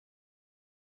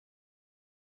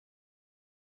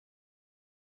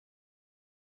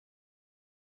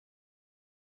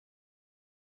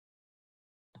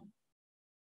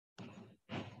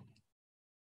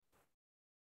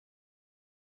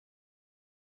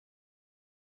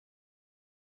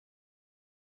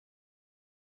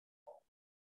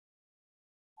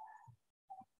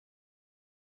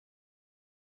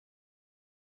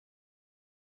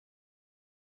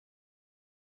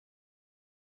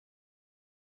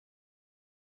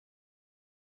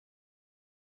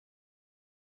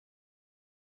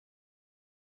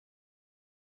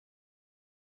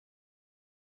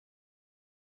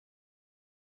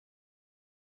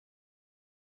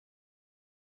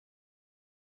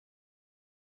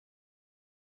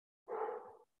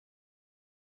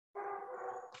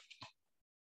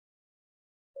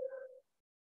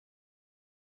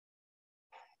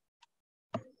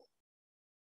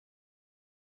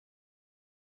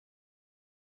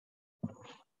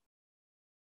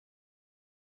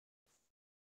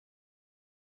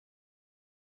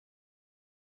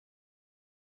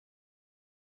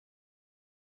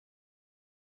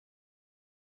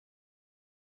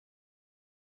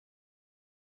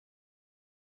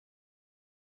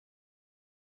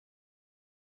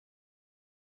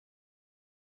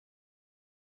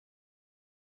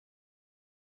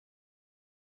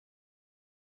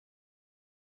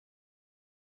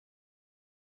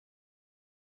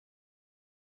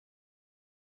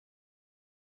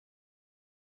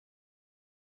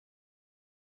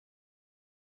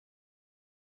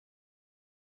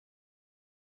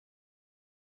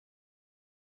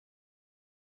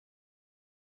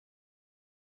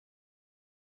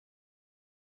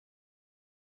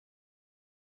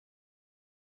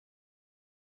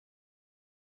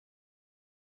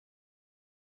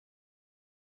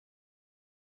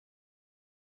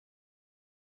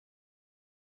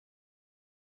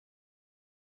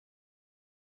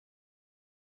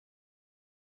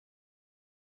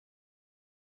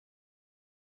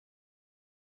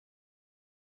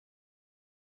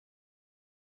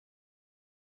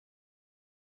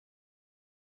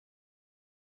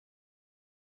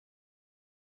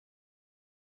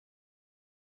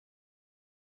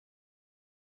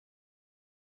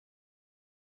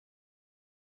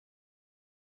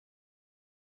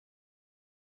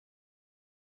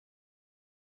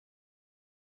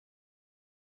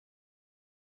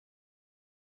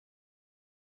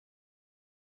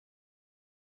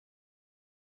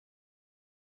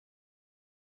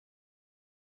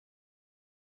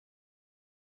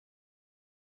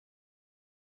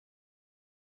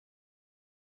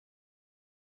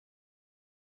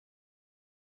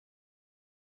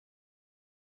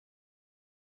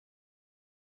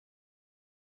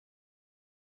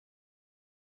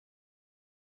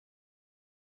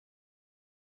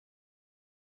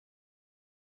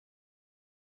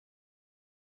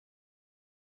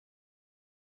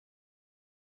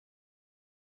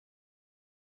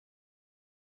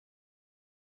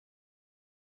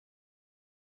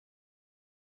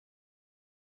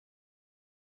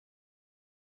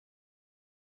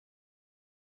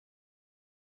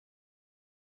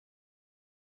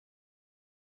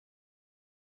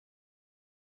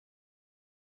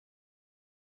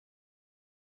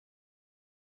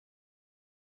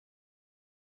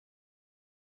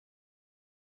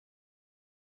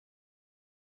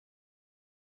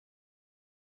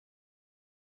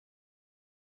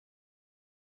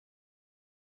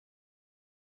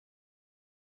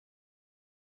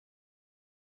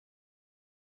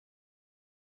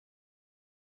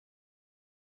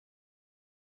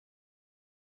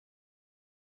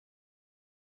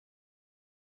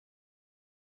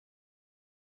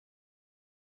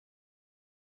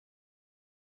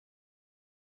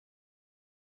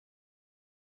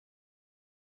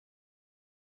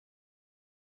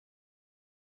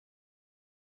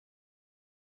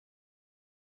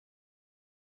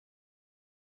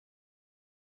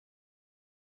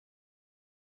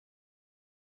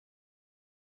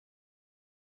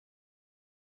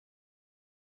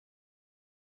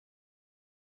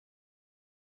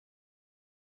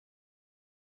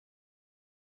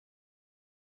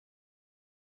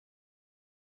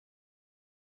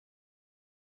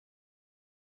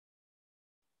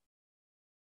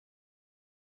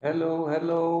Hello,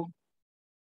 hello.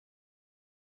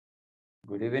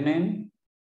 Good evening.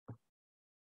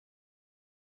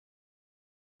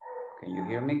 Can you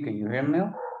hear me? Can you hear me?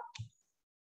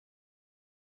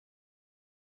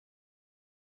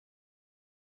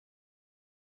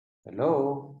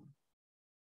 Hello.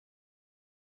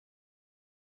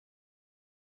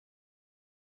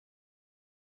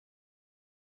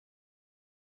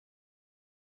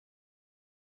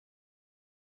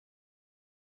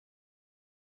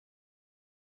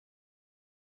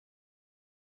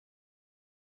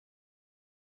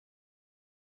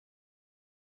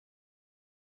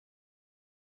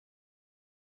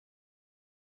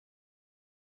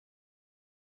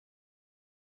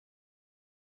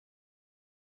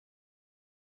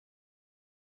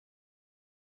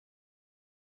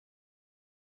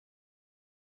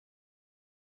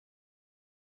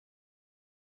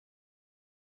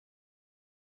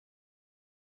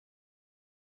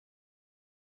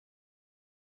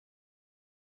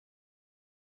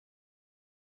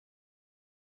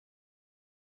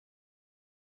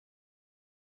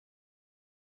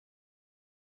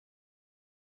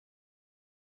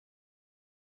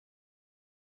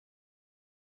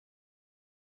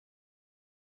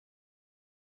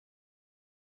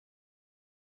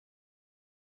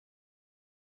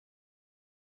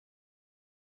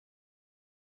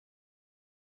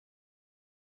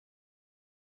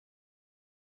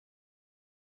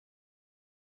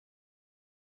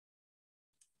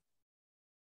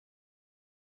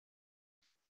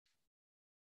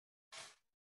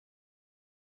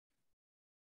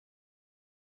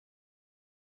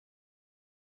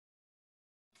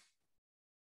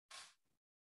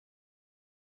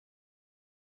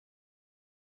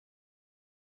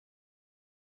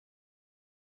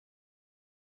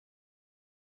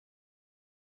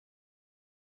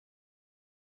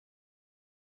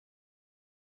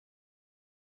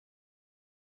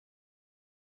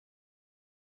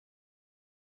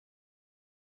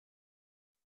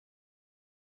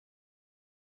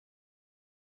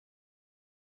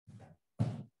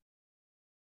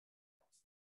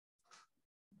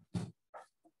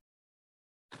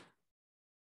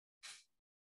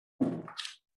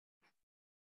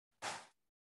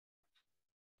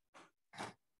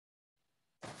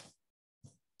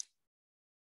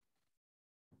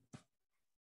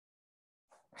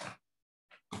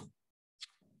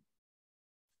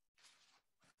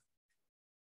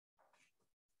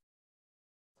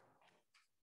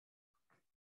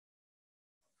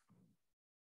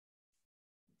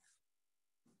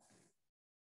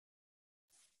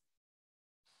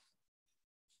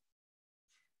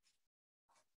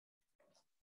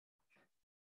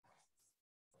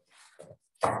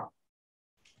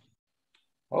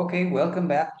 Okay, welcome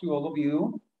back to all of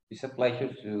you. It's a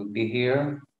pleasure to be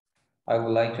here. I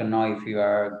would like to know if you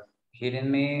are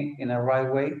hitting me in the right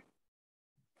way.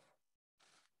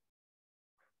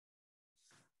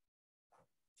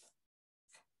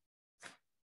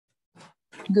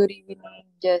 Good evening,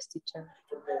 yes, teacher.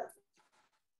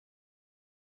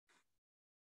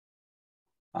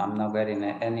 I'm not getting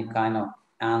any kind of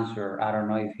answer. I don't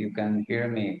know if you can hear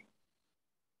me.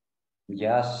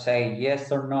 Just say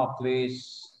yes or no,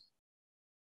 please.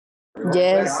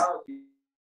 Yes,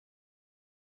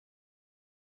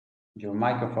 Your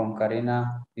microphone,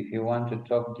 Karina. If you want to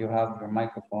talk, you have your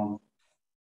microphone.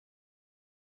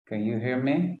 Can you hear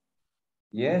me?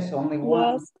 Yes, only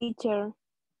one. Yes, teacher.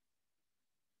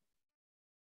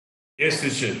 Yes,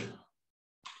 teacher.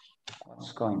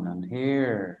 What's going on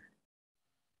here?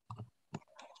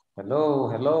 Hello,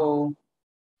 hello.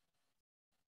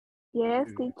 Yes,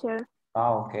 teacher.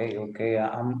 Oh, okay, okay.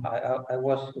 I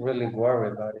was really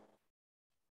worried about it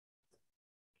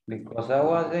because I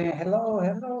was saying hello,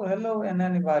 hello, hello, and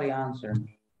anybody answered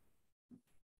me.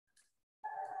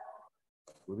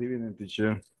 Good evening,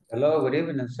 teacher. Hello, good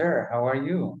evening, sir. How are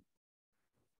you?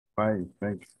 Fine,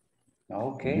 thanks.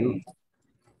 Okay, You?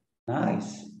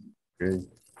 nice. Okay.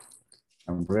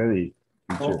 I'm ready,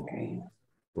 teacher, Okay.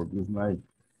 for this night.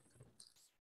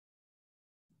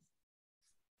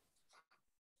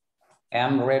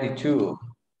 I'm ready too.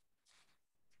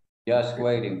 Just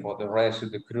waiting for the rest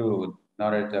of the crew in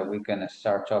order that we can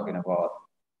start talking about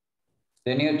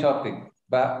the new topic.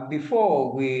 But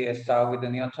before we start with the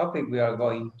new topic, we are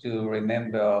going to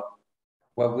remember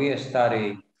what we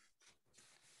studied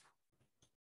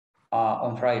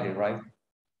on Friday, right?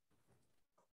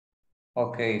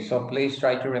 Okay, so please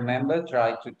try to remember,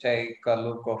 try to take a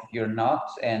look of your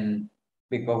notes, and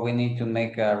because we need to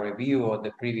make a review of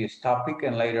the previous topic,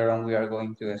 and later on we are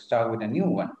going to start with a new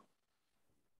one.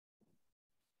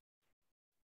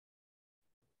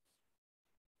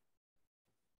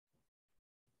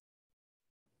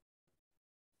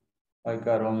 I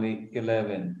got only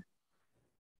 11.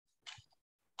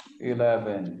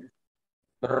 11.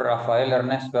 Rafael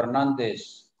Ernesto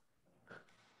Hernández.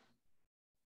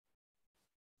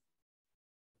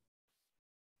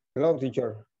 Hello,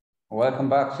 teacher. Welcome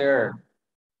back, sir.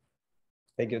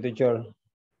 Thank you, teacher.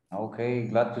 Okay,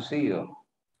 glad to see you.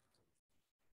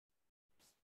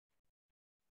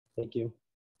 Thank you.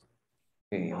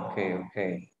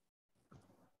 Okay.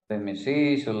 Let me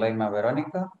see, Zuleima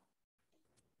Verónica.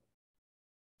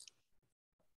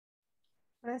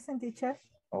 Present, teacher.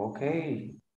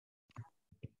 Okay.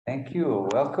 Thank you,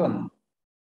 welcome.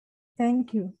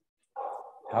 Thank you.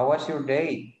 How was your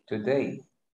day today?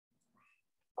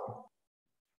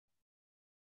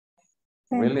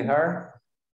 Thank Really you. hard?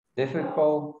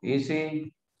 Difficult?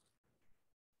 Easy?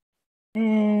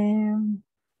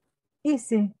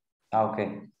 Easy.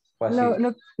 Okay. Was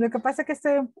Lo que pasa es que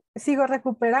sigo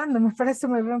recuperándome, por eso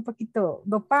me veo un poquito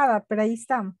dopada, pero ahí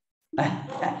estamos.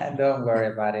 Don't worry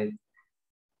about it.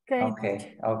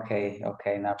 Okay.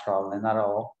 Okay, no problem, not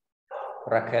all.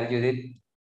 Raquel, Judith,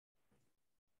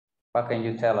 what can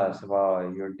you tell us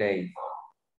about your day?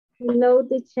 Hello,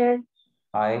 teacher.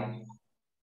 Hi.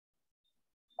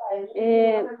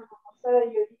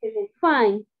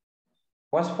 Fine.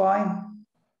 Was fine?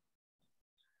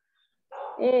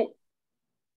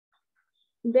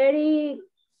 Very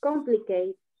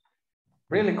complicated.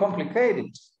 Really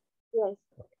complicated? Yes.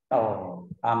 Oh,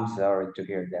 I'm sorry to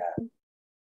hear that.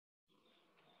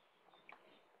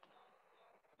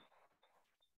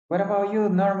 What about you,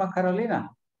 Norma Carolina?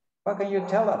 What can you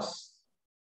tell us?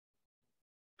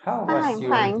 How was I'm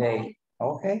your fine. day?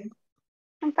 Okay.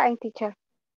 I'm fine, teacher.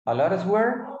 A lot of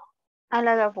work? A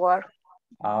lot of work.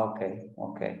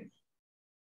 Okay.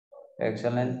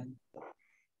 Excellent.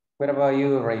 What about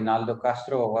you, Reynaldo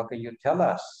Castro? What can you tell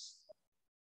us?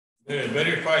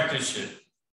 Very fine, teacher.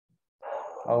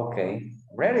 Okay.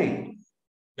 Ready?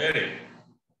 Very.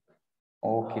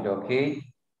 Okie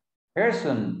dokie.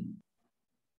 Person.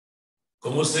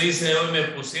 ¿Cómo se dice? Hoy me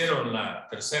pusieron la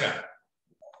tercera.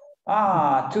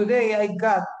 Today I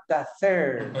got the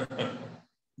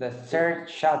third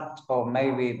shot, or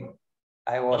maybe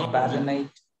I was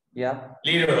vaccinated. Yeah.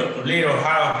 Little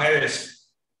hard-headed.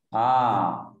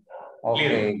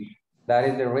 Okay. That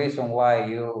is the reason why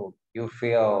you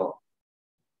feel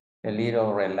a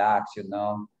little relaxed, you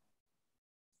know.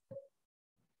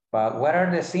 But what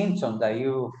are the symptoms that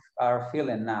you are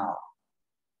feeling now?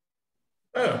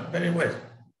 Oh, very well.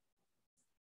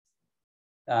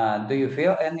 Do you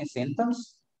feel any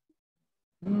symptoms?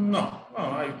 No,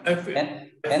 I feel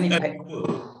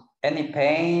Any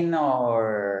pain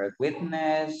or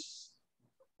weakness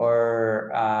or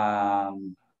a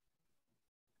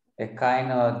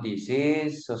kind of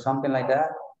disease or something like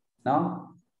that? No?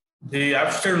 the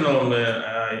afternoon,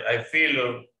 I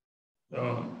feel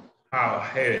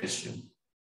headache.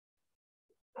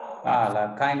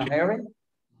 Like kind of hearing?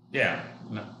 Yeah,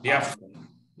 no, the afternoon.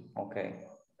 Okay.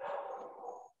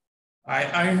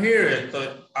 I hear it,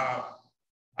 but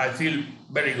I feel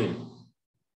very good.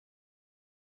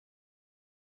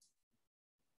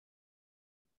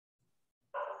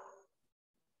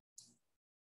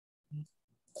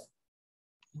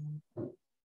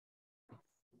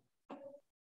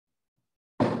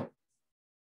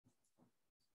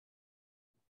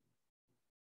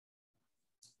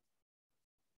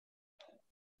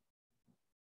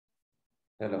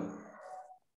 Hello.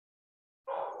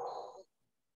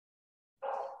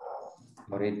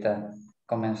 Ahorita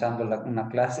comenzando una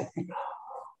clase.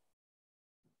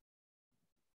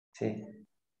 Sí.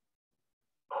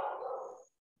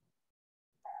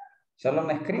 Solo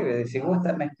me escribe, si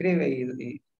gusta me escribe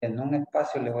y en un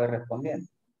espacio le voy respondiendo.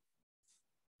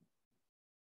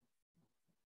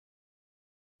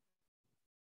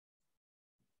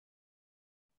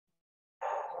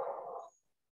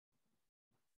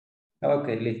 Ok,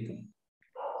 listo.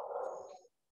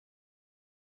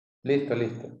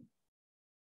 Listo.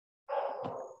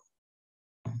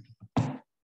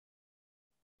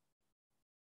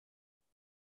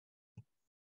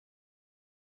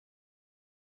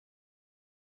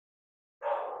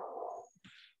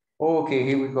 Okay,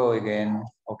 here we go again.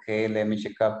 Okay, let me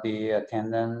check up the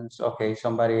attendance. Okay,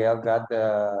 somebody else got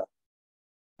the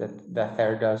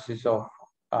third doses of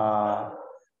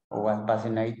was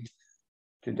vaccinated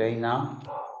today now.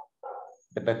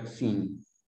 The vaccine.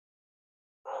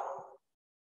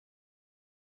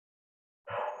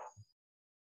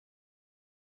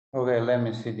 Okay, let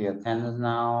me see the attendance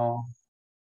now.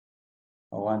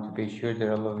 I want to be sure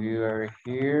that all of you are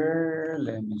here.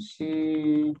 Let me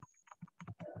see.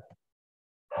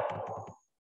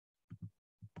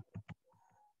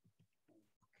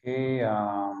 Okay,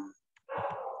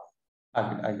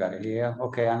 I got it here.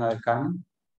 Okay, Ana del Carmen.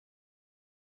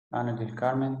 Ana del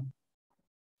Carmen.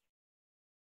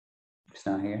 It's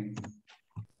not here.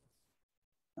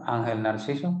 Ángel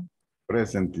Narciso.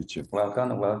 Present, teacher.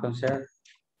 Welcome, welcome, sir.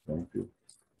 Thank you.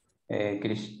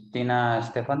 Cristina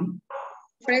Stephanie.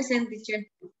 Present, teacher.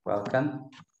 Welcome.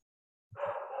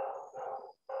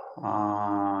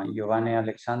 Giovanni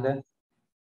Alexander.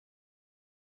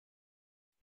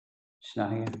 It's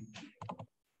not here.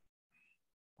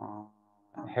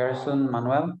 Harrison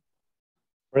Manuel.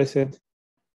 Present.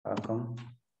 Welcome.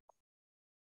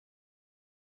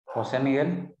 José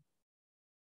Miguel.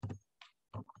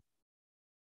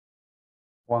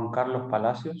 Juan Carlos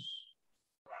Palacios.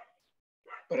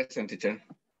 Present, teacher.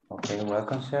 Okay,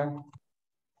 welcome, sir.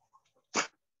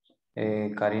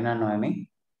 Karina Noemi.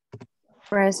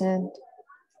 Present.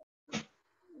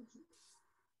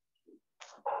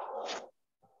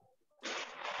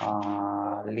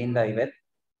 Linda Ivette.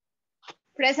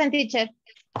 Present, teacher.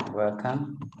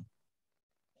 Welcome.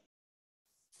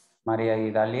 María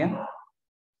Idalia.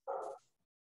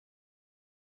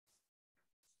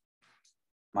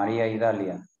 María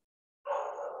Idalia.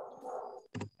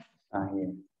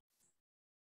 Here.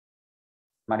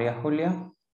 María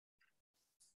Julia.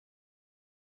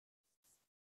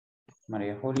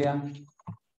 María Julia.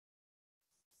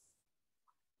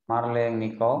 Marlene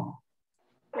Nicole.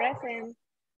 Present.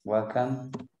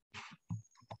 Welcome.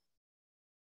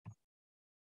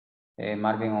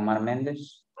 Marvin Omar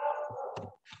Méndez.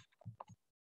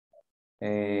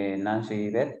 Nancy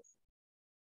Yvette.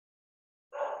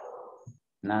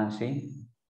 Nancy.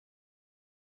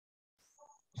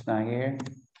 It's not here.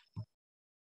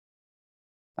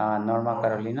 Norma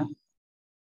Carolina.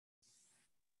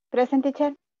 Present,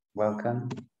 teacher. Welcome.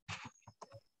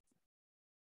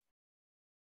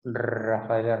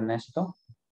 Rafael Ernesto.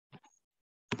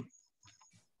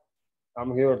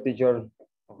 I'm here, teacher.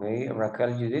 Okay.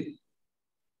 Raquel Judith.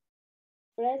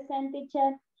 Present,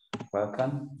 teacher.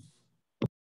 Welcome.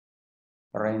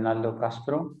 Reinaldo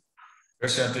Castro.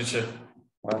 Present, teacher.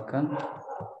 Welcome.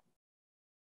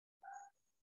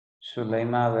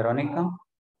 Zuleima Verónica.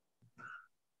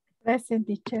 Present,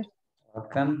 teacher.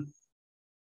 Welcome.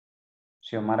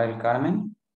 Xiomara El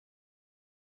Carmen.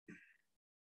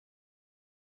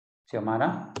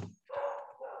 Xiomara.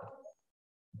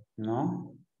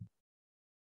 No.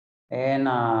 And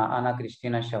Ana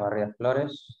Cristina Chavarria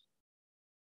Flores.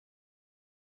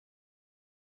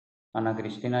 Ana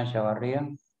Cristina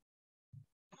Chavarria.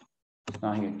 It's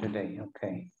not here today.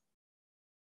 Okay.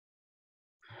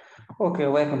 Okay,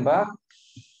 welcome back.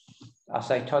 As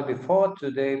I told before,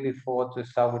 today, before to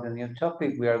start with a new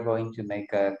topic, we are going to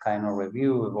make a kind of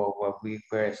review about what we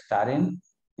were studying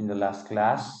in the last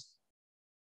class.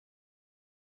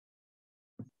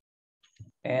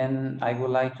 And I would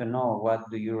like to know, what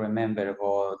do you remember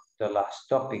about the last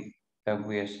topic that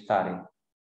we studied?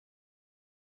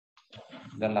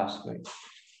 The last week.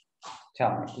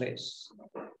 Tell me, please.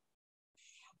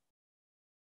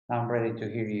 I'm ready to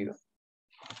hear you.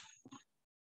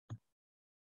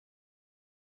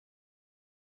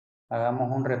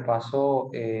 Hagamos un repaso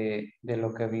de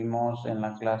lo que vimos en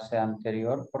la clase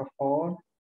anterior, por favor.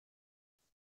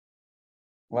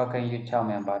 What can you tell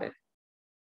me about it?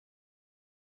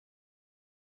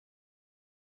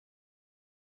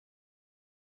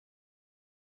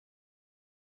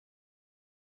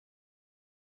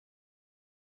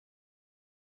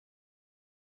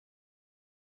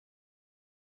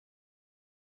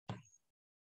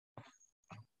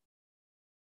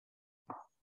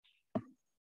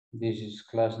 This is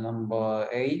class number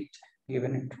 8,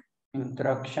 given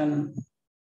instruction.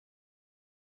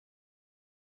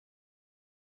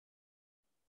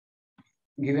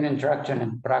 Given instruction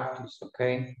and practice,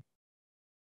 okay?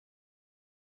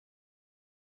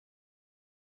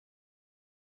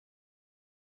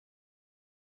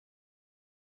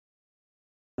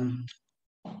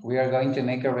 We are going to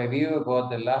make a review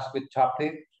about the last week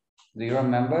topic. Do you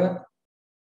remember?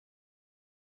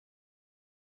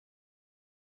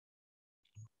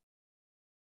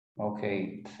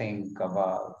 Okay, think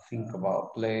about,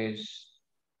 please.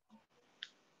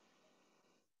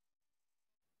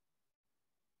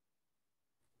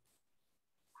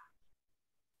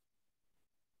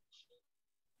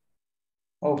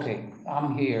 Okay,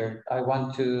 I'm here. I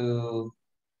want to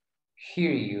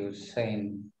hear you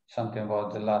saying something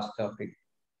about the last topic.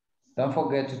 Don't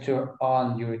forget to turn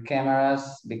on your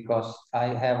cameras because I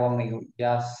have only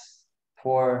just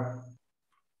 4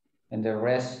 and the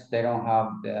rest, they don't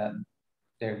have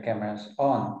their cameras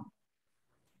on.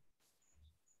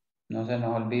 No se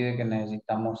nos olvide que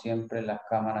necesitamos siempre las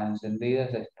cámaras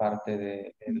encendidas, es parte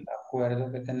del acuerdo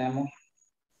que tenemos.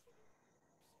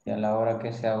 Y a la hora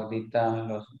que se auditan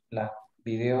los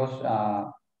videos,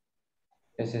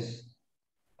 ese es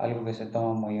algo que se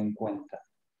toma muy en cuenta.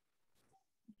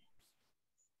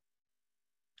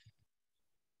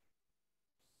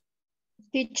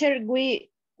 Teacher,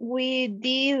 we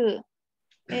did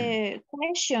a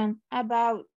question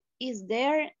about is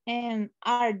there and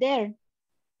are there.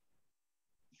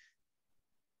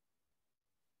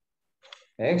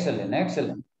 Excellent,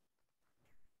 excellent.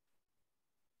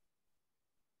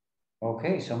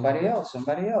 Okay, somebody else,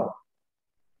 somebody else.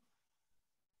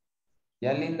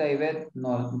 Ya Linda Ivette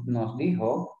nos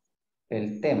dijo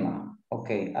el tema. Ok,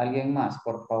 alguien más,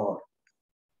 por favor.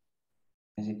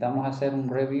 Necesitamos hacer un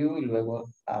review y luego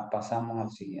pasamos al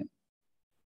siguiente.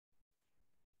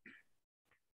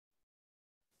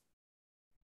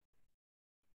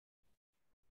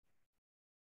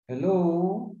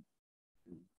 Hello.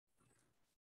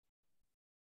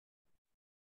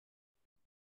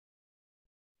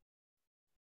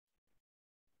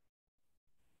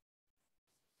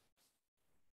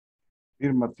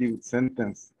 Affirmative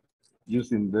sentence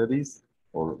using there is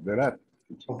or there are.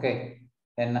 Okay,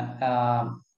 and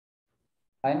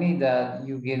I need that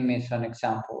you give me some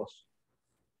examples.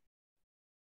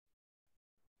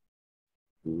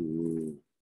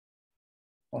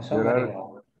 Or somebody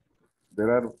else.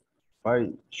 There are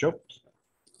 5 shops.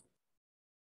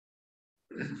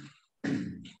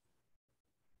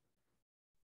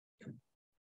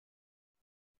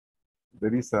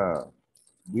 There is a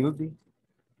building.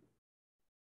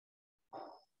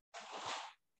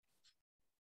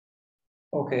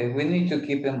 Okay, we need to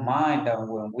keep in mind that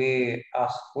when we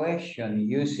ask questions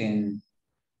using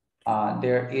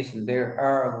there is and there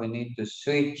are, we need to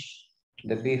switch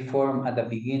the be form at the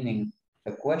beginning,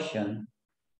 the question.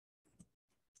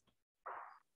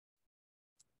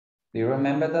 Do you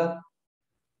remember that?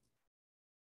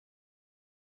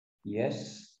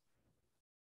 Yes.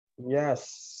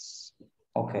 Yes.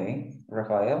 Okay,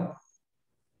 Rafael.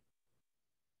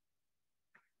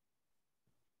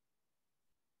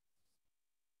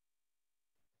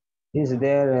 Is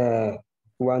there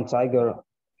one tiger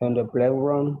on the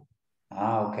playground?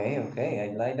 Okay, okay,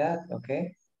 I like that,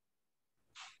 okay.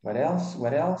 What else,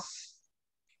 what else?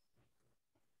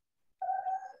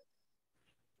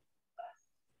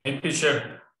 Hey,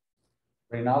 teacher,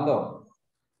 Rinaldo.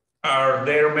 are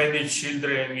there many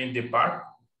children in the park?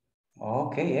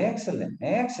 Okay, excellent,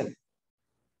 excellent.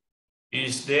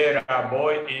 Is there a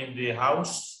boy in the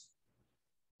house?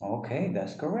 Okay,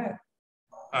 that's correct.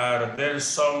 Are there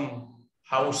some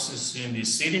houses in the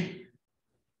city?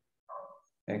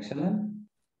 Excellent.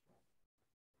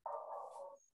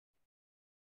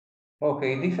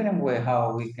 Okay, different way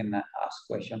how we can ask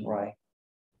question, right?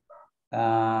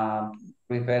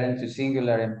 Referring to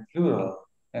singular and plural,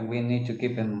 and we need to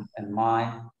keep in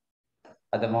mind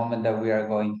at the moment that we are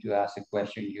going to ask a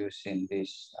question using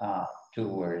these 2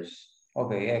 words.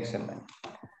 Okay, excellent.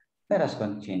 Let us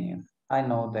continue. I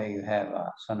know that you have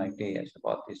some ideas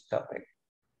about this topic.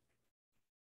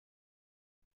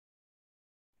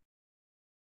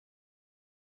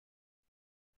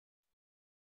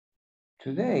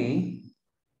 Today,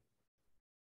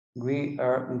 we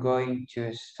are going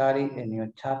to study a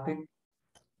new topic.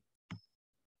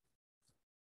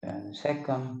 And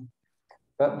second,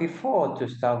 but before to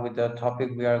start with the topic,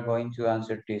 we are going to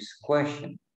answer this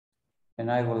question.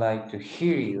 And I would like to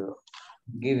hear you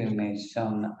giving me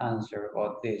some answer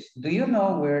about this. Do you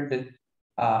know where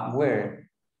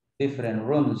different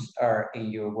rooms are in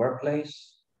your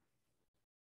workplace?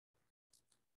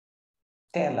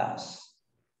 Tell us.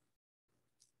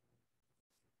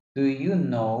 Do you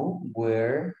know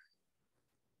where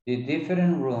the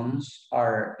different rooms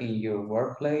are in your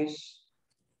workplace?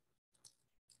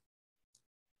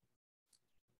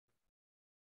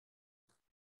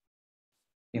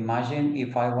 Imagine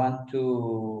if I want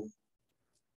to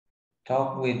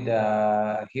talk with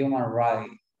the human rights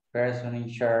person in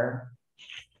charge,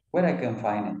 where I can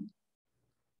find it?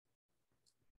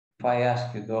 If I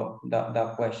ask you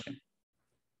that question,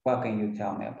 what can you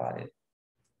tell me about it?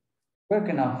 Where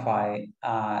can I find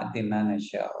the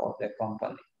manager of the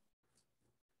company?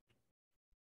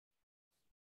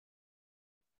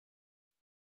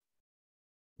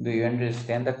 Do you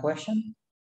understand the question?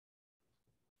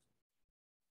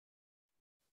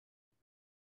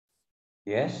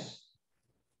 Yes?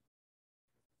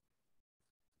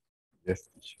 Yes,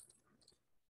 teacher.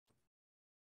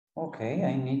 Okay,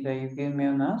 I need that you give me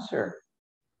an answer.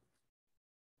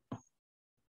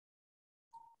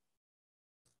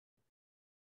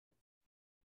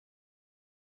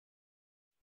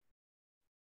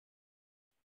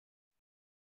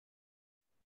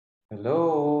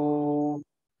 Hello?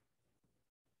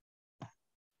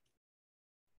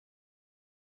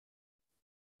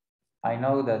 I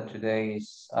know that today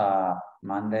is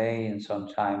Monday and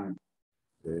sometime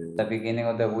the beginning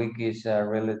of the week is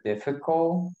really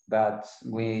difficult, but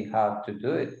we have to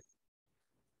do it.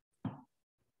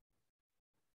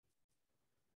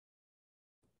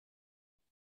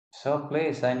 So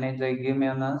please, I need to give me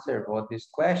an answer for this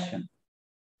question.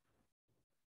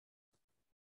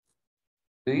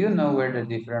 Do you know where the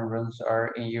different rooms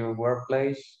are in your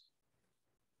workplace?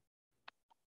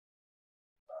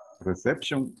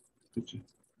 Reception.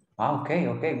 Okay,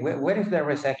 okay. Where is the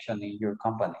reception in your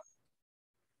company?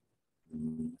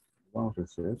 One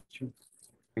reception.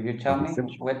 Could you tell me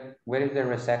Reception. where is the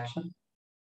reception?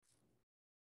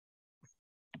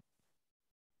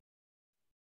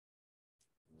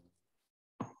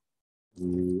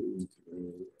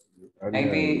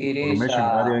 Maybe it is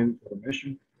area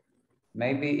information.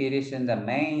 maybe it is in the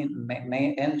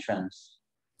main entrance.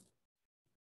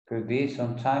 Could be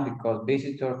sometime because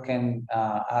visitor can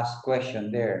ask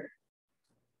question there.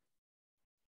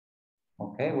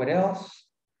 Okay, what else?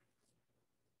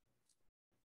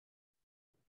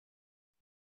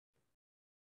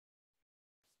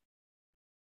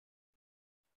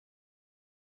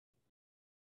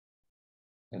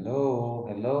 Hello,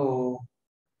 hello.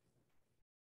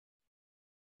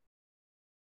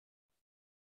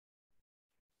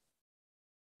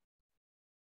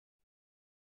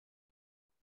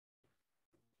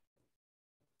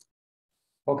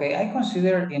 Okay, I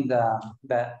consider in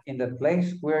the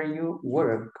place where you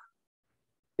work,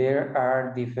 there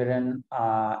are different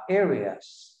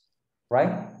areas,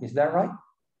 right? Is that right?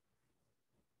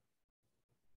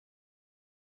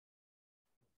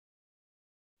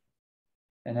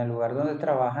 En el lugar donde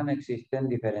trabajan existen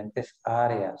diferentes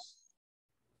áreas,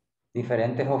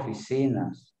 diferentes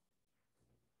oficinas.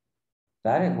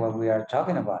 That is what we are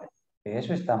talking about. De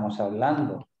eso estamos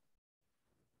hablando.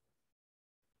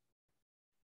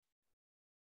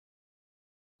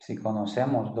 Si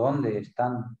conocemos dónde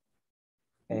están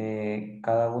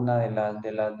cada una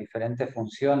de las diferentes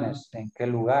funciones, en qué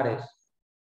lugares.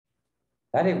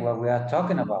 That is what we are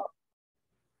talking about.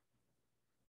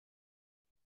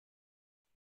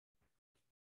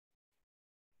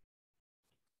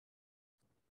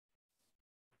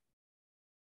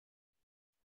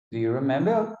 Do you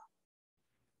remember?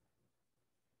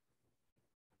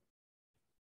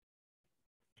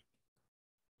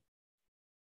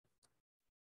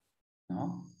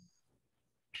 No.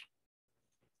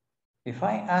 If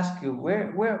I ask you,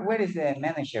 where is the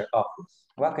manager office?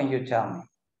 What can you tell me?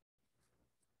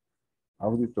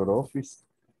 Auditor office.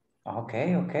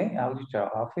 Okay, okay, auditor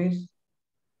office.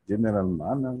 General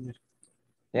manager.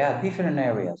 Yeah, different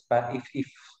areas. But if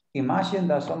imagine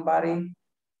that somebody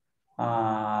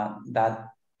that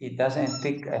it doesn't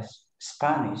speak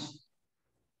Spanish,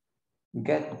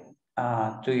 get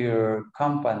to your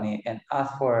company and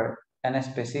ask for a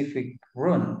specific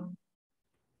room,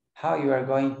 how you are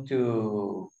going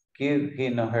to give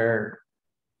him or her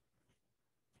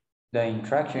the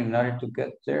instruction in order to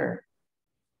get there.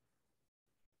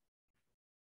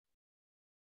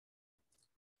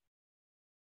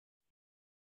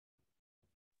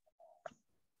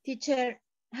 Teacher,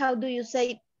 how do you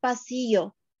say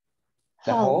pasillo?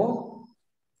 The hall?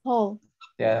 Hall.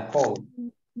 Yeah, hall.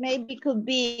 Maybe could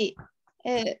be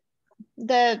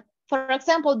for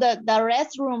example, the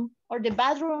restroom or the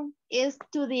bathroom is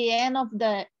to the end of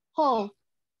the hall.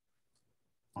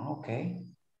 Okay.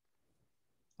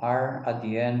 Are at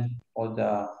the end of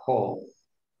the hall.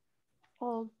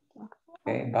 Oh.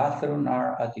 Okay, bathroom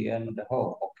are at the end of the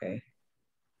hall. Okay.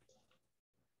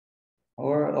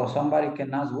 Or somebody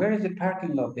can ask, where is the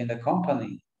parking lot in the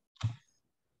company?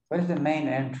 Where is the main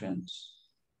entrance?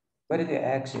 Where is the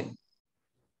exit?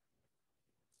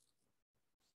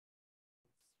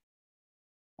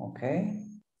 Okay.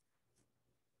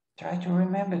 Try to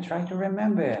remember, try to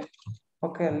remember.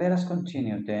 Okay, let us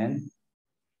continue then.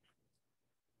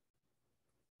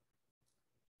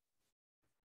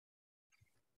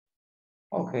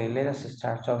 Okay, let us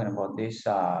start talking about this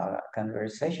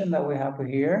conversation that we have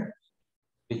here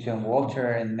between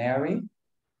Walter and Mary.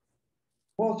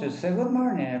 Walter, say good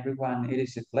morning, everyone. It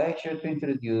is a pleasure to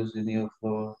introduce the new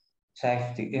floor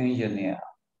safety engineer.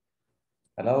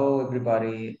 Hello,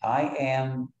 everybody. I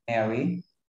am Mary,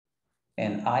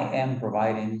 and I am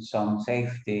providing some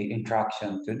safety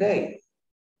instruction today.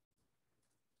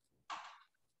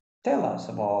 Tell us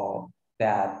about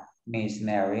that, Miss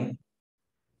Mary.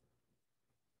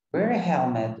 Wear a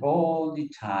helmet all the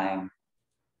time.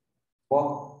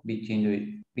 Walk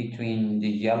between the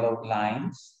yellow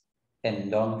lines, and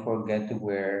don't forget to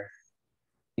wear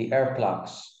the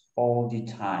earplugs all the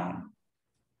time.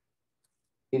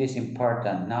 It is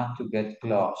important not to get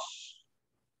close.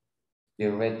 The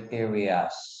red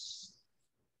areas.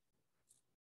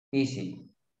 Easy.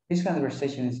 This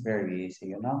conversation is very easy,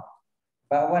 you know.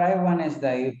 But what I want is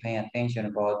that you pay attention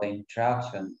about the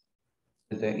instruction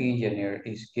that the engineer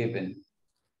is given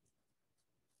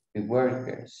to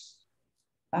workers.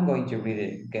 I'm going to read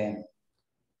it again.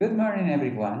 Good morning,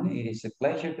 everyone. It is a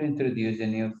pleasure to introduce the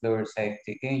new floor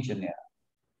safety engineer.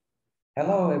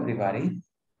 Hello, everybody.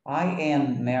 I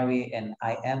am Mary, and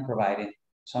I am providing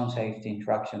some safety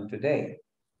instruction today.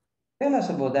 Tell us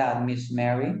about that, Miss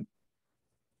Mary.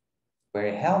 Wear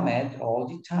a helmet all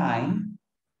the time.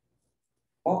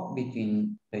 Walk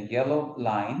between the yellow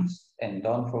lines, and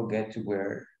don't forget to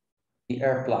wear the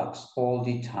earplugs all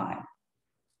the time.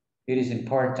 It is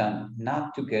important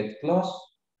not to get close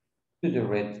to the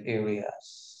red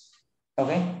areas.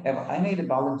 Okay, I need a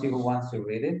volunteer who wants to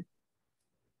read it.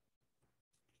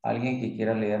 Alguien que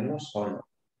quiera leerlo solo.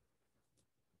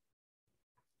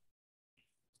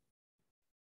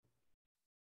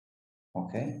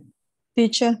 Okay.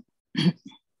 Teacher.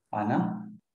 Anna.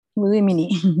 Good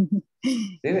evening.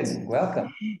 David,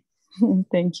 welcome.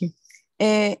 Thank you.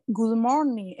 Good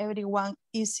morning, everyone.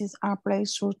 It is a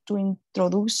pleasure to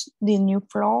introduce the new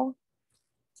floor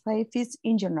safety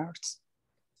engineers.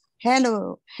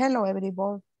 Hello,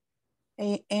 everybody.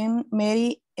 I am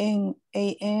Mary, and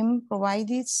I am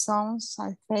providing some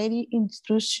safety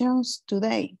instructions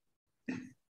today.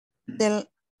 Tell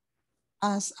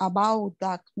us about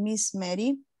that, Miss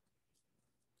Mary.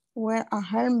 Wear a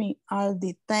helmet all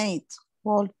the time,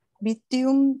 walk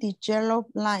between the yellow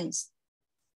lines,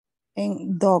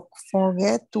 and don't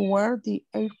forget to wear the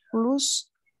earplugs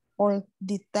all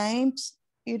the time.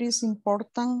 It is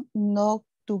important not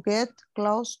to get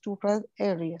close to red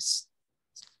areas.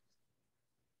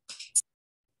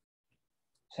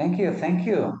 Thank you, thank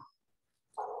you.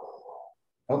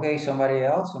 Okay, somebody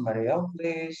else,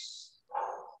 please.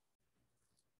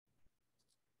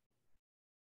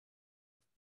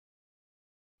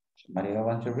 Somebody else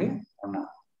want to read or not?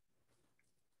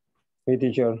 Hey,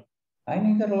 teacher. I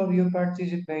need all of you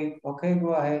participate. Okay,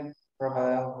 go ahead,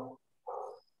 Rafael.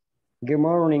 Good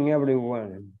morning,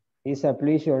 everyone. It's a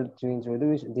pleasure to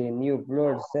introduce the new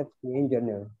floor safety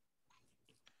engineer.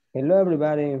 Hello,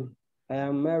 everybody. I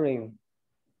am Mary,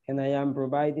 and I am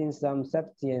providing some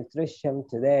safety instruction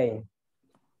today.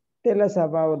 Tell us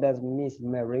about that, Miss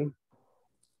Mary.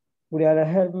 Wear a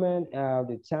helmet all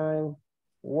the time,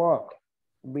 walk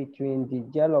between the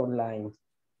yellow lines,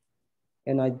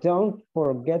 and I don't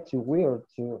forget to wear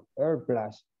the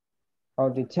earplugs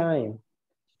all the time.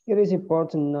 It is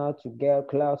important not to get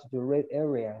close to red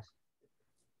areas.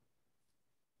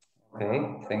 Okay,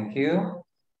 thank you.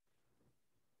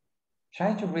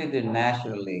 Try to read it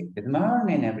naturally. Good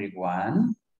morning,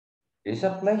 everyone. It's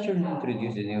a pleasure to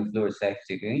introduce the new floor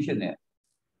safety engineer.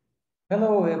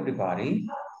 Hello, everybody.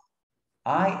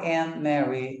 I am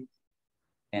Mary,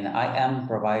 and I am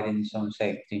providing some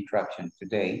safety instruction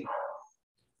today.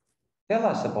 Tell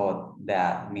us about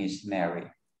that, Miss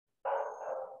Mary.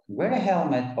 Wear a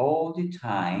helmet all the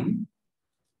time.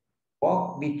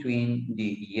 Walk between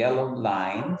the yellow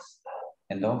lines,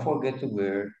 and don't forget to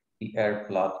wear the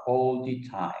earplug all the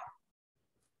time.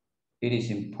 It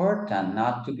is important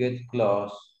not to get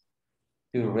close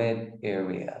to red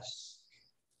areas.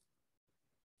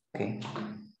 Okay.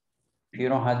 If you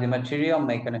don't have the material,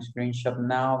 make a screenshot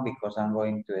now because I'm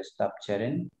going to stop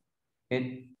sharing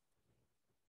it.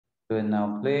 Do it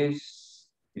now, please.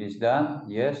 It is done.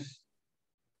 Yes.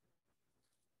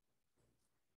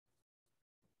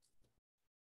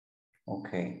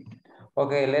 Okay.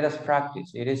 Okay, let us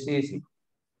practice. It is easy.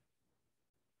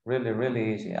 Really,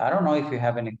 really easy. I don't know if you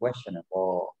have any question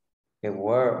about a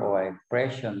word or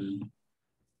expression,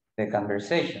 the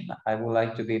conversation. I would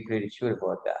like to be pretty sure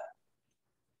about that.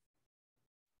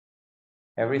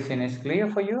 Everything is clear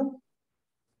for you?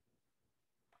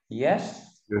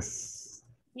 Yes? Yes.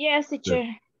 Yes, teacher.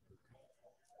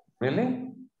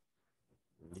 Really?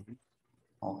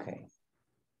 Okay.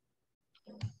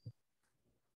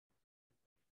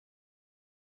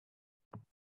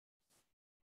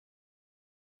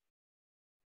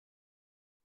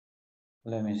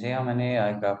 Let me see how many.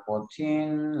 I got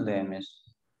 14. Let me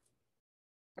see.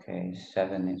 Okay,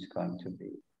 7 is going to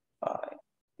be 5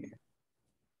 here.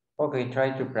 Okay,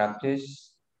 try to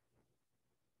practice.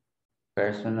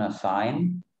 Person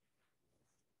assigned.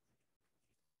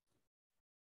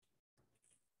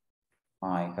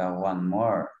 I got one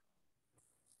more.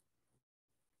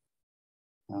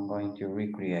 I'm going to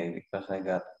recreate because I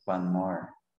got one more.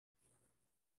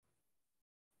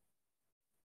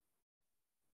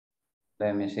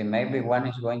 Let me see, maybe one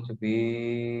is going to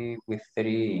be with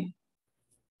 3.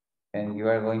 And you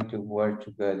are going to work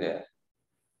together.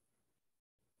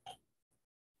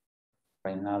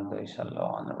 Reynaldo is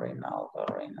alone,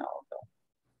 Reynaldo.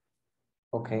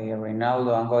 Okay,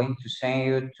 Reynaldo, I'm going to send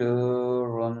you to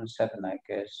room 7, I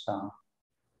guess.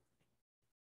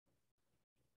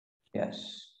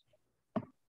 Yes.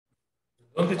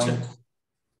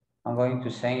 I'm going to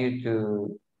send you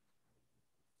to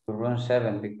room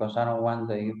 7 because I don't want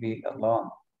that you be alone.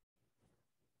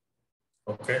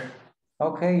 Okay.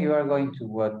 Okay, you are going to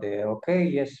work there. Okay,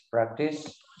 yes, practice.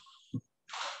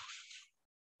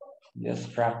 Yes,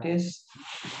 practice.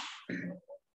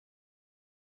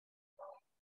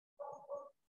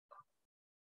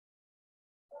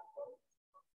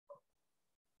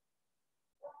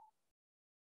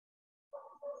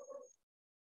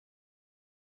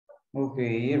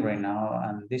 Okay, right now,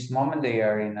 and this moment they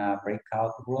are in a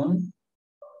breakout room,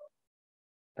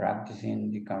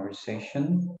 practicing the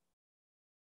conversation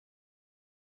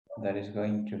that is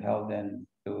going to help them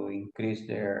to increase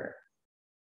their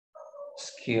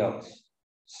skills,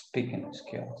 speaking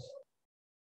skills.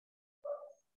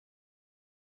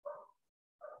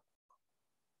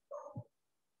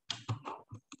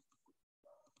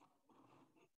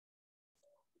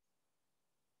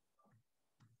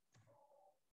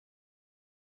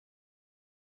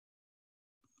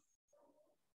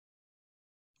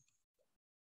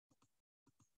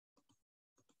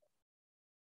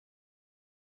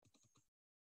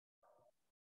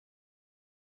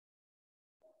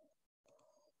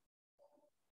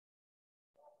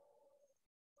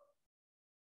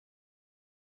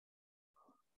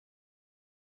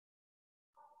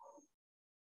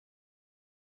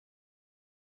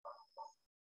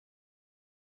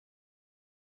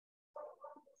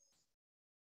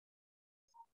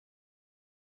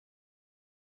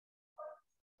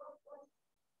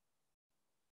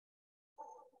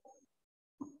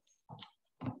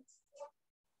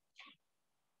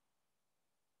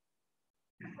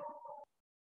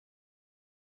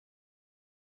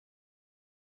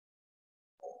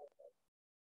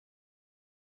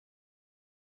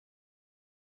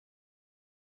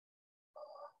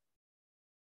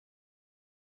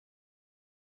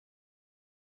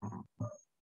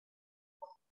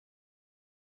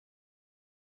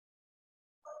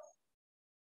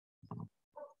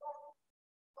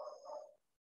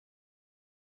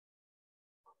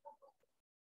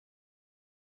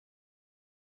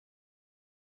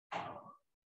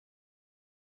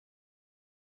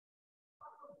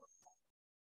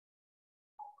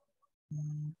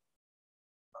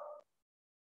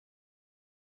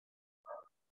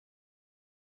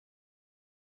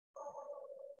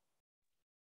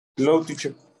 Hello,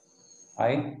 teacher.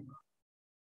 Hi.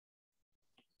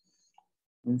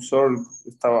 I'm sorry,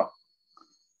 estaba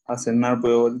a cenar,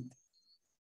 pero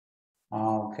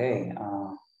Okay.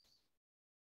 ¿No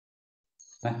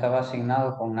estaba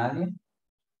asignado con nadie?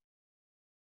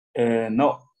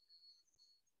 no.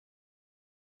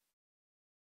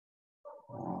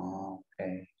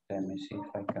 Okay, let me see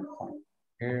if I can find it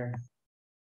here.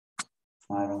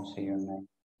 I don't see your name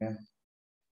here.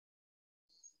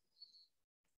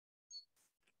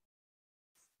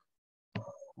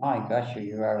 Oh, I got you,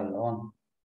 you are alone.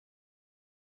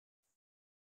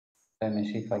 Let me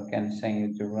see if I can send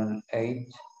you to room 8.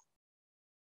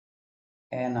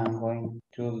 And I'm going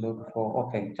to look for,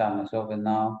 okay, time is over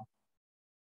now.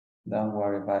 Don't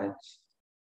worry about it.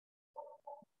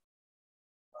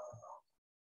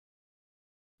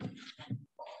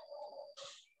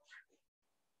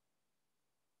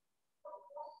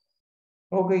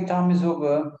 Okay, time is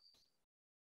over.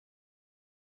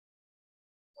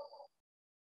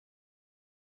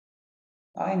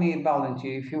 I need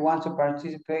volunteer. If you want to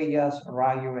participate, just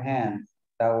raise your hand.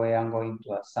 That way I'm going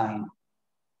to assign.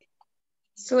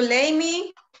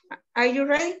 Suleimi, are you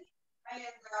ready?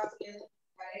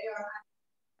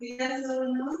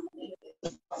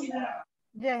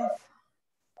 Yes.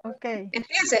 Okay.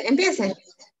 Empiece.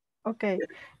 Okay.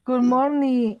 Good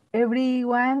morning,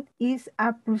 everyone. It's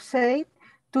a crusade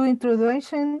to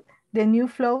introduction the new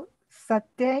flow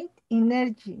satellite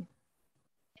energy.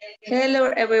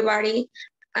 Hello, everybody.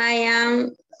 I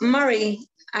am Mary.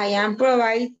 I am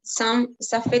provide some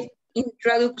safety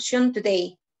introduction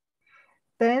today.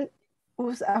 Tell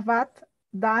us about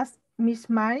that, Miss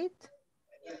Marit.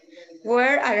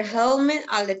 Wear a helmet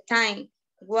all the time.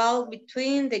 Walk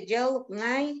between the yellow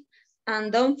line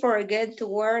and don't forget to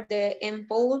wear the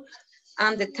impulse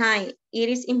and the time. It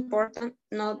is important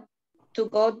not to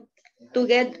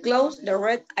get close the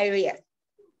red area.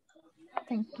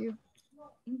 Thank you.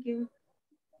 Thank you.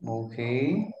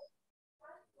 Okay.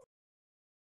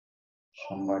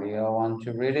 Somebody else want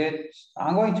to read it?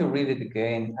 I'm going to read it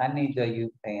again. I need that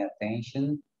you pay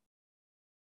attention.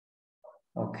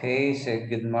 Okay, so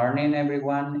good morning,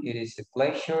 everyone. It is a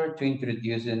pleasure to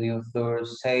introduce a new third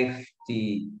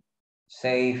safety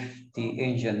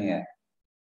engineer.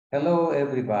 Hello,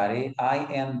 everybody. I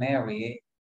am Mary,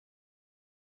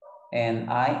 and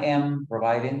I am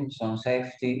providing some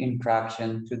safety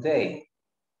instruction today.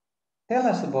 Tell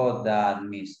us about that,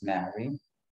 Miss Mary.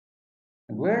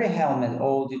 Wear a helmet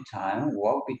all the time,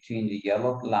 walk between the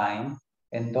yellow line,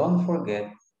 and don't forget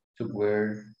to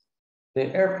wear the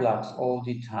earplugs all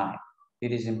the time.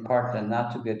 It is important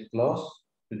not to get close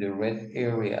to the red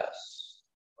areas.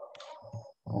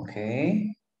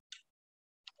 Okay.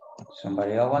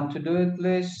 Somebody else want to do it,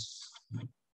 please?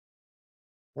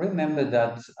 Remember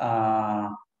that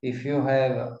if you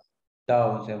have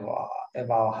doubts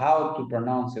about how to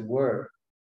pronounce a word,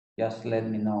 just let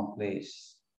me know,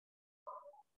 please.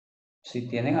 Si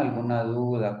tienen alguna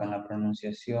duda con la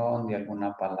pronunciación de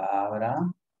alguna palabra,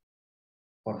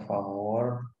 por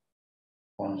favor,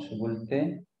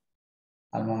 consulte.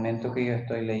 Al momento que yo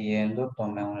estoy leyendo,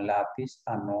 tome un lápiz,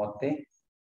 anote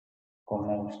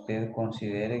como usted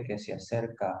considere que se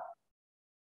acerca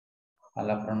a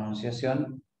la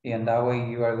pronunciación, and that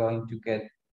way you are going to get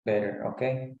better,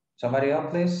 okay? Somebody else,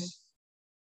 please.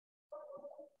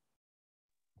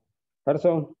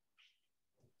 Person,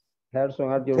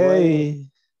 are you ready?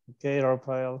 Okay,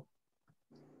 Rafael.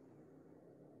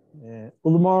 Good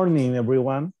morning,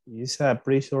 everyone. It's a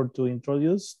pleasure to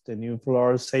introduce the new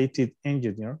floor safety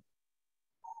engineer.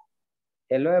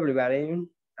 Hello, everybody.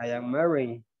 I am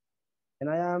Mary, and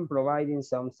I am providing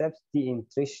some safety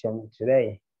instruction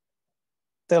today.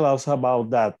 Tell us about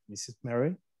that, Mrs.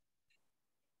 Mary.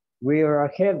 Wear a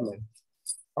helmet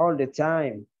all the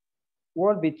time.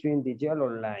 Walk between the yellow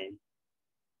line.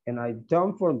 And I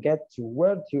don't forget to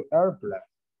wear your earplugs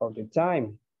all the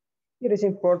time. It is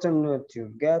important not to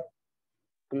get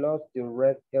close to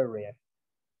red area.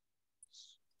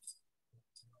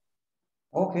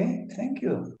 Okay, thank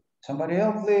you. Somebody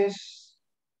else, please.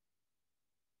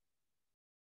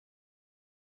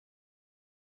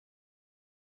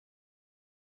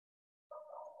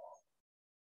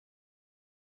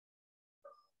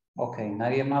 Ok,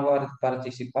 ¿nadie más va a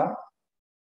participar?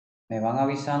 Me van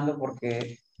avisando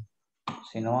porque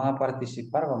si no van a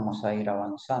participar vamos a ir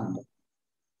avanzando.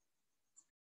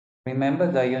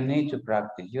 Remember that you need to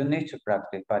practice. You need to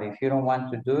practice, but if you don't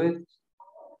want to do it,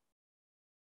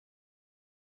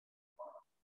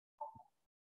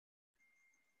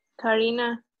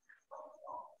 Karina.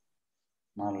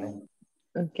 Marlene.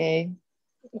 Okay.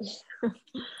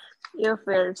 You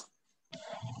first.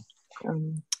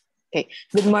 Okay.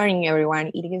 Good morning, everyone.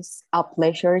 It is a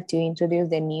pleasure to introduce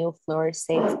the new floor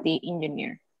safety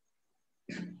engineer.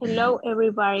 Hello,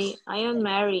 everybody. I am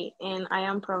Mary, and I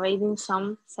am providing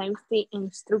some safety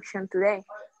instruction today.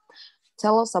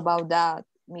 Tell us about that,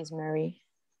 Miss Mary.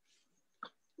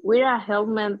 Wear a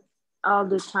helmet all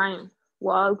the time.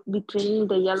 Walk between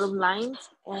the yellow lines,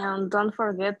 and don't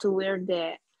forget to wear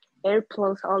the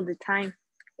earplugs all the time.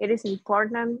 It is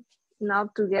important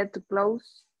not to get too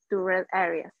close to red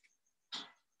areas.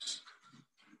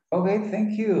 Okay,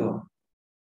 thank you.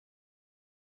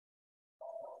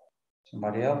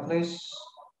 Somebody else, please.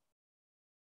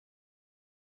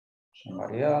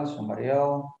 Somebody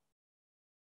else.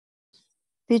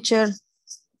 Teacher.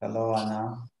 Hello,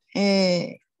 Ana.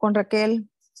 Con Raquel.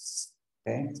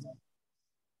 Okay.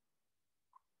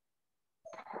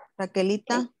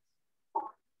 Raquelita.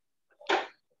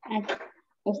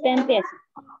 Usted empieza.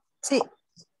 Sí.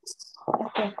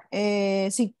 Okay.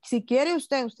 Si quiere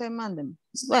usted mándeme.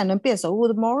 Bueno, empiezo.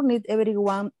 Good morning,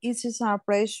 everyone. It is a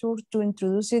pleasure to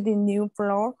introduce the new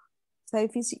floor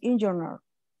safety engineer.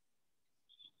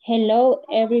 Hello,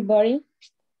 everybody.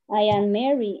 I am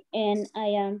Mary, and I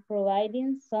am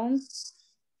providing some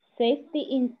safety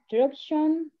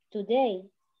instruction today.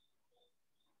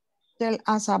 Tell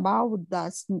us about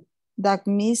that,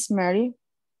 Miss Mary.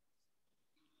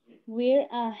 Wear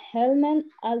a helmet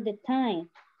all the time.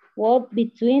 Walk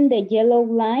between the yellow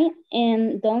line,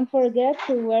 and don't forget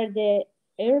to wear the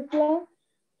earplug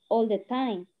all the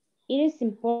time. It is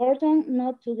important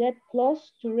not to get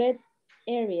close to red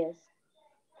areas.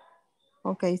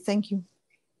 Okay, thank you.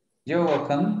 You're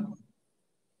welcome.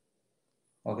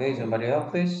 Okay, somebody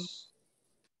else, please.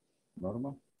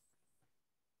 Norma?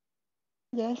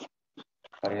 Yes.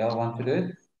 Somebody else want to do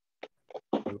it?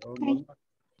 Hello, Norma.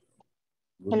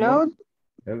 Hello.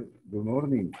 Good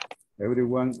morning,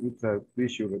 everyone. It's a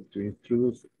pleasure to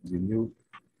introduce the new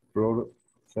floor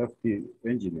safety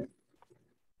engineer.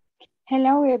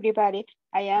 Hello, everybody.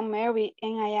 I am Mary,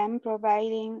 and I am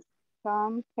providing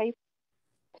some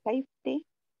safety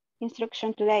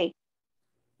instruction today.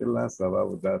 Tell us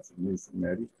about that, Miss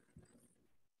Mary.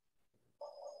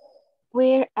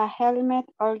 Wear a helmet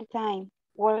all the time.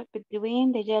 Walk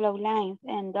between the yellow lines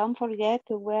and don't forget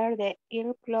to wear the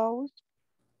earplugs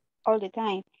all the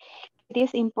time. It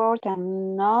is important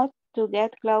not to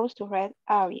get close to red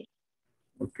areas.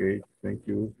 Okay, thank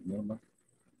you, Norma.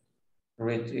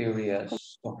 Red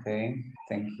areas, okay,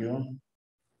 thank you.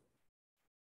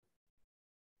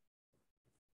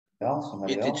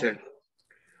 Somebody else? Teacher.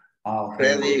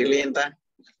 Okay. Ready, Linda?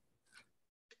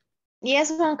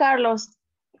 Yes, Juan Carlos.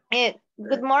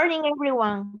 Good morning,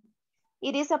 everyone.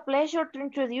 It is a pleasure to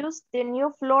introduce the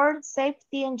new floor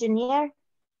safety engineer.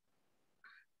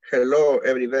 Hello,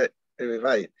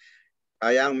 everybody.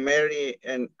 I am Mary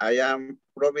and I am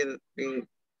providing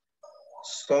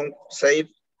some safe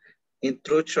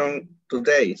instruction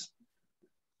today.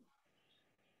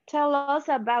 Tell us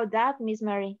about that, Miss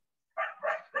Mary.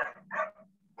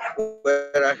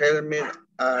 Wear a helmet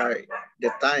at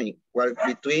the time while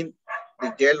between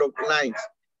the yellow lines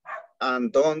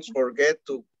and don't forget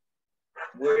to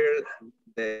wear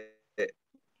the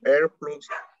earplugs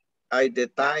at the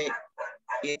time.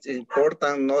 It's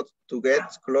important not to get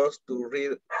close to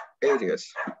red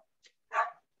areas.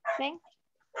 Thank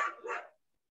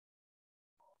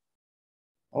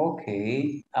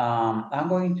Okay, I'm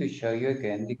going to show you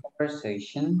again the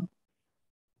conversation.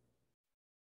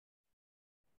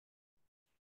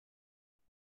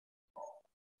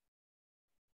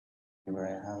 Here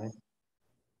I have it.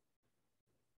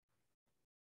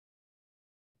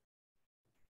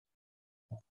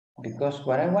 Because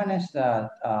what I want is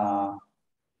that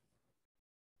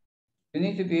you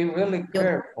need to be really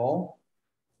careful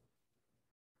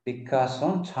because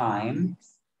sometimes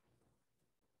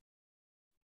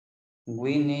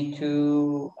we need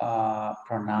to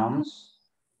pronounce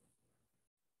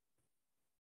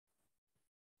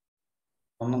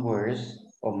some words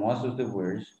or most of the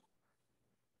words.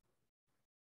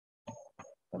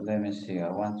 But let me see, I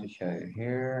want to show you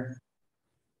here.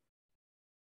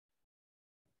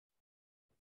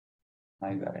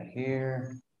 I got it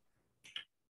here.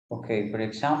 Okay, for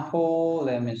example,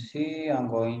 let me see, I'm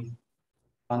going to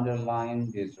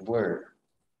underline this word.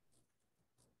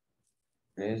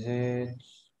 Where is it?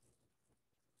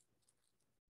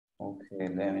 Okay,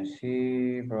 let me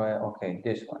see, right? Okay,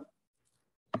 this one.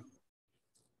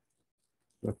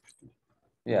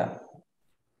 Yeah,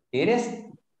 it is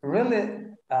really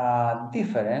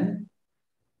different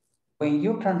when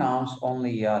you pronounce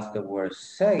only as the word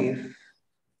safe,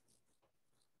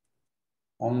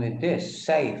 only this,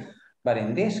 safe. But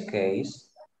in this case,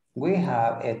 we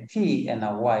have a T and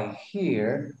a Y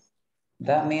here.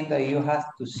 That means that you have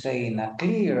to say in a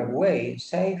clear way,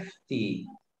 safety,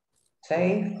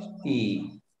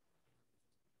 safety.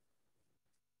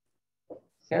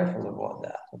 Careful about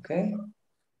that, okay?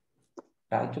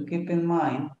 Try to keep in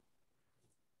mind.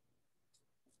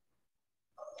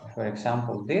 For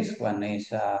example, this one is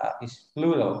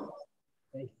plural.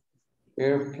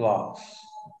 Earplugs,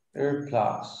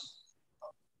 earplugs.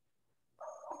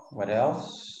 What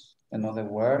else? Another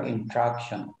word,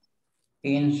 instruction,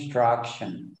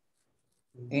 instruction,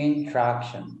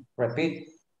 instruction. Repeat,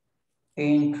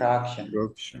 instruction.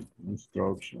 Instruction,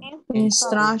 instruction.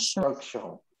 Instruction.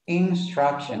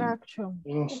 Instruction.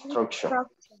 Instruction.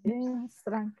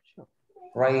 Instruction.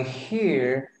 Right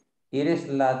here, it is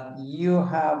like you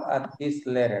have this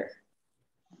letter.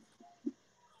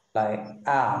 Like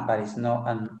A, but it's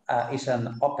not it's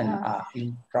an open A,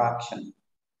 instruction.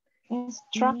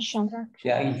 Instruction.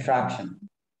 Yeah, instruction.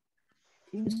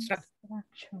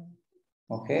 Instruction.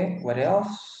 Okay, what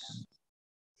else?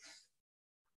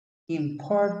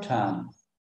 Important.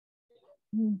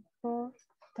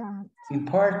 Important.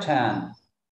 Important.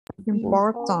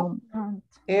 Important.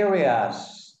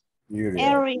 Areas.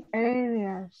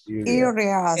 Areas. In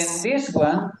this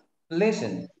one,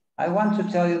 listen, I want to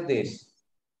tell you this.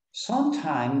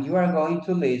 Sometimes you are going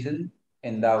to listen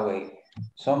in that way.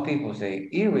 Some people say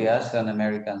areas, and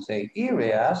Americans say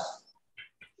areas,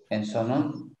 and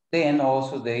some then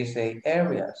also they say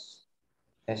areas.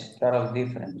 It's totally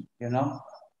different, you know?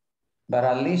 But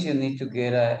at least you need to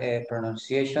get a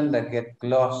pronunciation that gets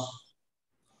close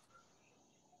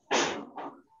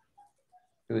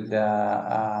to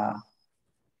the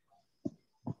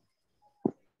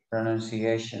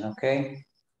pronunciation, okay?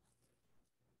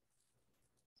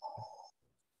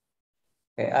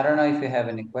 Okay, I don't know if you have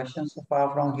any questions so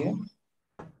far from here.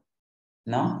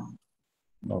 No?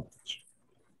 No.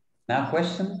 No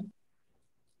question?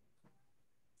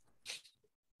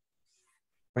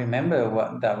 Remember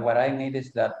what I need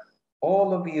is that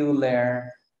all of you learn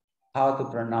how to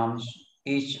pronounce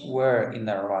each word in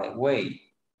the right way.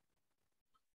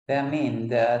 That means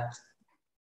that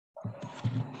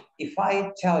if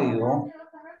I tell you,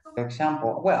 for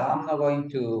example, well, I'm not going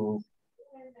to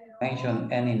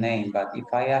mention any name, but if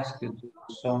I ask you to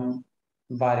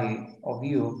somebody of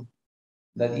you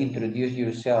that introduce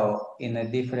yourself in a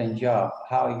different job,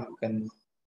 how you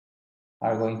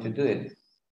are going to do it.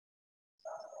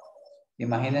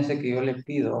 Imagínense que yo le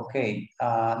pido, ok,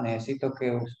 necesito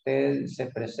que usted se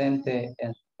presente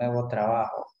en su nuevo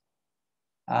trabajo.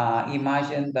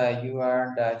 Imagine that you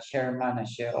are the chair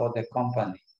manager of the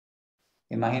company.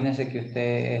 Imagínense que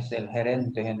usted es el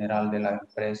gerente general de la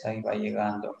empresa y va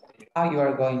llegando. How you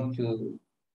are going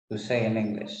to say in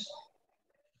English?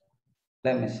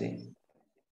 Let me see.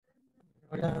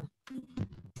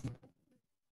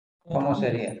 ¿Cómo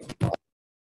sería?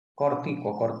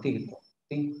 Cortico, cortito.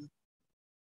 ¿Sí?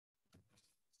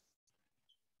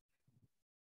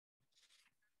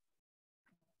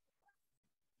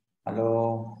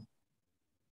 ¿Aló?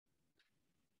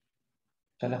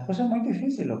 ¿Se las puse muy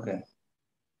difícil o qué?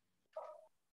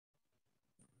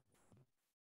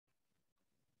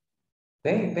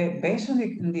 Based on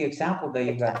the example that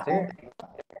you got there.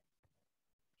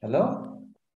 Hello?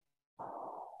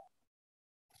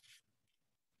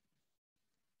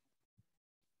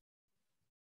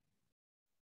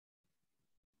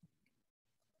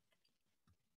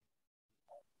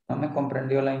 No me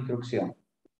comprendió la instrucción.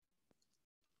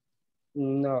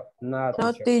 No, not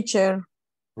No, teacher. teacher.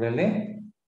 Really?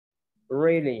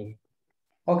 Really?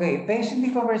 Okay, based on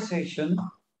the conversation,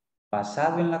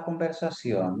 basado en la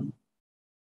conversación,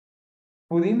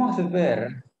 pudimos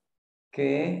ver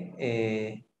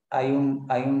que hay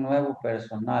un nuevo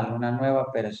personal, una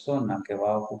nueva persona que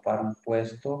va a ocupar un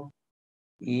puesto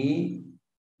y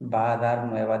va a dar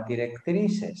nuevas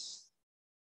directrices.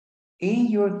 In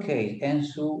your case, en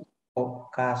su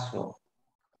caso,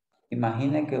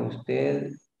 imagine que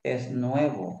usted es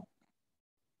nuevo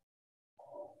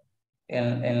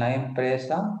en la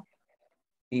empresa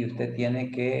y usted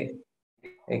tiene que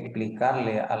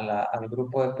explicarle al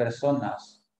grupo de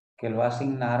personas que lo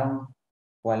asignaron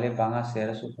cuáles van a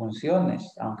ser sus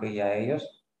funciones, aunque ya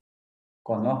ellos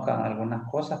conozcan algunas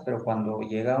cosas, pero cuando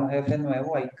llega un jefe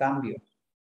nuevo hay cambios.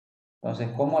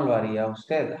 Entonces, ¿cómo lo haría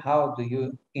usted? How do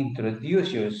you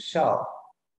introduce yourself?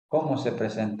 ¿Cómo se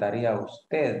presentaría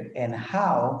usted? And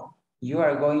how you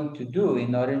are going to do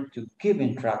in order to give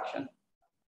instruction.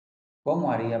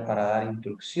 ¿Cómo haría para dar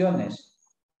instrucciones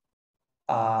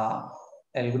a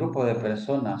el grupo de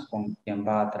personas con quien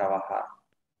va a trabajar?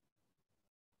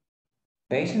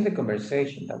 Based on the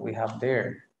conversation that we have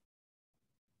there,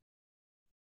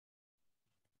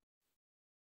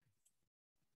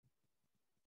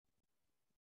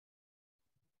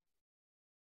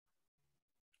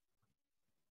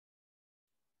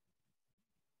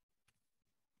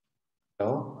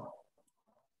 so,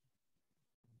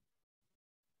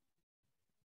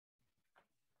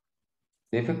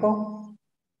 difficult?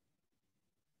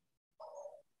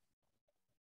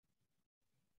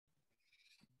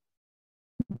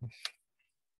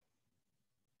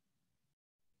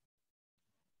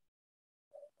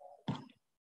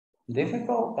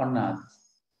 Difficult or not?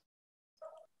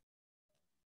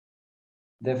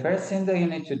 The first thing that you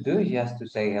need to do is just to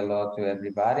say hello to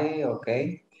everybody,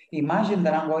 okay? Imagine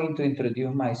that I'm going to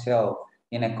introduce myself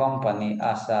in a company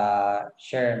as a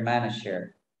share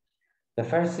manager. The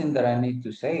first thing that I need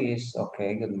to say is,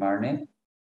 okay, good morning.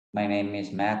 My name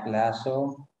is Mac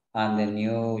Lasso. I'm the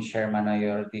new share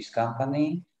manager of this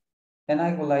company. And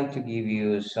I would like to give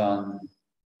you some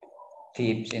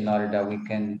tips in order that we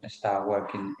can start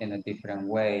working in a different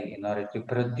way in order to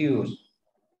produce.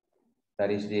 That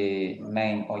is the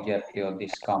main objective of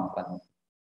this company.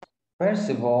 First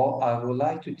of all, I would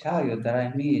like to tell you that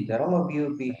I need that all of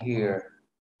you be here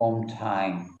on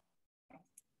time.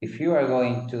 If you are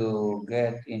going to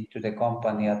get into the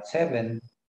company at 7,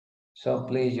 so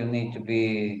please you need to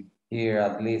be here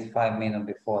at least 5 minutes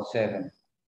before 7.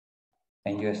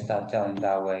 And you start telling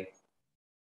that way.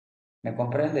 ¿Me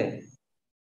comprende?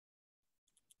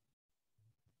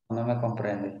 ¿No me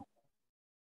comprende?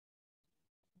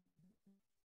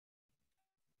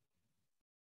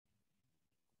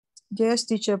 Yes,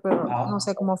 teacher, pero no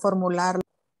sé cómo formularlo.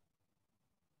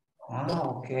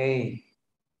 Okay.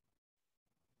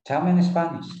 Tell me in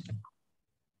Spanish.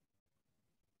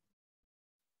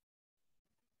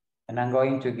 And I'm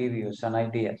going to give you some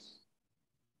ideas.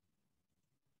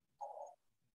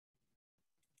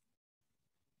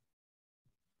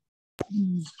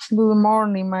 Good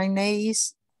morning, my name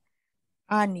is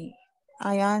Annie.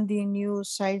 I am the new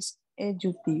sales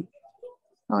executive.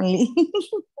 only.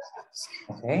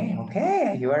 Okay,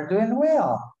 okay, you are doing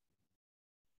well.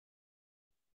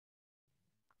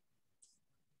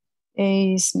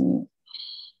 Me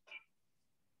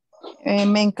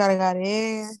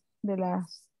encargaré de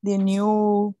las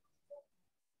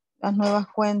nuevas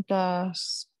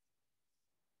cuentas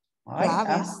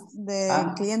claves de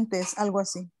clientes, algo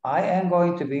así. I am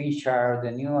going to be in charge of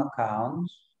the new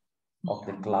accounts of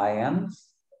the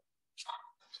clients.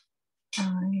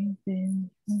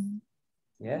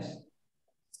 Yes.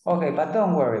 Okay, but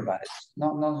don't worry about it.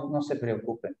 No se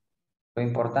preocupen. Lo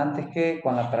importante es que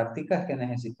con la práctica es que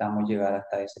necesitamos llegar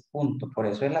hasta ese punto. Por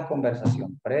eso es la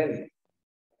conversación previa.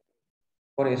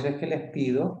 Por eso es que les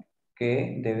pido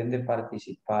que deben de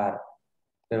participar.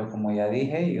 Pero como ya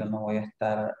dije, yo no voy a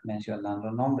estar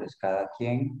mencionando nombres. Cada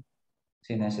quien,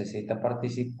 si necesita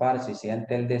participar, si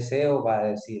siente el deseo, va a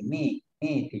decir me,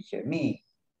 teacher, me.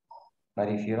 But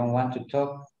if you don't want to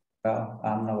talk, well,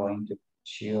 I'm not going to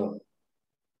push you.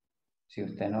 Si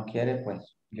usted no quiere,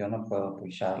 pues yo no puedo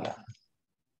pusharla.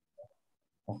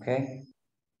 ¿Ok?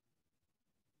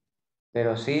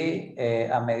 Pero sí,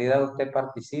 a medida que usted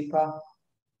participa,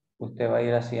 usted va a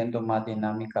ir haciendo más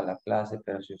dinámica la clase,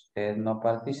 pero si usted no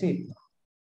participa,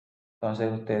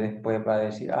 entonces usted después va a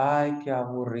decir, ay, qué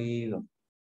aburrido.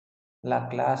 La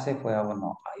clase fue,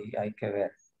 no, hay que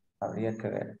ver, habría que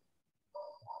ver.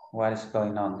 What is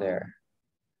going on there?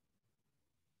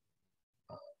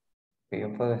 Que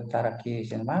yo puedo estar aquí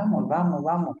diciendo,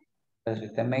 vamos. Pero si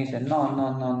usted me dice,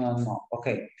 no.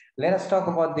 Okay, let us talk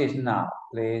about this now,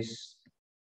 please.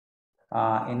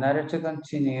 In order to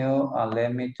continue,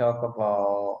 let me talk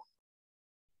about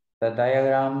the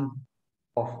diagram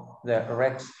of the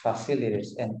REX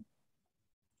facilities and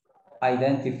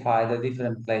identify the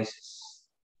different places.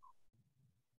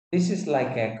 This is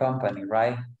like a company,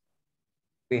 right?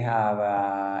 We have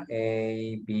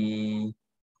A, B,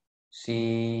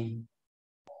 C,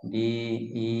 D,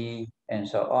 E, and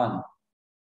so on.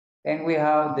 And we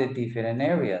have the different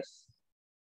areas.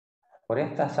 Por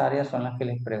estas áreas son las que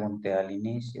les pregunté al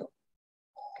inicio,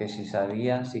 que si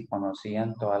sabían, si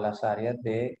conocían todas las áreas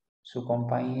de su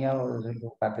compañía o de su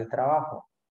lugar de trabajo.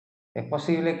 Es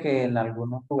posible que en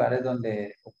algunos lugares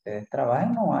donde ustedes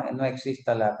trabajen no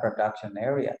exista la production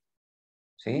area,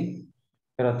 ¿sí?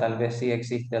 Pero tal vez sí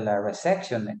existe la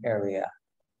reception area.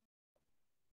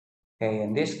 Okay,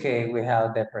 in this case, we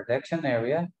have the production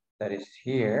area that is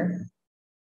here.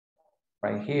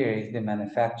 Right here is the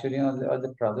manufacturing of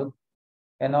the product.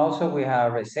 And also we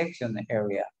have reception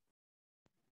area.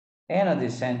 And at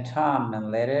the same time, in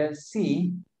letter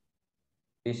C,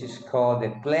 this is called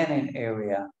the planning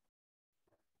area.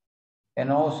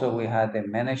 And also we have the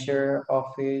manager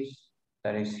office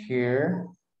that is here.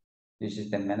 This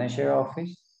is the manager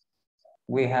office.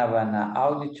 We have an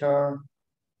auditor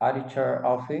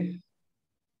office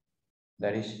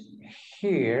that is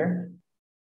here.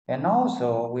 And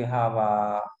also we have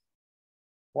a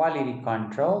quality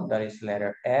control, that is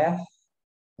letter F.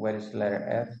 Where is letter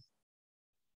F?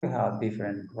 We have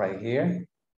different right here.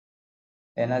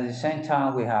 And at the same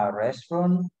time, we have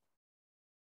restroom.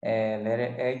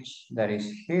 Letter H, that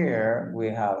is here.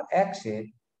 We have exit.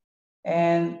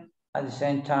 And at the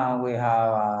same time, we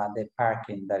have the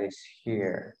parking that is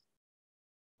here.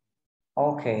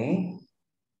 Okay.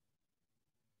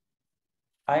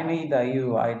 I need that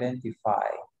you identify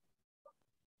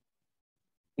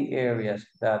the areas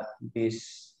that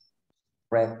this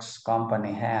Rex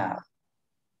company have.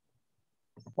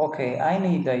 Okay, I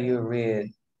need that you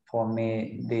read for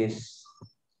me this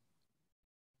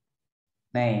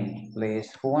name,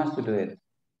 please. Who wants to do it?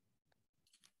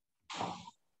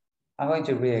 I'm going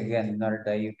to read again in order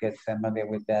that you get familiar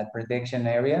with that. Prediction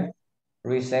area,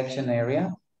 reception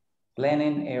area,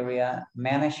 planning area,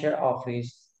 manager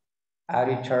office,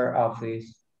 auditor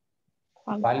office,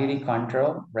 quality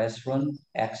control, restroom,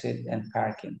 exit, and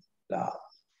parking.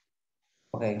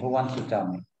 Okay, who wants to tell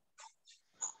me?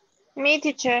 Me,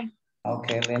 teacher.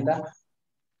 Okay, Linda.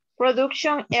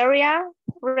 Production area,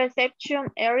 reception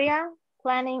area,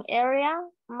 planning area,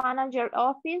 manager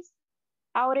office,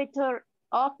 auditor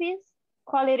office,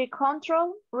 quality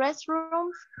control,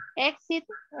 restrooms, exit,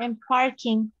 and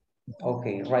parking.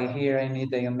 Okay, right here I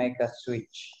need that you make a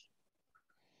switch.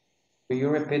 Will you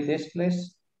repeat this,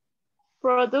 please?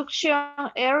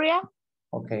 Production area.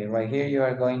 Okay, right here you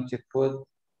are going to put,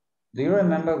 do you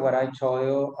remember what I told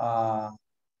you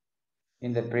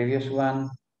in the previous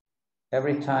one?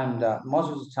 Every time that,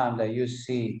 most of the time that you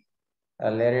see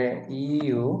a letter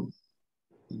EU,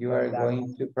 you are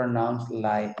going to pronounce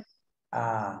like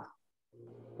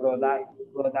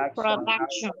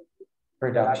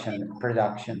production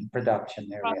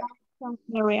area.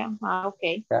 Area. Ah,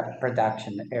 okay.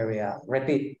 Production area.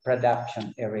 Repeat,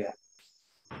 production area.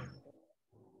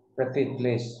 Repeat,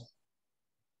 please.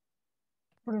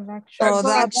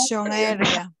 Production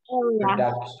area.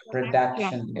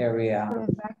 Production area.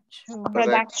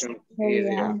 Production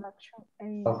area.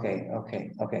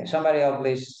 Okay. Somebody else,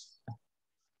 please.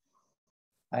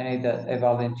 I need a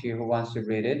volunteer who wants to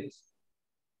read it.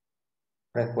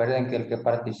 Recuerden que el que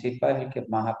participa es el que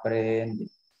más aprende.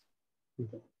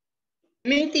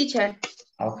 Me, teacher.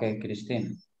 Okay,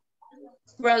 Christine.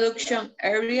 Production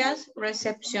areas,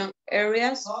 reception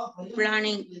areas,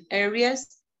 planning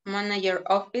areas, manager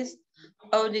office,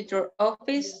 auditor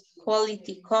office,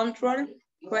 quality control,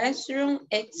 restroom,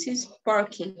 exit,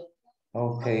 parking.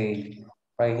 Okay,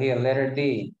 right here, letter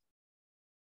D.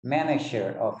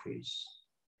 Manager office.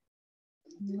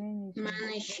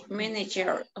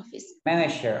 Manager office.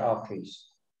 Manager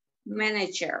office.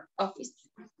 Manager office.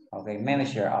 Okay,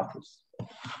 manager office.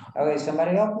 Okay,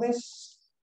 somebody else, please.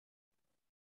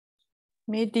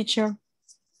 Me, teacher.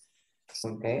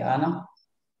 Okay, Anna.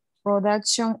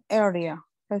 Production area,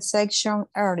 reception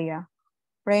area,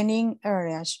 training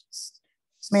areas,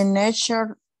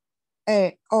 manager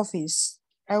office,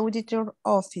 auditor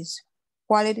office,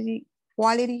 quality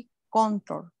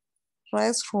control,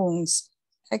 restrooms,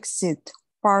 exit,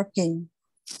 parking.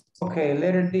 Okay,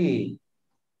 letter D.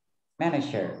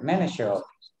 Manager office.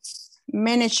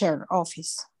 Manager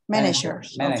office.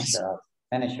 Manager's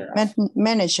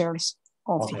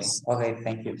office. Okay,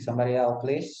 thank you. Somebody else,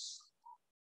 please.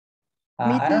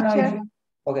 Me, I don't know if teacher.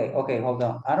 okay, hold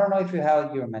on. I don't know if you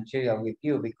have your material with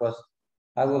you because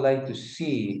I would like to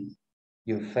see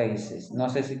your faces. No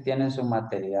sé si tienen su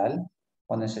material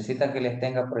o necesitan que les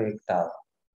tenga proyectado.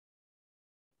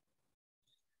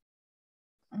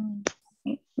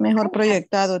 Mejor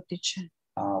proyectado, teacher.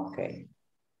 Ok.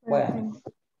 Bueno,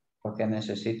 porque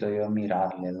necesito yo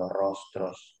mirarle los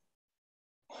rostros.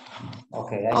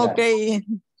 Ok, ahí va.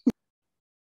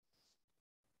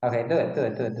 Okay, do it.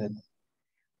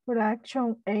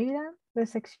 Production area,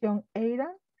 reception area,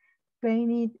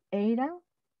 training area,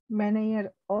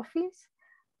 manager office,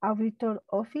 auditor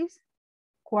office,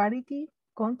 quality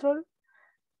control,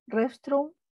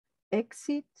 restroom,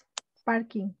 exit,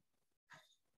 parking.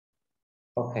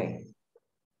 Okay.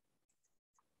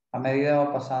 A medida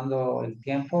va pasando el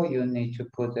tiempo, you need to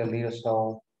put a little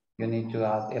soul. You need to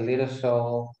add a little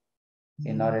soul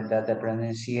in order that the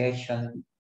pronunciation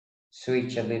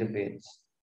switch a little bit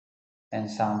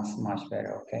and sounds much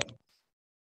better, okay?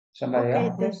 Somebody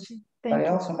else, please?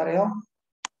 Somebody else?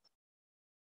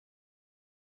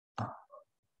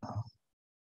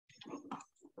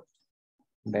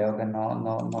 Veo que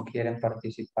no quieren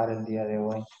participar el día de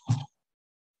hoy.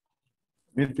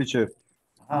 Me, teacher.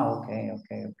 Okay.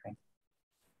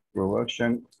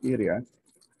 Production area,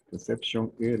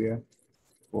 reception area,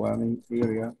 planning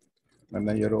area,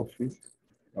 manager office,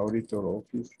 auditor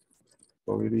office,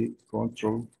 quality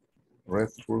control,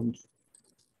 restrooms,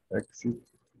 exit,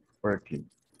 parking.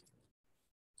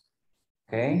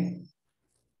 Okay.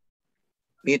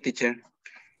 Me, teacher.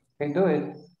 Okay, do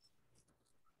it.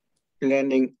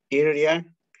 Planning area,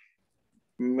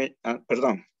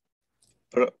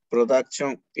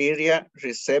 production area,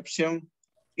 reception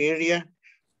area,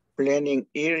 planning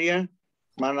area,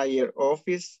 manager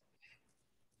office,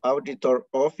 auditor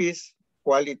office,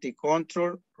 quality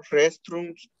control,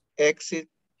 restrooms, exit,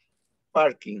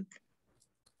 parking.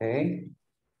 Okay.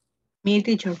 Me,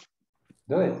 teacher.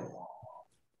 Do it.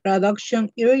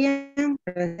 Production area,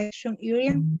 reception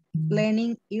area,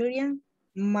 planning area,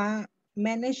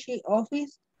 manager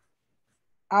office,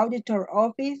 auditor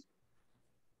office,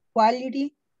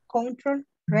 quality control,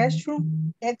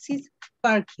 restroom, exit,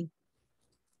 parking.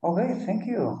 Okay, thank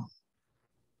you.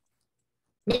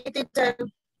 Me, teacher.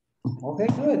 Okay,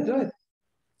 do it.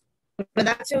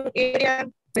 Production area,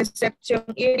 reception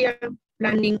area,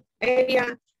 planning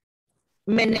area,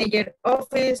 manager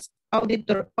office,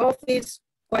 auditor office,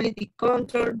 quality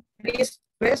control,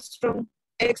 restroom,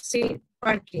 exit,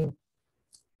 parking.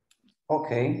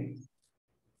 Okay.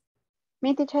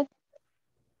 Me, teacher.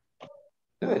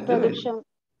 Do it.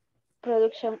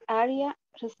 Production area,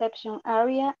 reception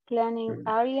area, planning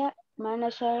area,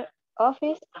 manager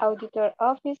office, auditor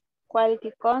office,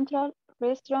 quality control,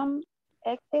 restroom,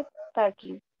 exit,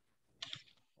 parking.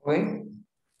 Wait.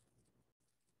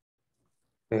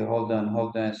 Okay, hold on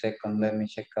a second. Let me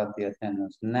check out the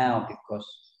attendance now because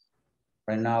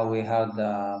right now we have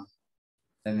the,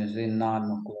 let me see, 9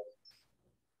 o'clock.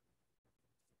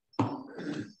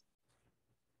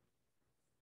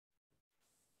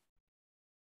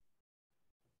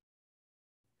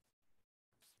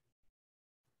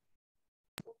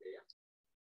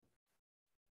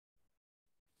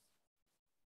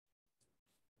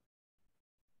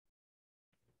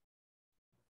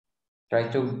 Try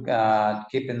to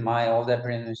keep in mind all the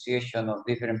pronunciation of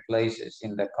different places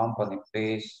in the company,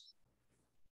 please.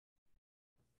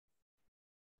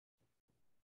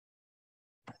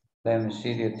 Let me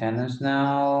see the attendance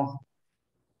now.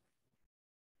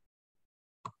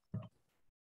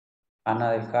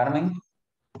 Ana del Carmen.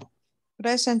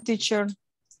 Present, teacher.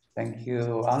 Thank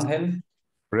you. Ángel.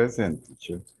 Present,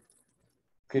 teacher.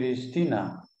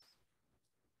 Cristina.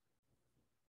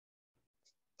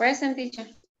 Present, teacher.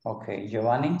 Okay.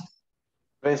 Giovanni.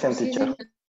 Present, teacher.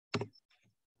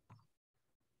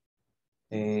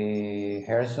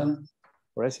 Harrison.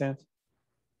 Present.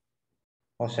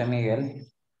 José Miguel.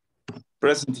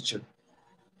 Present, teacher.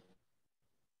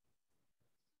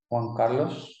 Juan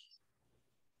Carlos.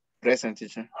 Present,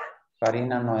 teacher.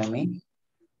 Karina Noemí.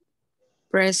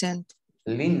 Present.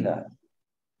 Linda.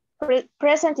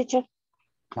 Present, teacher.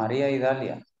 María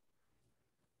Idalia.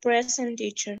 Present,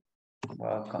 teacher.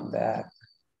 Welcome back.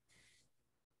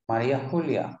 María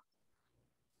Julia.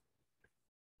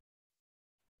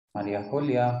 María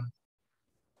Julia.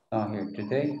 Not here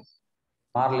today.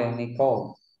 Marlene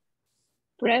Nicole.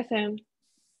 Present.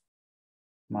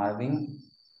 Marvin.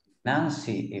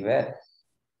 Nancy Yvette.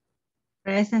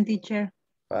 Present, teacher.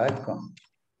 Welcome.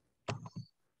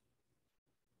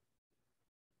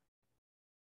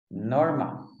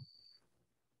 Norma.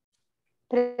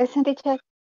 Present, teacher.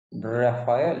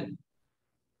 Rafael.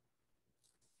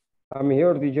 I'm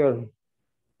here, teacher.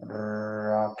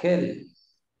 Raquel.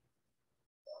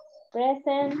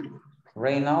 Present.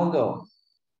 Reynaldo.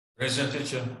 Present,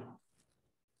 teacher.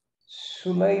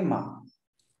 Suleima.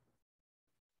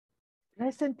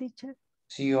 Present, teacher.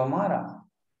 Xiomara.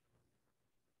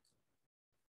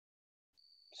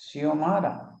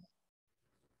 Xiomara.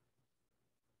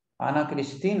 Ana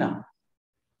Cristina.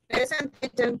 Present,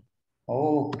 teacher.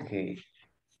 Okay.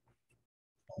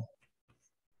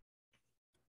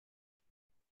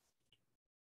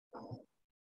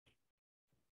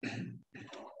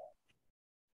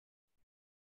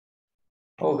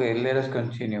 Okay, let us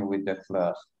continue with the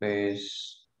class,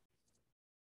 please.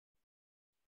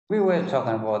 We were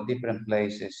talking about different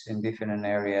places in different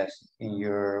areas in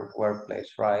your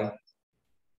workplace, right?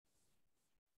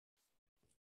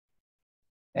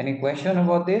 Any question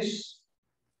about this?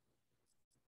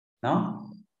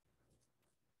 No?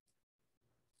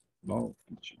 No,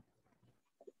 teacher.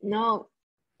 No.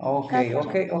 Okay,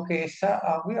 okay.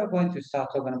 So we are going to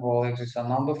start talking about exercise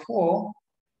number 4.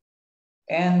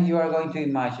 And you are going to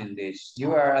imagine this.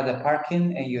 You are at the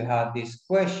parking and you have this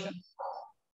question.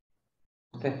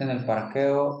 Usted está en el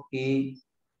parqueo y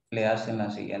le hacen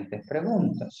las siguientes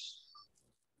preguntas.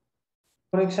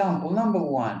 For example, number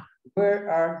 1,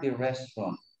 where are the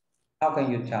restaurants? How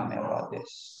can you tell me about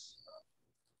this?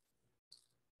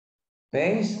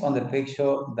 Based on the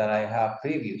picture that I have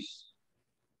previous.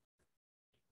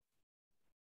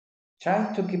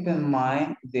 Try to keep in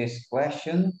mind this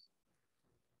question,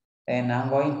 and I'm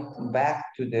going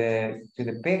back to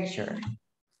the picture.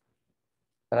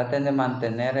 Traten de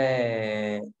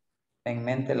mantener en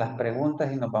mente las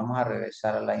preguntas y nos vamos a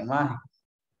regresar a la imagen.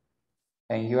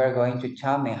 And you are going to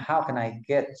tell me, how can I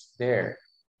get there?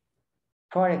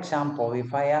 For example,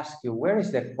 if I ask you, where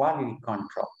is the quality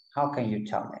control? How can you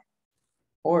tell me?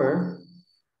 Or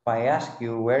if I ask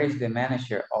you, where is the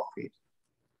manager office?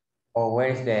 Or where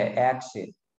is the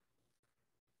exit?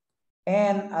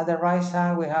 And at the right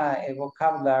side, we have a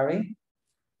vocabulary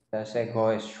that says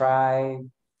go straight,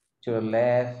 to the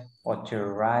left, or to the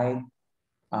right,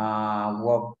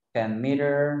 walk 10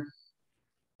 meters,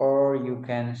 or you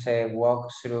can say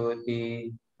walk through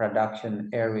the production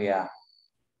area.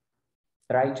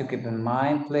 Try to keep in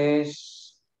mind,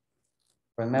 please.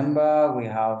 Remember, we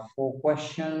have 4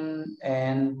 questions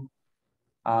and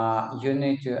you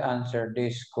need to answer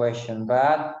this question,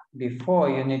 but before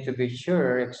you need to be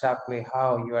sure exactly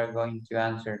how you are going to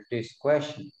answer this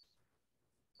question.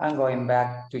 I'm going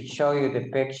back to show you the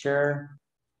picture,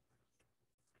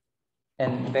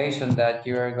 and based on that,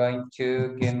 you are going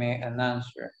to give me an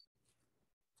answer.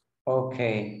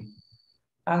 Okay,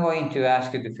 I'm going to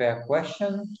ask you the fair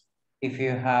question. If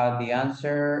you have the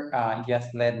answer, just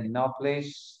let me know,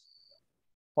 please.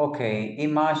 Okay,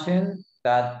 imagine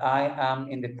that I am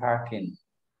in the parking.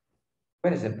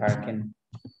 Where is the parking?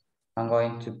 I'm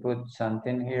going to put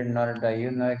something here in order that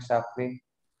you know exactly.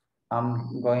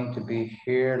 I'm going to be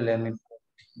here. Let me put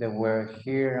the word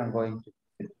here. I'm going to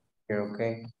put it here,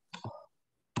 okay?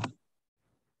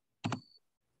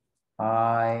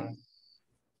 I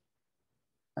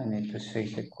need to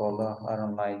see the color. I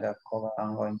don't like that color.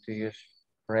 I'm going to use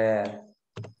red.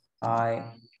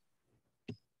 I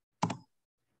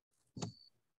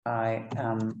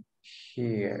am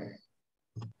here.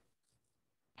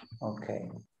 Okay.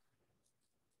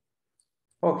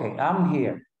 Okay, I'm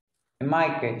here. In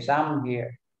my case, I'm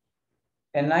here.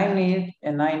 And I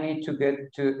need to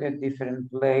get to a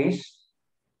different place.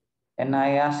 And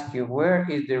I ask you, where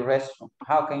is the restroom?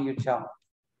 How can you tell me?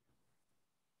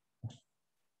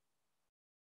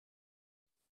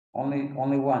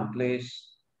 Only one,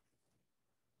 please.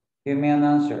 Give me an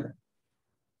answer.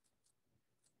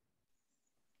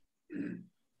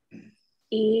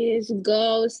 Is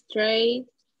go straight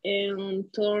and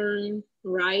turn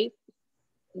right,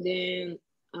 then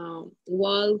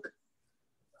walk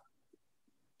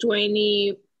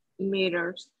 20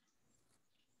 meters.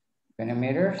 20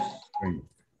 meters?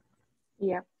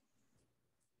 Yeah.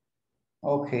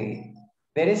 Okay,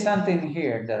 there is something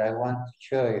here that I want to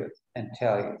show you and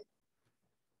tell you.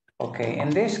 Okay, in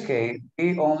this case,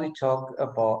 we only talk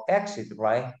about exit,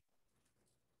 right?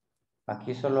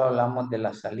 Aquí solo hablamos de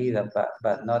la salida,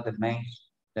 but not the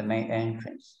main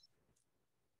entrance.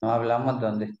 No hablamos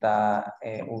donde está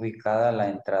ubicada la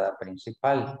entrada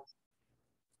principal.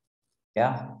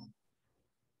 ¿Ya?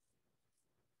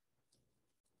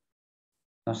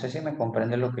 No sé si me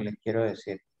comprende lo que les quiero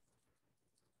decir.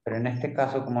 Pero en este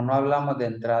caso, como no hablamos de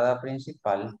entrada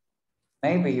principal,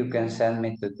 maybe you can send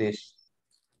me to this.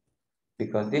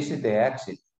 Because this is the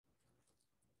exit.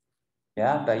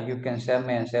 Yeah, but you can send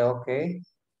me and say, okay,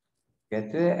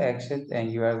 get to the exit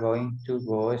and you are going to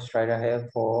go straight ahead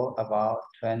for about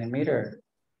 20 meters.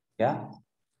 Yeah,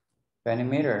 20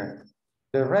 meters.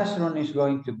 The restroom is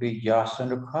going to be just on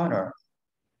the corner.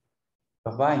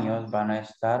 Los baños van a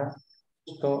estar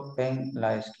justo en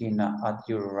la esquina at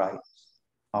your right.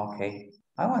 Okay,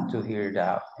 I want to hear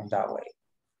that in that way.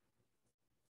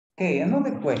 Okay,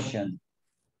 another question.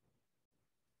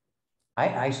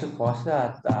 I suppose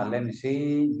that, let me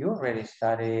see, you already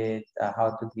studied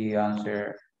how to give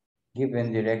answer,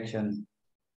 given direction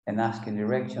and asking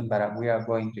direction, but we are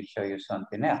going to show you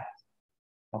something else,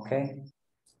 okay?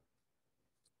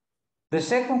 The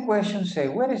second question say,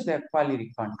 where is the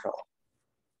quality control?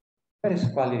 Where is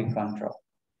quality control?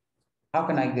 How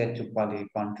can I get to quality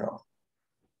control?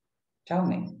 Tell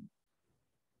me.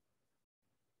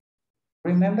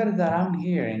 Remember that I'm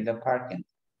here in the parking.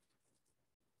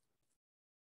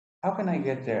 How can I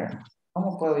get there?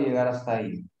 ¿Cómo puedo llegar hasta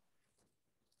ahí?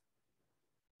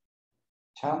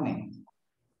 Tell me.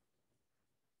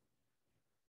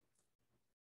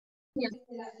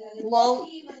 Walk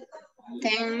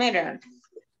 10 meters.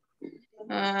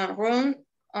 Run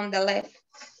on the left.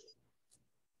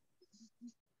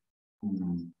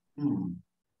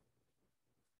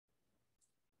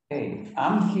 Hey,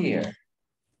 I'm here.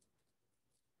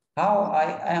 How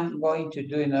I am going to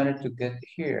do in order to get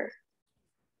here?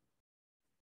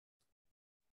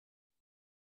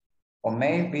 Or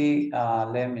maybe,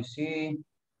 let me see.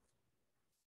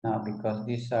 No, because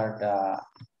these are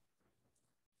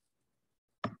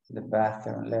the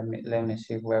bathroom. Let me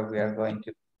see where we are going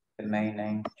to the main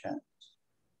entrance.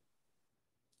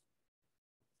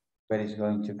 Where is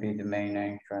going to be the main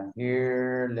entrance?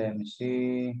 Here, let me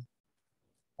see.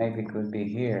 Maybe it could be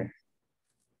here.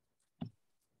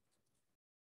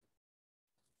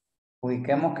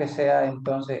 Ubiquemos que sea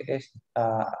entonces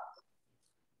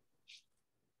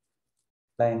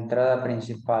la entrada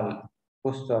principal,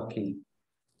 justo aquí.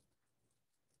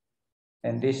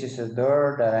 And this is a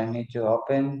door that I need to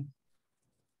open.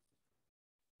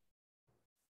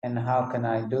 And how can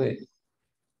I do it?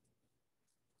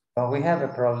 Well, we have a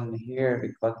problem here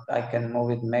because I can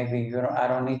move it. Maybe I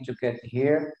don't need to get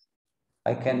here.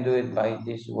 I can do it by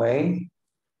this way.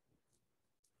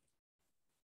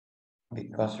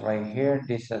 Because right here,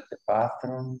 this is the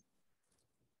bathroom.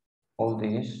 All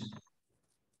this.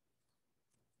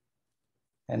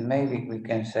 And maybe we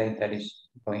can say that it's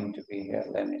going to be here.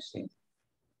 Let me see.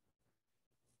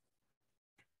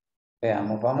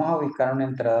 Veamos, vamos a ubicar una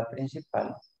entrada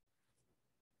principal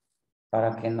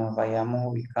para que nos vayamos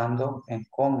ubicando en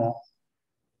cómo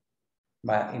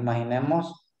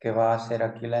imaginemos que va a ser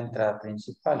aquí la entrada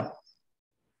principal.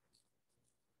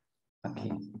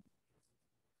 Aquí.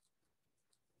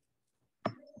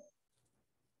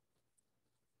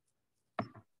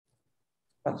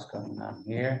 What's going on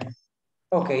here?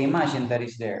 Okay, imagine that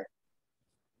is there.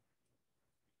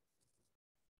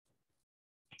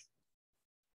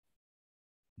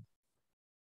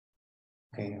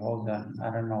 Okay, hold on. I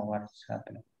don't know what's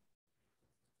happening.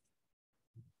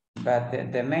 But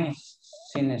the main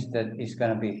scene is that it's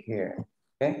going to be here,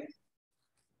 okay?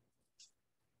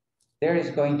 There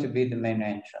is going to be the main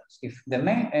entrance. If the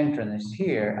main entrance is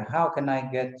here, how can I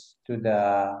get to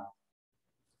the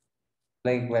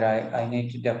place where I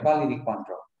need to the quality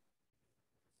control?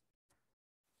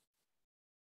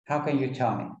 How can you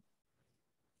tell me?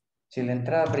 Si la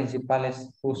entrada principal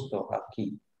es justo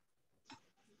aquí.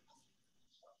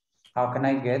 How can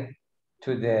I get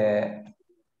to the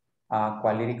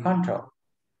quality control?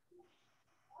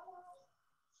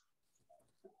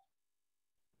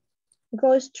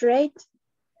 Go straight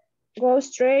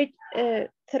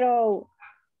through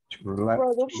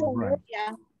production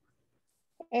area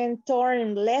and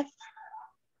turn left.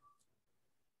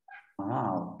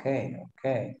 Ah, okay,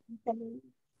 okay.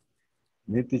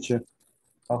 Me, teacher.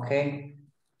 Okay,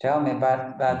 tell me,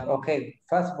 but okay,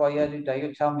 first boy,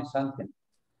 you tell me something.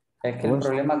 Es que el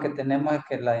problema que tenemos es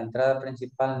que la entrada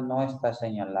principal no está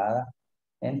señalada.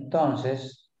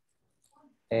 Entonces,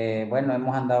 bueno,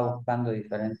 hemos andado buscando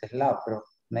diferentes lados, pero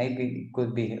maybe it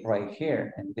could be right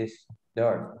here in this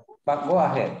door. But go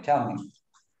ahead, tell me.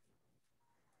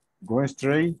 Go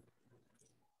straight,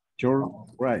 turn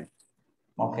right.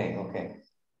 Okay, okay.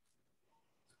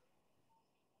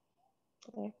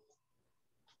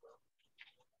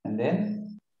 And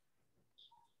then?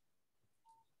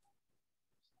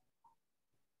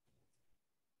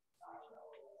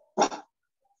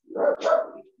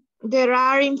 There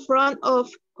are in front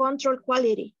of control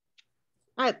quality.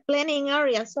 Planning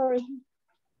area, sorry.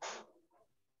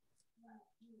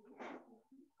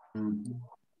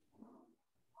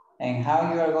 And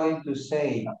how you are going to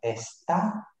say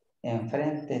está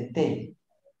enfrente de?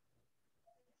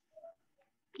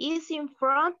 Is in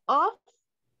front of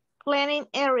planning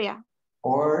area.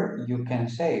 Or you can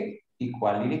say the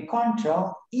quality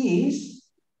control is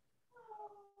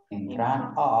in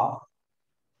front of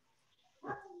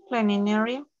planning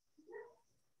area.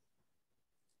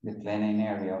 the planning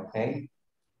area, okay?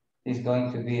 It's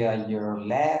going to be on your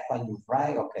left, on your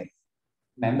right, okay.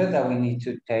 Remember that we need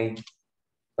to take into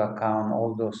account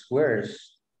all those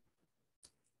words.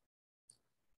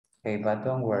 Okay, but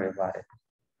don't worry about it.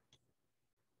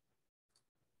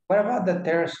 What about the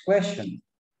third question?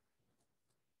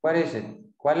 What is it?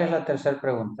 ¿Cuál es la tercera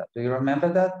pregunta? Do you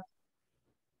remember that?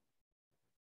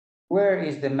 Where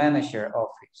is the manager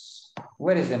office?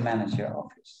 Where is the manager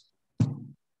office?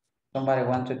 Somebody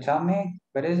want to tell me?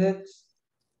 What is it?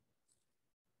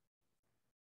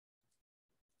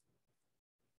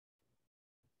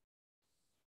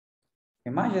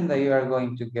 Imagine that you are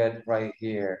going to get right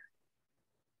here.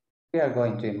 We are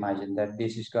going to imagine that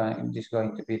this is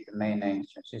going to be the main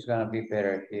entrance. It's going to be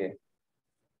better here.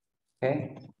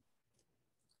 Okay.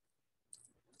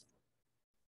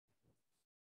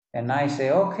 And I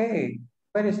say, okay,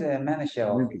 where is the manager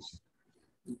office?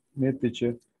 Me,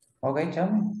 teacher. Okay,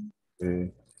 tell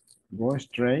me. Go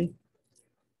straight.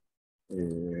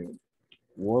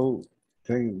 Wall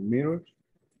 10 meters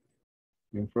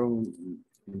in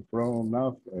front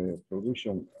of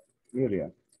production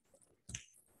area.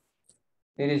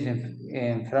 It is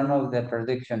in front of the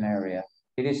production area.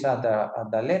 It is at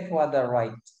the left or at the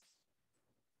right?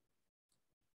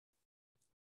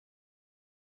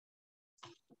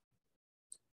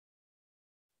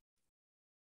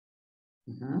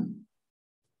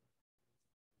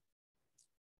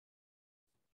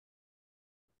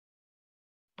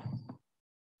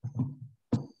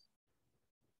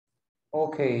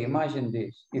 Okay, imagine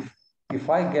this. If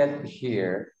I get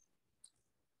here,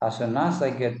 as soon as I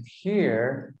get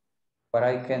here, what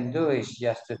I can do is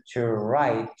just to turn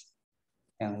right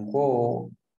and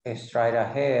go straight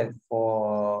ahead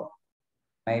for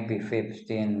maybe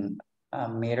 15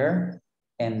 meter.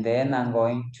 And then I'm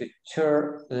going to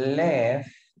turn left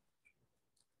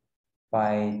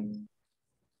by,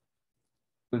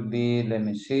 could be, let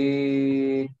me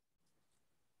see,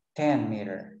 10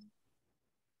 meter.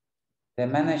 The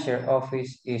manager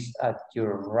office is at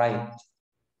your right.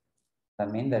 I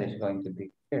mean, that is going to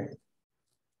be here.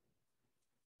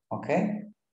 Okay.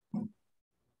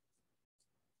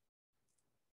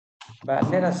 But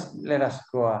let us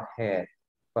go ahead,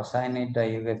 because I need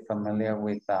that you get familiar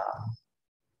with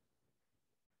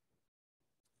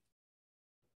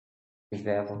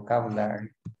the vocabulary.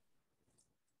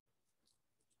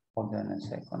 Hold on a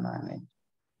second, I need.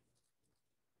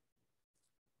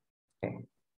 Okay,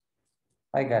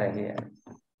 I got it here.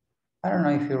 I don't know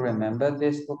if you remember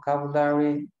this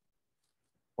vocabulary.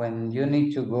 When you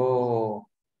need to go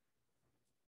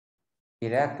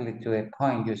directly to a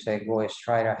point, you say go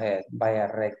straight ahead,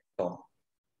 vaya recto.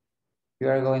 You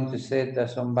are going to say that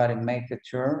somebody make a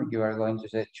turn, you are going to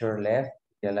say turn left,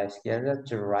 y a la izquierda,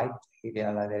 turn right, y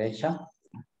a la derecha.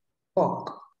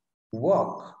 Walk,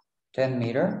 10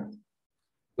 meters,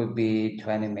 could be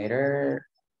 20 meters,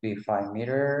 be 5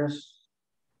 meters,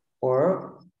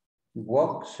 or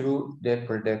walk through the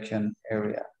production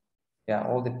area. Yeah,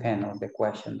 all depend on the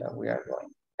question that we are going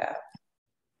to have.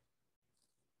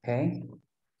 Okay.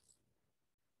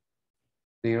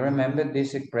 Do you remember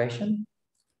this expression?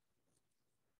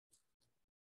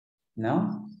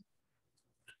 No?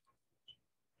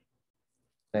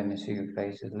 Let me see your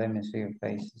faces. Let me see your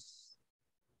faces.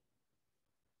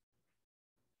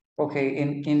 Okay,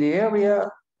 in the area,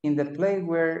 in the place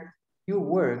where you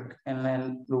work, en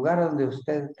el lugar donde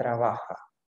usted trabaja,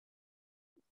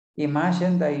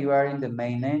 imagine that you are in the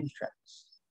main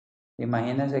entrance.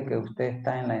 Imagínese que usted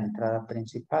está en la entrada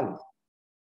principal.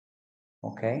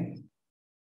 Okay?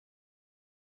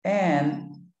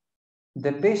 And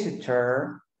the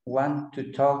visitor wants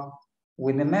to talk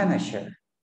with the manager.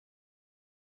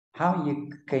 How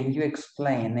can you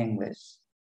explain in English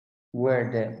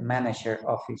where the manager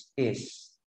office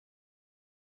is?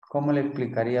 ¿Cómo le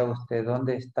explicaría a usted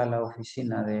dónde está la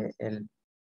oficina del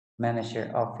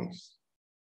manager office?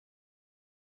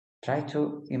 Try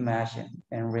to imagine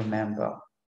and remember.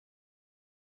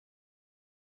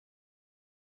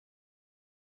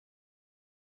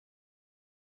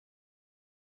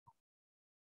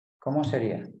 ¿Cómo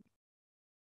sería?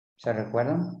 ¿Se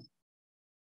recuerdan?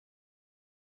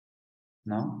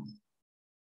 ¿No?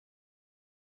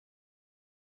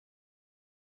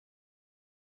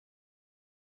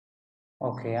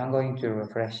 Okay, I'm going to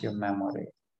refresh your memory.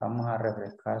 Vamos a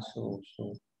refrescar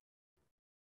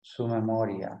su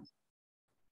memoria.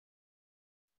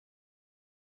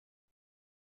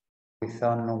 With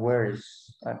some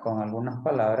words, con algunas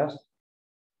palabras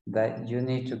that you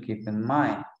need to keep in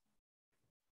mind.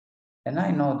 And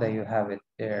I know that you have it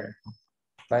there,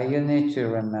 but you need to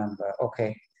remember.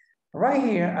 Okay, right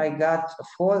here, I got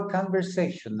 4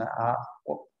 conversations.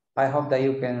 I hope that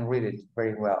you can read it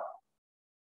very well.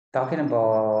 Talking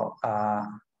about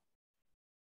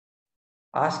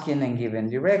asking and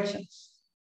giving directions.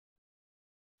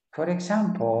 For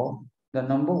example, the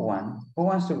number 1, who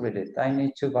wants to read it? I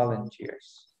need 2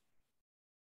 volunteers.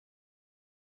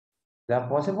 Is that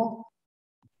possible?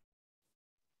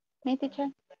 Me, teacher.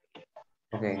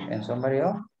 Okay, and somebody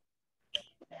else?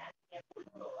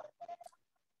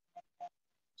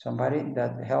 Somebody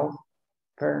that help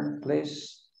her,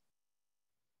 please.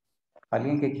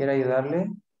 ¿Alguien que quiera ayudarle?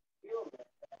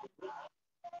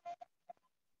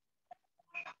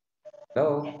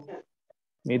 Hello?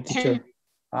 Me, teacher.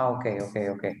 Okay.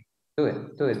 Do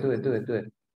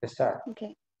it. Let's start.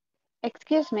 Okay.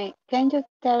 Excuse me, can you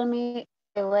tell me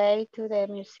the way to the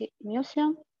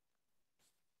museum?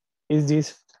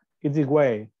 Is the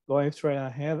way. Going straight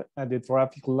ahead at the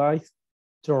traffic light.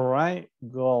 To right,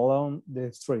 go along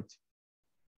the street.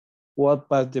 Walk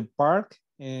past the park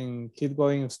and keep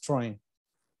going straight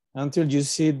until you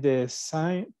see the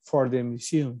sign for the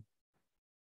museum.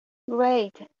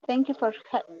 Great, thank you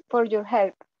for your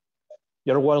help.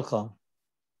 You're welcome.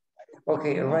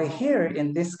 Okay, right here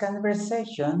in this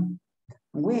conversation,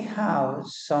 we have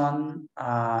some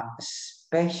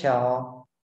special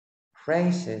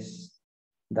phrases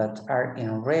that are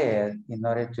in red in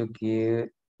order to give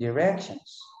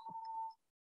directions.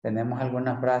 Tenemos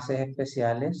algunas frases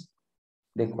especiales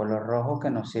de color rojo que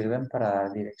nos sirven para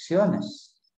dar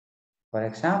direcciones. Por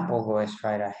ejemplo, go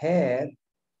straight ahead.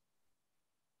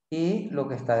 Y lo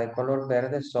que está de color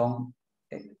verde son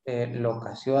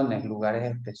locaciones,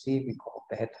 lugares específicos,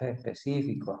 objetos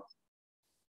específicos.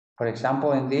 Por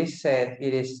ejemplo, in this set,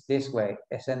 it is this way.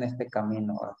 Es en este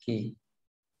camino aquí.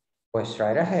 Pues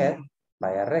straight ahead,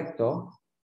 vaya recto,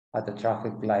 at the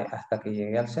traffic light hasta que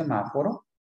llegue al semáforo.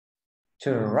 To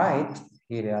the right,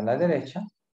 gire a la derecha.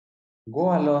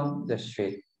 Go along the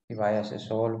street y váyase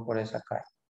solo por esa calle.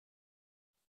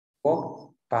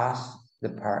 Walk past the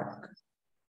park.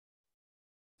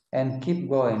 And keep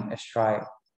going straight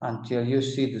until you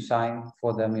see the sign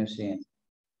for the museum.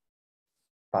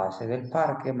 Pase del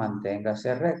parque,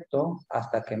 manténgase recto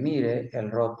hasta que mire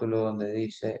el rótulo donde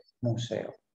dice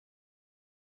museo.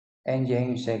 And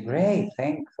James said, great,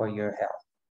 thanks for your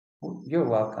help. You're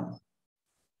welcome.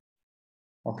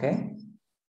 Okay?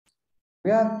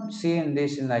 We are seeing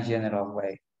this in a general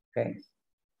way. Okay?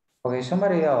 Okay,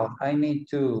 somebody else. I need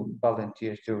 2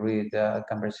 volunteers to read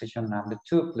conversation number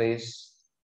 2, please.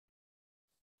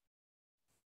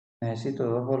 Necesito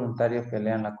 2 voluntarios que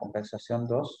lean la conversación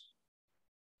 2.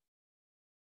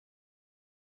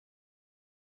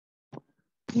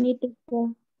 Me,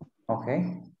 teacher.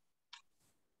 Okay.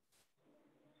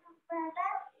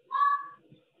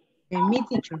 Me,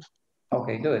 teacher.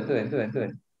 Okay, do it.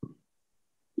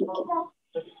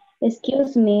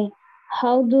 Excuse me,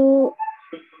 how do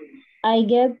I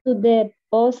get to the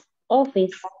post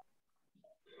office?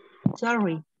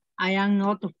 Sorry, I am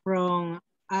not from,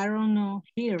 I don't know,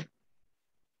 here.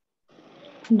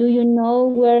 Do you know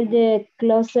where the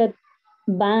closest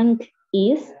bank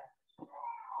is?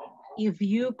 If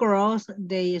you cross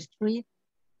the street,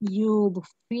 you'd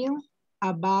feel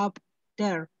above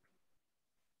there.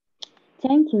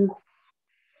 Thank you.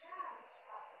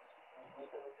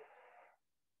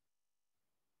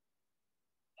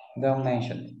 Don't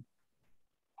mention it.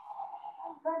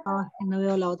 Oh, no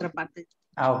veo la otra parte.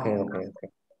 Okay.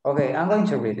 Okay, I'm going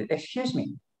to read it. Excuse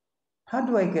me. How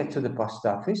do I get to the post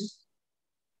office?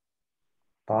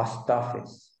 Post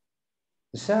office.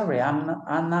 Sorry, I'm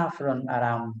not from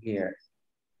around here.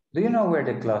 Do you know where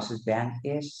the closest bank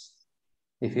is?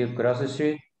 If you cross the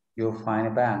street, you'll find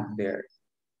a bank there.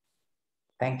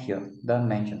 Thank you. Don't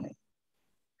mention it.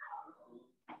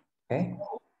 Okay?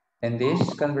 In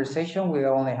this conversation, we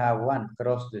only have one,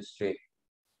 cross the street.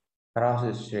 Cross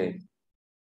the street.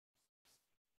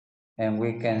 And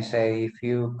we can say if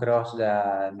you cross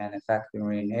the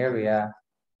manufacturing area,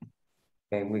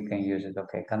 okay, we can use it.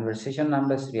 Okay, conversation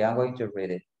number 3, I'm going to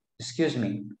read it. Excuse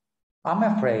me, I'm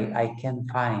afraid I can't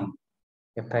find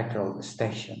a petrol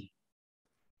station.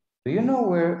 Do you know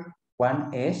where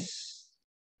one is?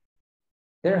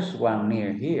 There's one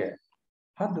near here.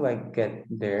 How do I get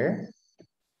there?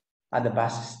 At the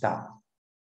bus stop.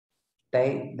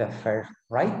 Take the first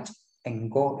right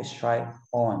and go straight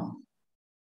on.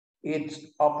 It's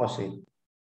opposite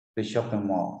the shopping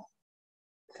mall.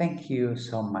 Thank you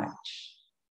so much.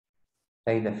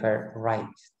 Take the first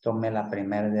right. Tome la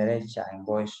primera derecha and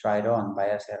go straight on.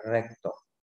 Váyase recto.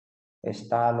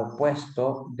 Está al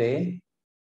opuesto de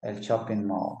el shopping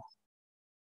mall.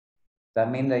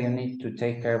 That means that you need to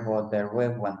take care about the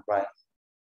red one, right?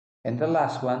 And the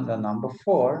last one, the number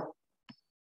 4,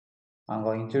 I'm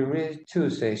going to read it too.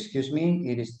 Say, excuse me,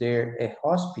 is there a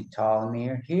hospital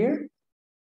near here?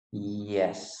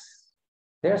 Yes,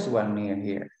 there's one near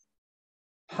here.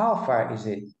 How far is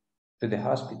it to the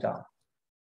hospital?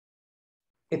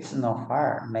 It's not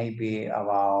far, maybe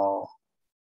about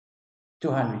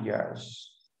 200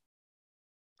 yards.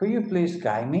 Could you please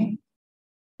guide me?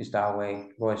 Is that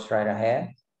way, go straight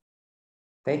ahead.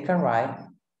 Take a right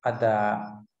at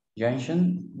the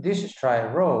junction. This straight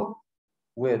road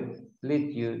will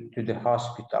lead you to the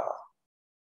hospital.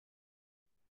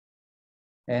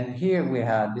 And here we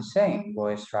have the same,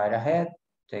 go straight ahead,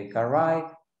 take a right,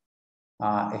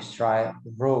 a straight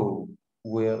road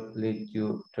will lead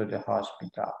you to the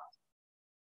hospital.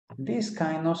 These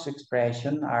kind of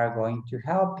expressions are going to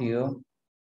help you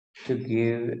to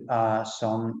give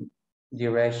some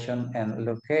direction and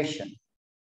location.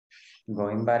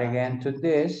 Going back again to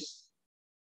this,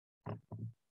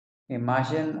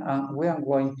 imagine, we are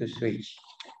going to switch.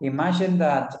 Imagine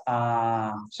that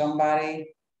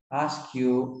somebody asks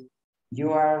you,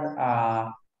 you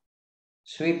are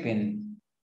sweeping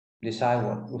the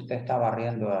sidewalk. Usted está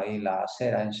barriendo ahí la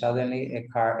acera, and suddenly a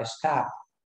car stops.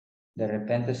 De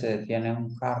repente se detiene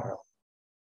un carro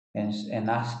and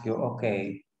ask you,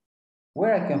 okay,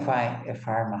 where I can find a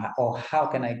pharmacy, or how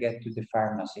can I get to the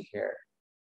pharmacy here?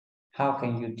 How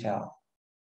can you tell?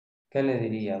 ¿Qué le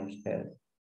diría usted?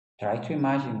 Try to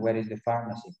imagine where is the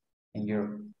pharmacy in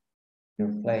your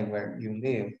place where you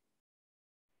live.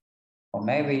 Or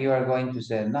maybe you are going to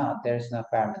say, no, there's no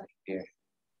pharmacy here.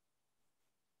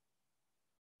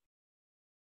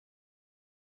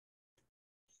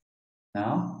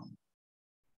 No?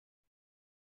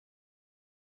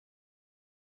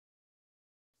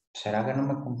 ¿Será que no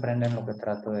me comprenden lo que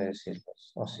trato de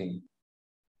decirles? ¿O sí?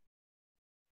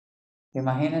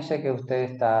 Imagínense que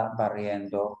usted está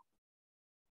barriendo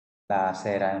la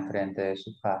acera enfrente de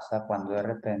su casa cuando de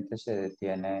repente se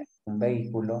detiene un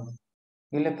vehículo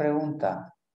y le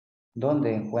pregunta,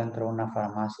 ¿dónde encuentro una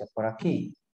farmacia por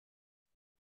aquí?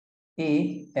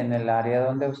 Y en el área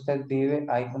donde usted vive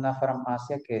hay una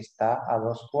farmacia que está a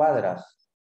 2 cuadras.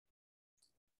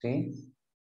 ¿Sí?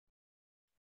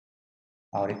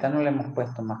 Ahorita no le hemos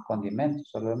puesto más condimentos,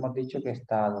 solo hemos dicho que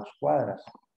está a 2 cuadras.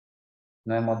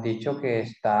 No hemos dicho que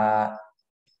está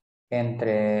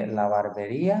entre la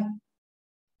barbería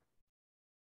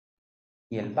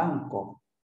y el banco.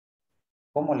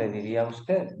 ¿Cómo le diría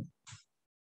usted?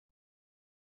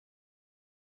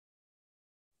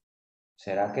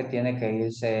 ¿Será que tiene que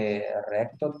irse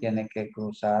recto? ¿Tiene que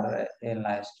cruzar en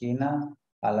la esquina,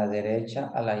 a la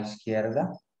derecha, a la izquierda?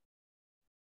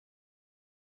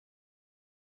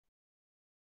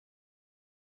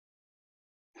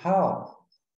 How?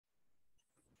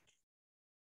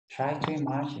 Try to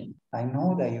imagine. I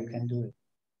know that you can do it.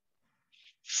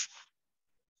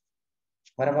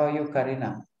 What about you,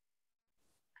 Karina?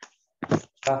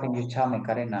 How can you tell me,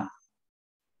 Karina?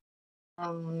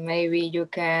 Maybe you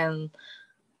can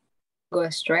go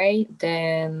straight,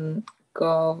 then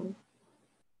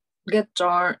then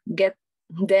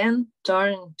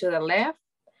turn to the left,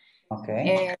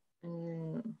 Okay.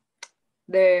 And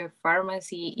the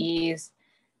pharmacy is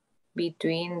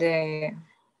between the,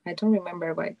 I don't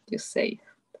remember what you say.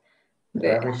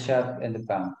 The barber shop and the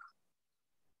bank.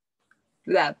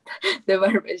 That, the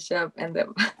barber shop and the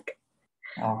bank.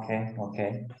 Okay,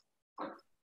 okay.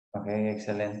 Okay,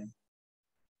 excelente.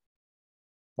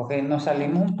 Ok, nos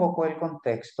salimos un poco del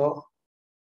contexto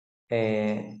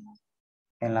en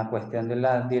la cuestión de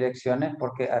las direcciones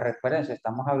porque recuérdense,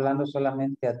 estamos hablando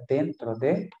solamente adentro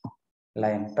de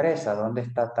la empresa, dónde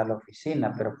está tal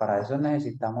oficina, pero para eso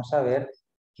necesitamos saber,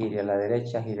 gire a la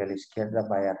derecha, gire a la izquierda,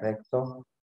 vaya recto,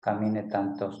 camine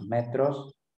tantos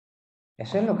metros.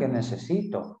 Eso es lo que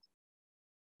necesito.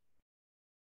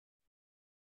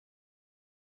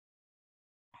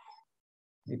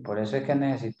 Y por eso es que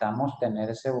necesitamos tener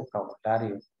ese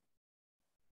vocabulario.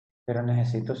 Pero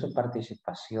necesito su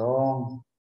participación,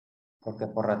 porque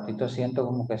por ratito siento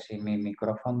como que si mi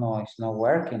micrófono is not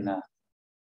working,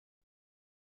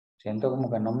 siento como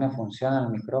que no me funciona el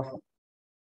micrófono.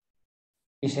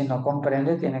 Y si no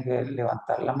comprende, tiene que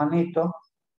levantar la manito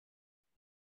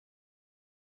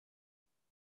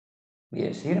y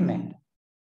decirme,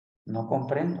 no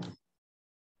comprendo.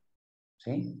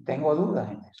 ¿Sí? Tengo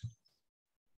dudas en eso.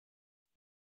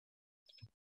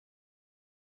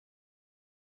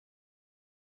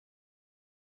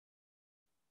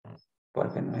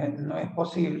 Porque no es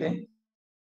posible.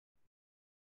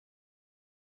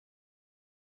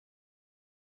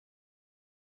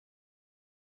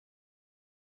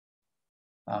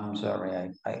 I'm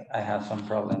sorry, I have some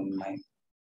problem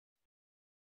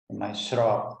in my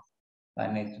throat. I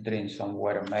need to drink some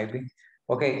water maybe.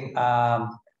 Okay,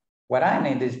 what I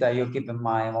need is that you keep in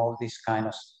mind all these kind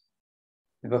of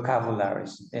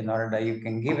vocabularies in order that you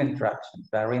can give instructions.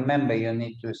 But remember, you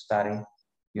need to study,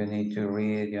 you need to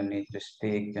read, you need to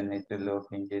speak, you need to look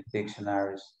in the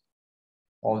dictionaries,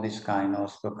 all these kind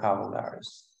of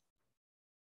vocabularies.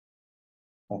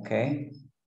 Okay.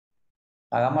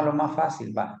 Hagámoslo más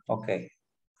fácil, va. Ok.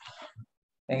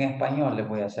 En español les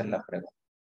voy a hacer la pregunta.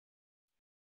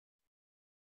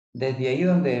 Desde ahí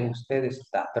donde usted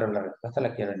está, pero la respuesta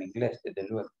la quiero en inglés, desde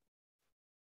luego.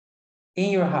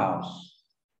 In your house.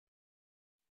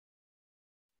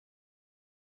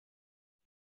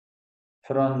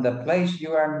 From the place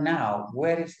you are now,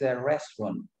 where is the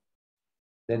restroom?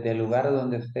 Desde el lugar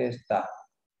donde usted está.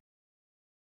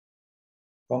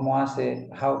 ¿Cómo hace?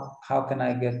 How can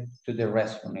I get to the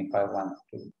restroom if I want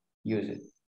to use it?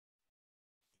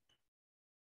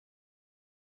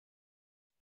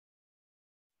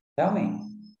 Tell me.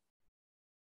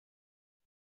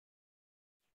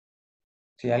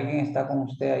 Si alguien está con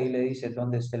usted ahí le dice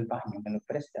dónde está el baño, me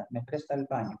presta el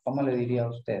baño. ¿Cómo le diría a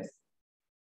usted?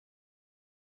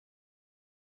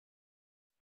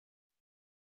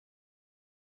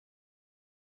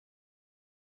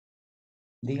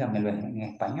 Dígamelo en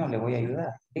español, le voy a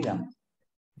ayudar. Dígame.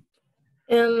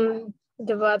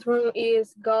 The bathroom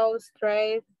is go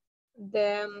straight,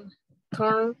 then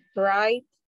turn right,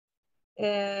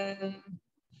 and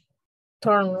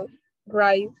turn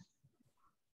right.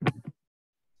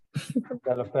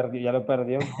 Ya lo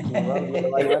perdió.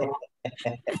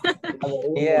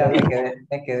 Yeah,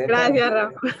 me quedé Gracias,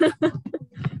 Rafa.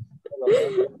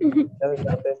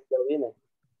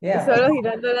 Yeah. Solo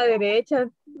girando a la derecha,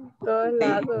 todos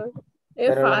lados. Es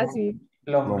Pero fácil.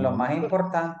 Lo más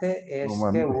importante es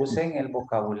que usen el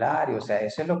vocabulario, o sea,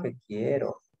 eso es lo que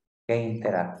quiero, que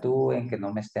interactúen, que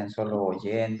no me estén solo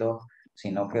oyendo,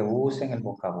 sino que usen el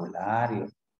vocabulario.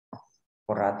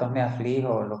 Por ratos me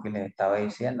aflijo lo que les estaba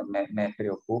diciendo, me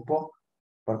preocupo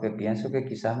porque pienso que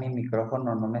quizás mi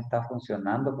micrófono no me está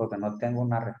funcionando porque no tengo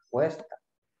una respuesta.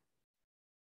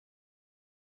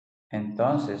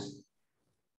 Entonces,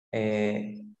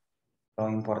 lo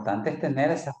importante es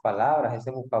tener esas palabras,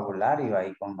 ese vocabulario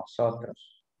ahí con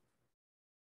nosotros.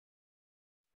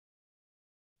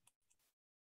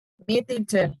 Me,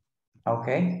 teacher.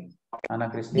 Okay, Ana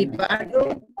Cristina.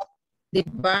 The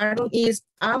bathroom is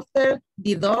after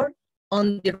the door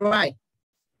on the right.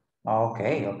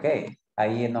 Okay, okay.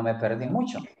 Ahí no me perdí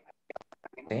mucho.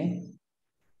 Sí.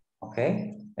 Ok,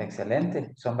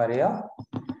 excelente. Somebody else?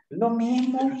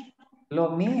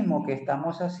 Lo mismo que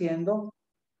estamos haciendo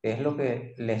es lo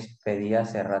que les pedí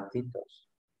hace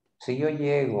ratitos. Si yo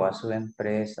llego a su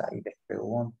empresa y les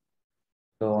pregunto,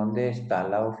 ¿dónde está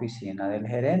la oficina del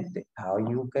gerente? How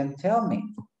you can tell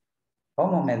me?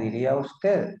 ¿Cómo me diría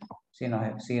usted si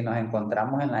nos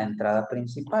encontramos en la entrada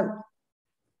principal?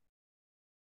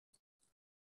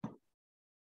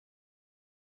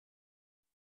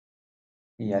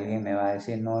 Y alguien me va a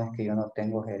decir, no, es que yo no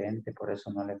tengo gerente, por eso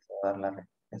no le puedo dar la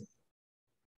respuesta.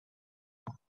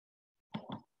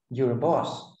 your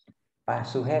boss. Para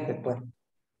su jefe, pues.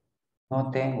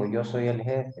 No tengo, yo soy el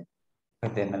jefe.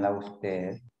 Pues démela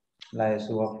usted, la de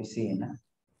su oficina.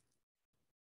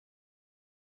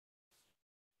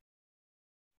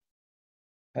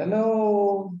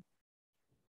 Hello.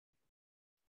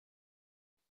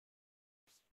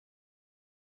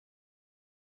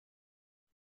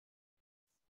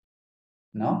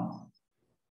 ¿No?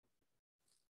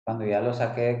 Cuando ya lo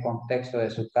saqué de contexto de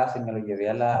su casa y me lo llevé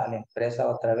a la empresa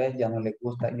otra vez, ya no le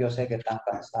gusta. Yo sé que están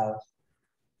cansados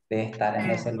de estar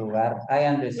en ese lugar. I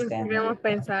understand. Queremos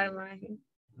pensar más.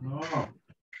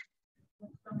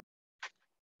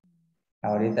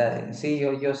 Ahorita, sí,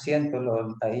 yo siento,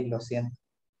 ahí lo siento.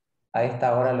 A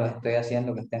esta hora los estoy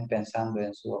haciendo que estén pensando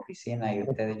en su oficina y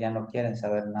ustedes ya no quieren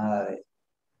saber nada de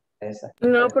esa.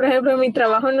 No, por ejemplo, en mi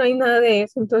trabajo no hay nada de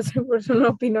eso, entonces por eso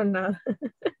no opino nada.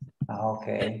 Ah, ok.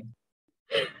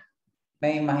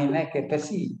 Me imaginé que pues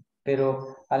sí,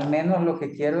 pero al menos lo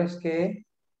que quiero es que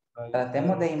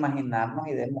tratemos de imaginarnos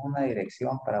y demos una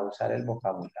dirección para usar el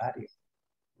vocabulario.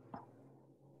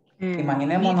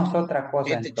 Imaginémonos otra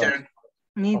cosa entonces.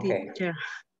 Me Ok, teacher.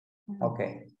 ok.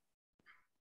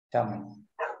 Tell me.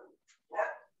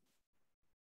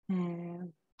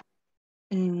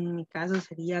 En mi caso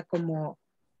sería como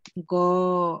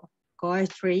go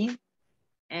stream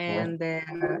and the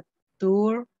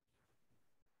tour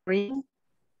ring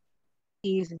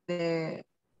is the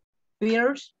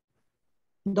first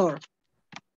door.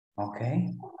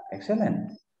 Okay,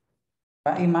 excellent.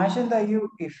 But imagine that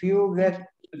if you get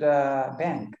to the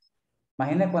bank,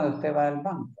 imagine cuando usted va al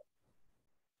banco,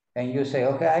 and you say,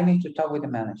 okay, I need to talk with the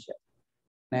manager.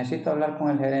 Necesito hablar con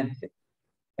el gerente.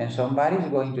 And somebody is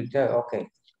going to tell, okay,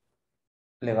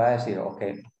 le va a decir,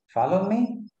 okay, follow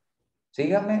me,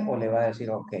 sígame, o le va a decir,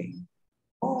 okay,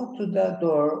 go to that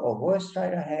door, or go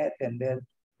straight ahead, and then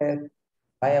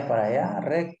vaya para allá,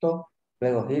 recto,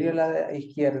 luego gire a la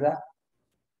izquierda,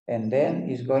 and then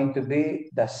it's going to be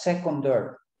the second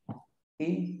door.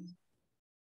 Y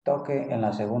toque en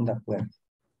la segunda puerta.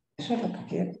 Eso es lo que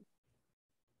quiero.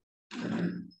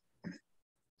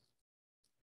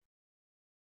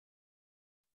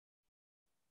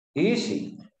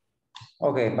 Easy.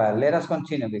 Okay, but let us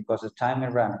continue because the time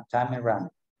is running. Time is running.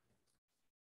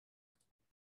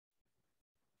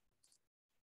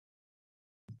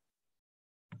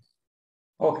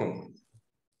 Okay,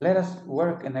 let us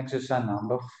work in exercise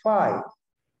number 5.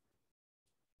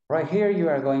 Right here, you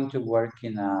are going to work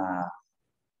in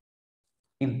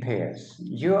pairs.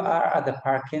 You are at the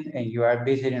parking and you are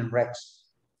visiting Rex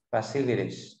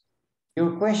facilities.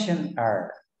 Your questions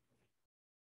are,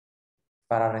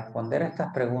 para responder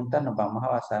estas preguntas nos vamos a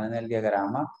basar en el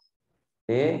diagrama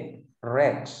de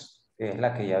Rex, que es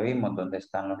la que ya vimos, donde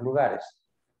están los lugares.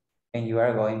 And you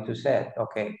are going to say,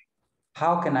 okay,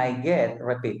 how can I get,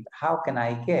 repeat, how can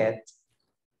I get?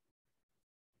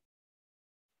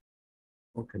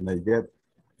 How can I get?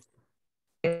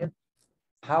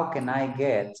 How can I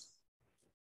get?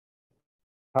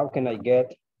 How can I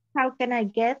get? How can I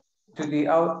get? To the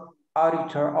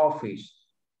auditor office.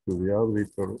 To the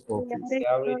auditor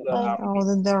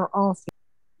office. Their office.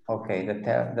 Okay,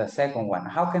 the second one.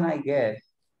 How can I get?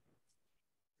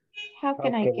 How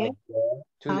can I get?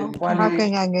 To the How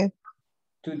can I get?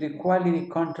 To the quality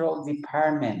control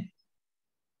department.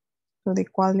 To the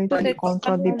quality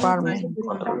control department.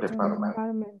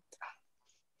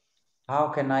 How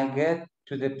can I get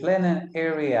to the planning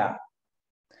area?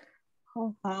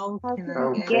 How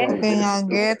can I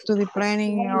get to the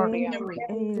planning area?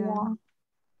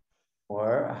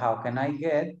 Or how can I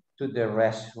get to the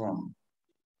restroom?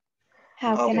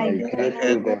 How can I get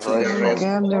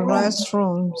the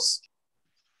restrooms?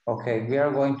 Okay, we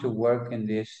are going to work in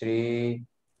these 3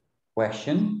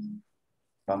 questions.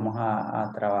 Vamos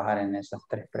a trabajar en esas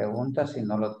 3 preguntas. Si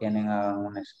no lo tienen, hagan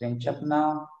un screenshot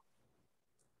now.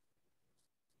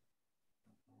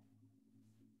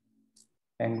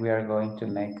 And we are going to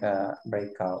make a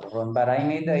breakout room. But I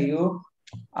need that you,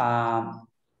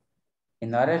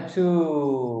 in order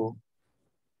to,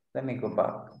 let me go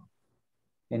back.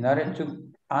 In order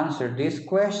to answer this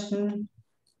question,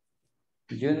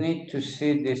 you need to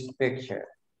see this picture.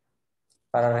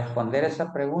 Para responder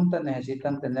esa pregunta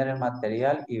necesitan tener el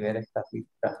material y ver esta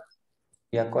pista.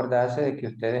 Y acordarse de que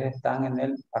ustedes están en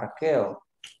el parqueo.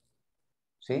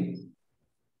 ¿Sí?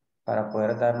 Para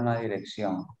poder dar una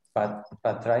dirección. But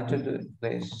try to do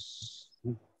this.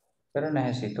 Pero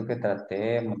necesito que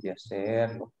tratemos de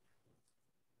hacerlo.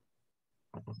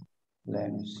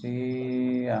 Let me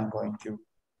see. I'm going to,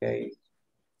 okay.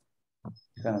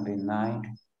 It's going to be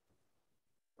 9.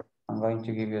 I'm going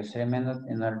to give you 3 minutes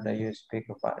in order that you speak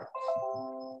about it.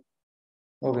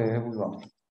 Okay, here we go.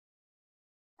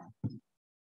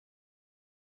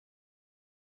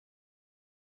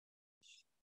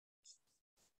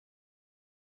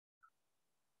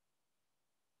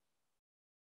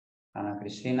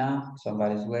 Christina,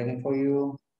 somebody's waiting for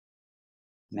you.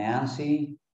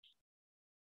 Nancy.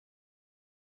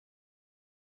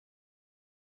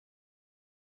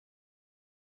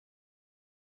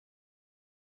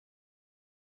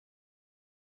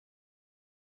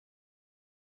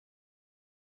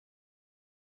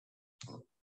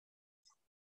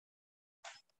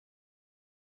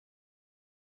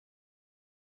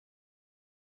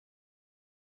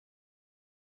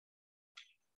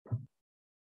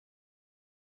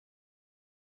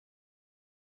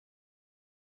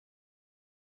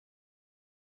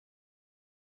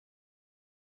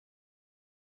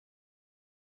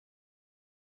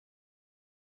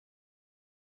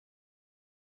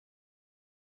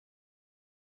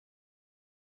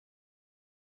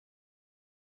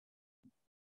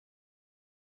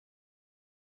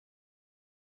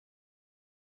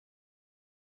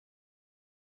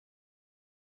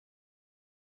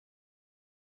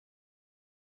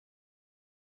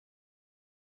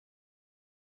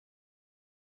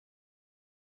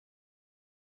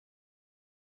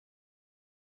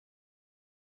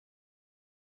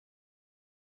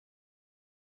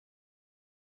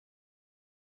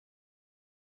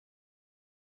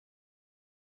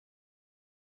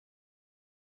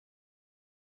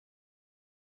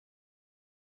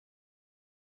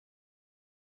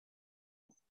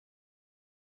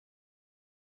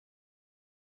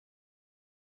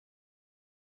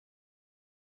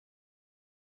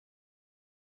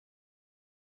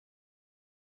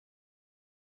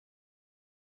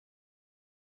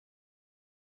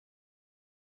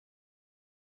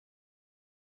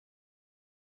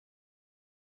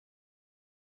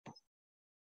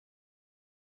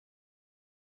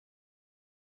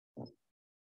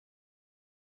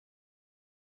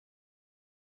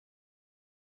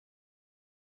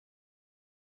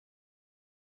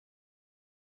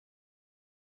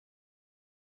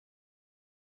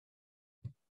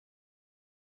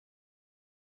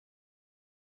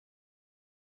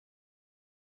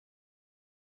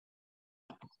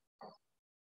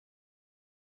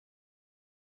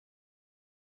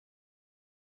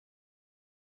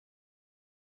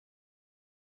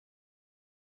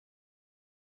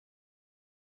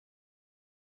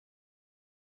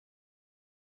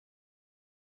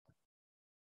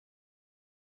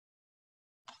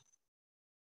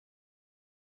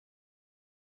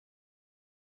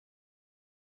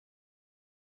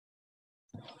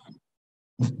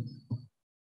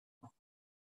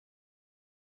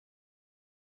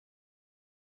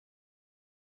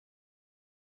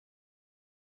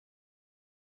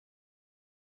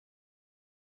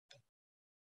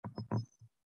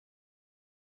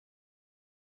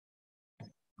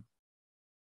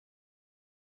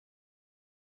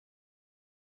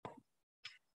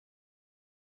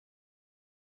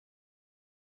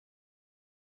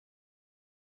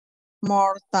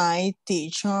 More time,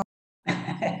 teacher.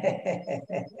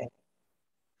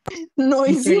 No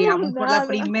Y hicimos peleamos por la nada.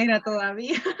 primera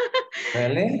todavía.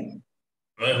 Really?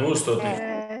 No es justo,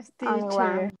 teacher. Yes,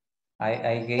 teacher.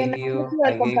 I Que no gave you, escucho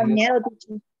al compañero,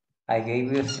 teacher. I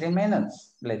gave you 3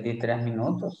 minutes. Le di 3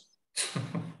 minutos.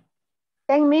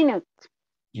 10 minutes.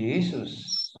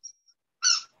 Jesus.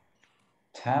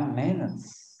 10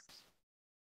 minutes.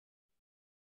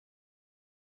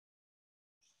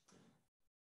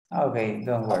 Okay,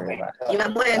 don't worry about it.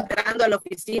 Íbamos entrando a la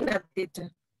oficina,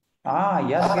 teacher. Ah,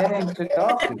 just get into the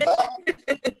office.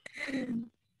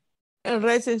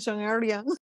 Reception area.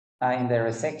 In the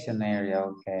reception area,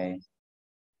 okay.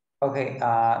 Okay,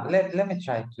 let me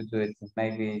try to do it.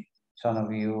 Maybe some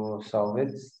of you solve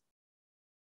it.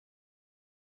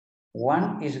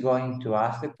 One is going to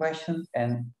ask the question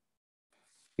and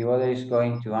the other is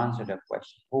going to answer the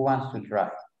question. Who wants to try?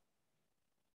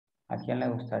 ¿A quién le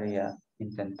gustaría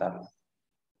intentarlo?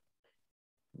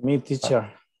 Me,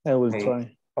 teacher. I will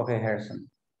try. Okay, Harrison.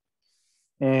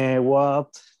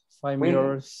 What 5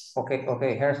 meters?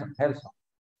 Okay, Harrison.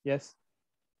 Yes.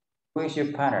 Who is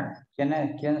your partner? ¿Quién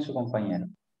es su compañero?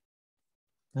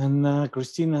 Ana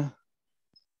Cristina.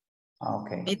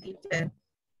 Okay. Me, teacher.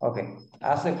 Okay,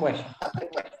 ask the question.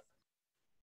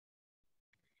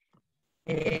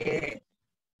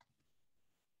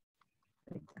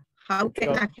 How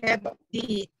can I help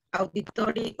the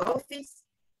auditory office?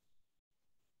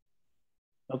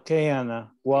 Okay,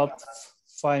 Anna. What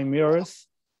 5 meters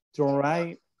to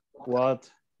right? What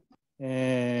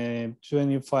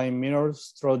 25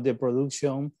 meters through the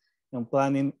production and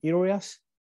planning areas?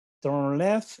 Turn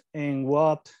left, and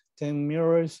what 10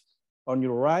 meters on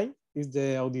your right is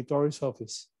the auditor's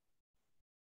office.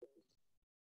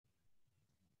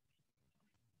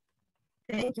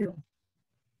 Thank you.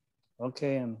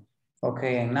 Okay, Anna.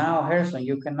 Okay, and now, Harrison,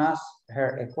 you can ask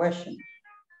her a question.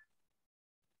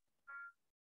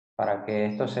 Para que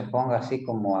esto se ponga así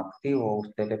como activo,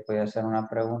 usted le puede hacer una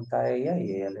pregunta a ella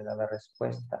y ella le da la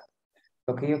respuesta.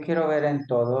 Lo que yo quiero ver en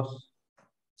todos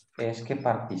es que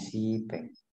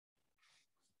participen.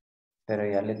 Pero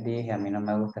ya les dije, a mí no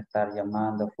me gusta estar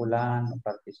llamando a fulano,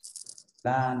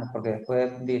 participando, porque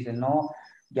después dicen, no,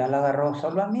 ya la agarró,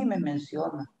 solo a mí me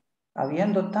menciona.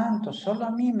 Habiendo tanto, solo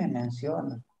a mí me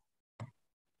menciona.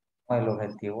 El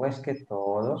objetivo es que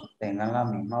todos tengan la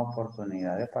misma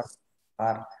oportunidad de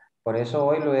participar. Por eso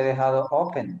hoy lo he dejado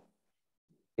open.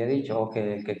 Y he dicho, ok,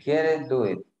 el que quiere, do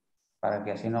it. Para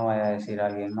que así no vaya a decir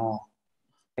alguien, no,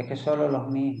 es que solo los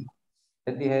mismos.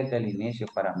 Les dije desde el inicio,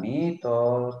 para mí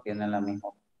todos tienen la misma.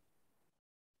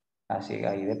 Así que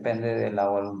ahí depende de la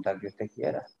voluntad que usted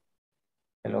quiera.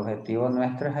 El objetivo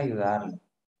nuestro es ayudarle.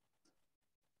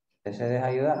 ¿Usted se deja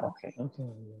ayudar? Ok.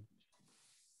 Okay.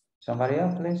 Somebody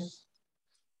else, please.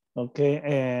 Ok,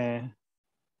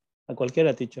 a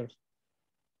cualquiera, teacher.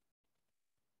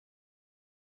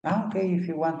 Ok, if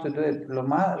you want to do it.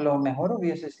 Lo mejor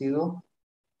hubiese sido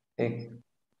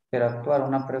interactuar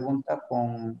una pregunta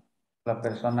con la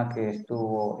persona que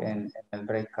estuvo en el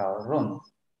breakout room.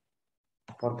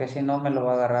 Porque si no me lo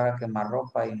va a agarrar a quemar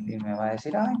ropa y me va a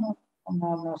decir, ay,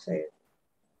 no sé.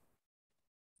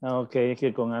 Ok, es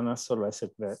que con Ana solo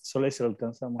se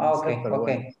alcanzamos a Ok, hacer, pero ok,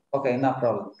 bueno. ok, no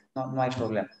problem. No hay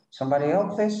problema. Somebody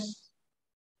else, please.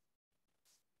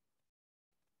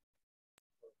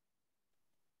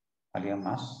 ¿Alguien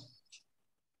más?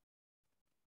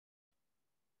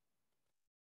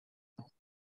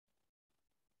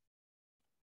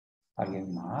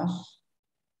 ¿Alguien más?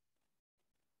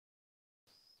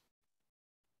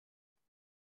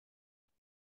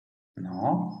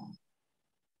 No.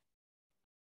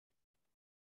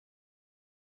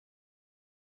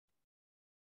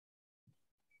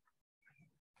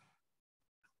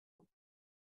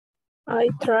 I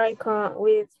try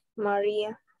with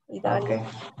María y Dalia.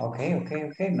 Ok,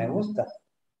 me gusta.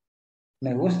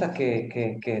 Me gusta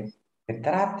que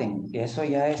traten, y eso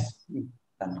ya es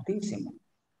tantísimo.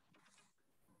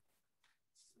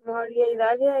 María y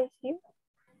Dalia, ¿is here?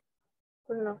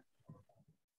 Or no?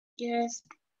 Yes.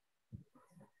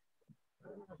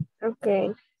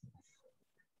 Okay.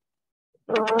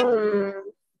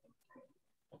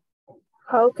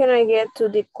 How can I get to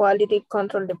the quality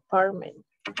control department?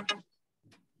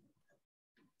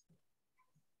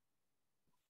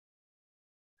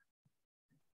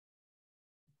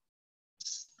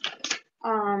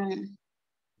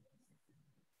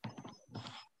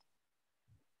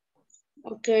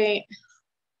 Okay.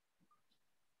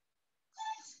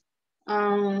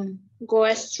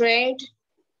 Go straight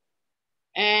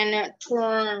and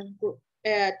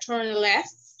turn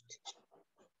left.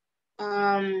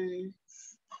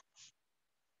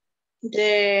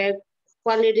 The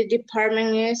quality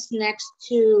department is next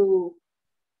to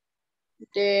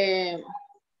the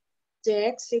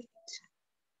exit.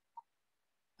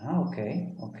 Ok.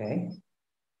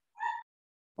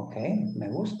 Ok, me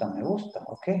gusta.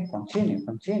 Ok,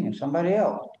 continue. Somebody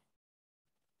else.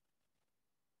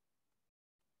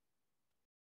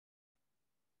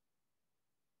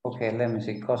 Okay, let me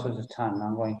see, because of the time,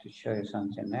 I'm going to show you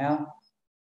something now.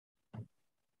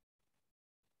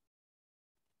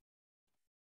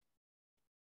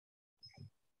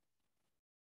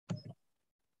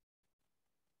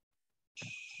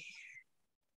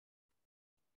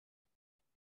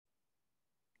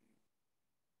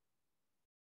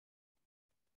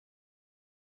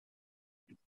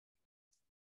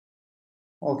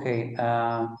 Okay,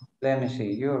 let me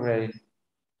see, you already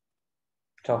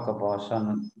talk about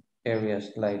some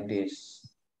areas like this.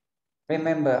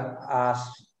 Remember, as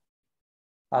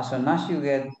soon as you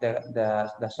get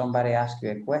the somebody ask you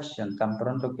a question, tan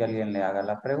pronto que alguien le haga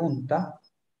la pregunta,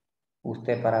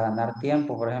 usted para ganar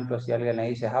tiempo, por ejemplo, si alguien le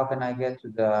dice, how can I get to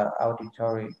the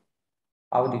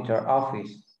auditor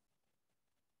office?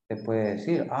 Te puede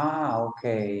decir, ok,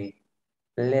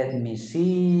 let me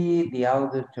see, the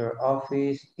auditor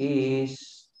office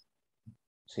is,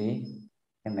 ¿sí?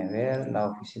 Déjeme ver, la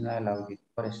oficina del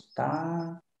auditor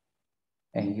está,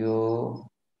 and you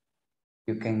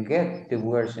can get the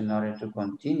words in order to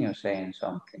continue saying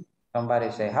something.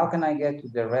 Somebody say, how can I get to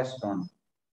the restaurant?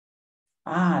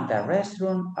 The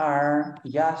restaurant are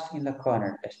just in the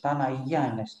corner. Están allá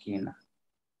en la esquina.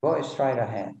 Go straight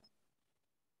ahead.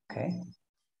 Okay.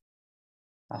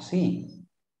 Así.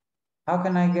 How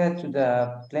can I get to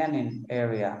the planning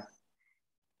area?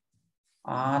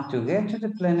 To get to the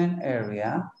planning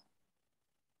area,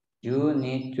 you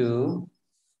need to,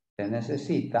 se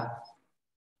necesita,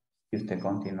 y usted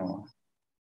continúa.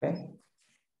 Okay.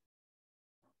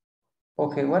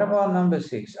 Okay, what about number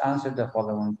 6? Answer the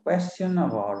following question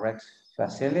about REX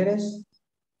facilities,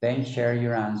 then share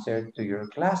your answer to your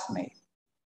classmate.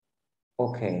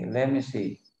 Okay, let me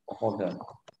see. Hold on.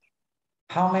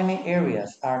 How many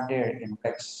areas are there in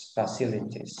REX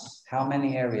facilities? How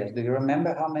many areas? Do you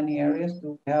remember how many areas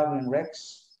do we have in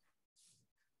REX?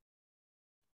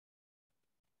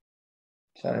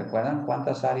 ¿Se recuerdan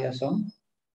cuántas áreas son?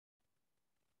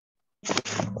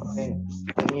 10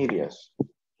 areas.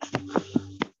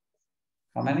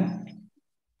 How many?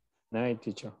 9,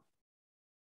 teacher.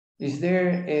 Is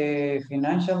there a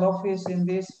financial office in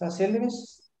these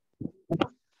facilities?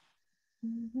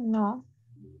 No.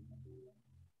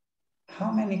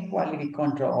 How many quality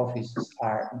control offices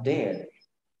are there?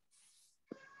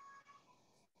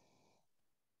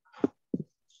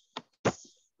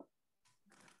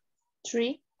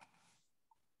 Three.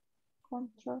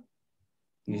 Control.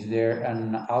 Is there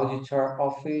an auditor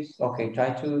office? Okay, try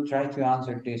to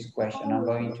answer this question. I'm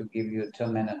going to give you 2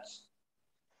 minutes.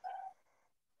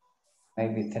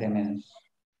 Maybe 3 minutes.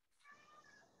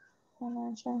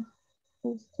 Financial.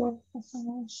 Financial.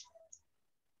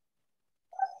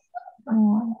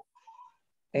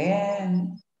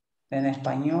 En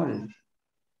español.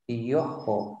 Y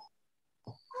ojo,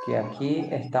 que aquí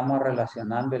estamos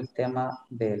relacionando el tema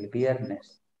del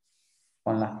viernes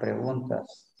con las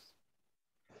preguntas.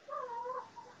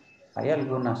 Hay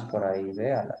algunas por ahí,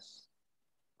 véalas.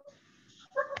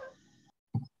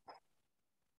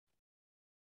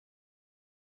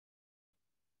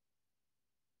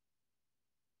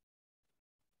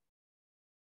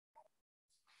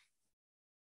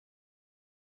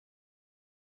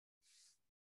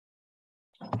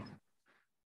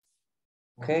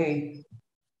 Okay.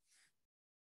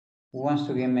 Who wants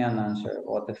to give me an answer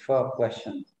about the first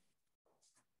question?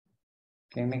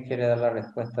 ¿Quién me quiere dar la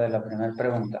respuesta de la primera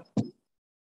pregunta?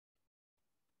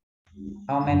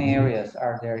 How many areas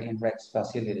are there in REX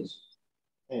facilities?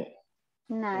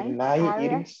 9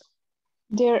 areas.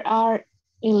 There are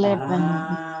 11.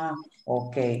 Ah,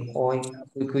 okay.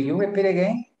 Could you repeat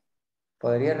again?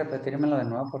 ¿Podría repetírmelo de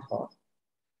nuevo, por favor?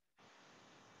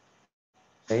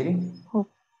 Lady?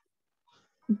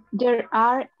 There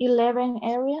are 11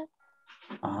 areas.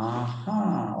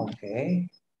 Okay.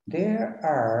 There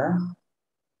are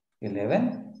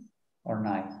 11 or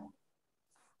 9?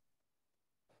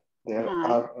 There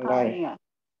are 9.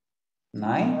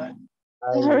 9?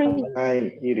 Sorry.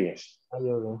 9 areas.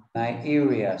 9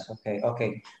 areas.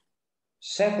 Okay.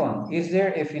 Second, is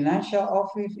there a financial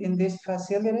office in these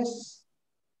facilities?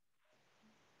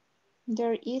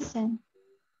 There isn't.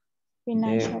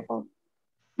 Financial office.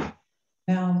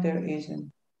 No, there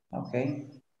isn't. Okay.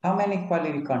 How many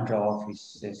quality control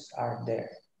offices are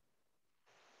there?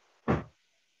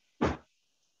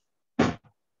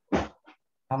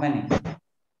 How many?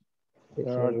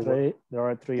 There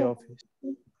are three offices.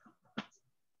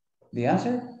 The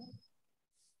answer?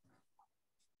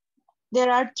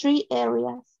 There are 3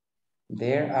 areas.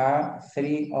 There are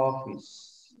 3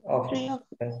 offices. Okay.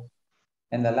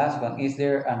 And the last one, is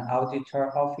there an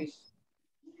auditor office?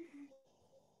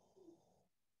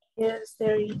 Yes,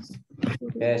 there is.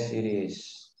 Yes, it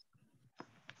is.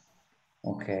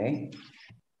 Okay.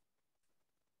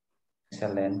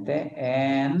 Excelente.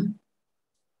 And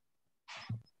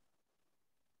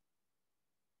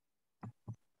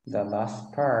the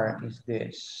last part is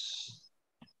this.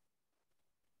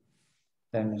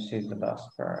 Let me see the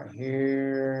last part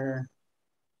here.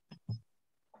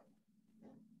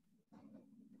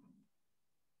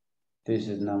 This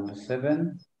is number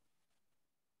 7.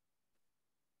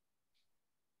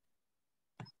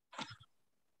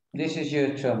 This is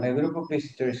your term. A group of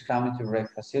visitors coming to REC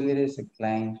facilities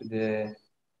applying to the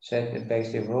set the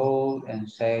basic rule and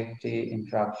safety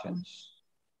instructions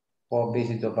for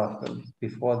visitor buffer.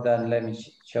 Before that, let me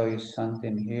show you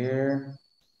something here.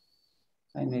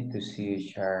 I need to see a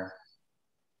chart.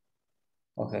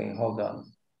 Okay, hold on.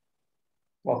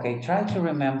 Okay, try to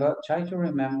remember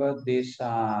this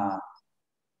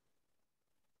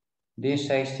this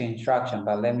safety instruction,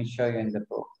 but let me show you in the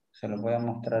book. Se los voy a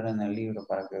mostrar en el libro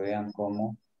para que vean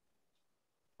cómo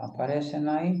aparecen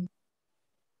ahí.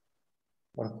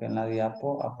 Porque en la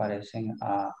diapo aparecen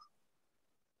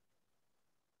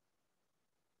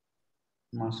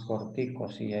más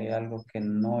corticos y hay algo que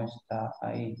no está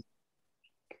ahí.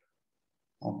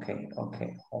 Okay,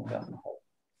 hold on.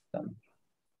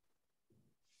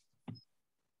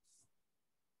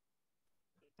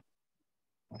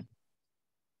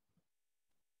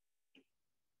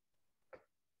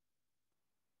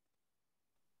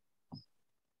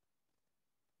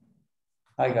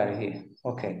 I got it here.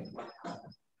 Okay.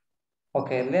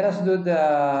 Okay, let us do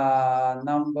the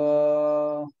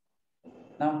number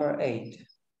 8.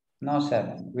 No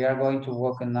 7. We are going to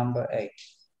work on number 8.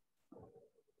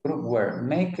 Group word.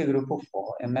 Make a group of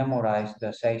 4 and memorize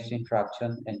the safety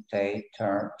instruction and take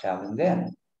turn telling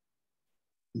them.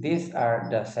 These are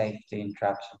the safety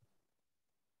instructions.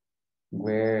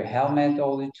 Wear helmet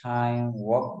all the time,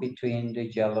 walk between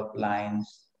the yellow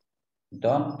lines,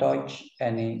 don't touch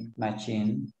any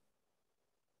machine,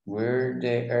 wear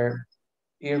the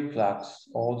earplugs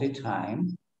all the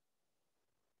time,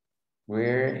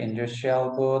 wear industrial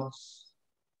boots,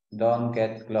 don't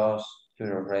get close to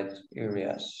the red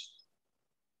areas.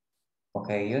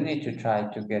 Okay, you need to try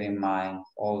to get in mind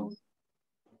all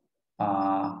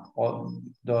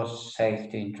those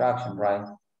safety instructions, right?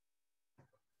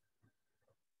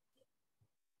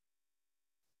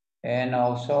 And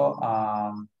also,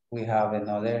 we have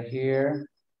another here,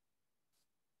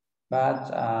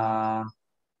 but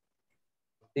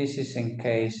this is in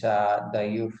case that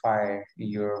you fire in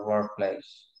your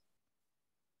workplace.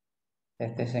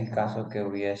 Este es en caso que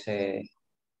hubiese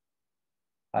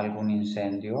algún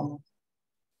incendio.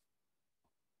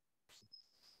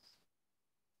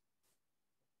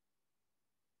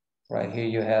 Right here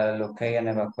you have locate an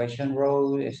evacuation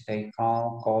road, stay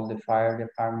calm, call the fire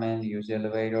department, use the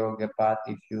elevator, get back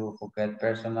if you forget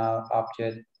personal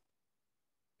object,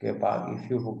 get back if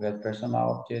you forget personal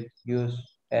object, use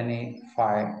any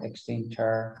fire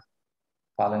extinguisher,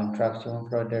 follow instruction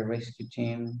for the rescue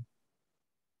team.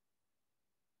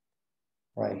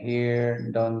 Right here,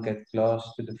 don't get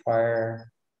close to the fire.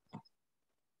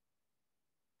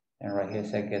 And right here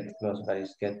say get close, but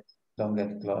it's don't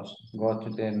get close. Go to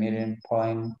the meeting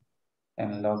point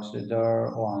and lock the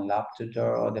door or unlock the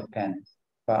door or the pen.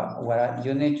 But what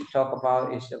you need to talk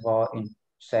about is about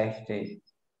safety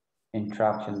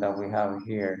instruction that we have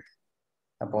here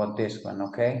about this one,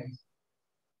 okay?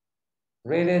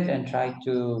 Read it and try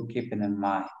to keep it in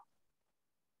mind.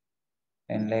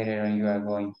 And later on you are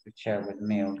going to share with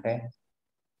me, okay?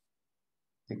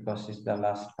 Because it's the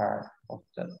last part of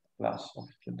the class of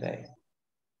today.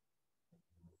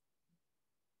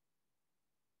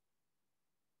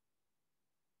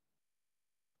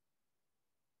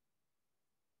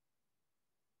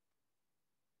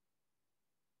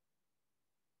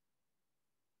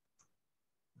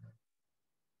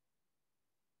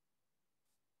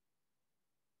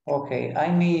 Okay,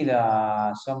 I need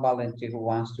some volunteer who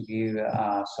wants to give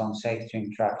some safety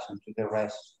instruction to the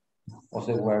rest of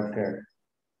the worker.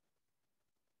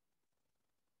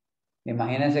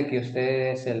 Imagínense que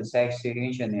usted es el safety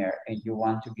engineer and you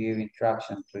want to give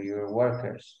instruction to your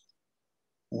workers.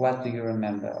 What do you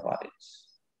remember about it?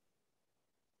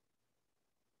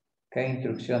 ¿Qué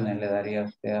instrucciones le daría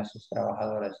usted a sus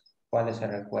trabajadores? ¿Cuáles se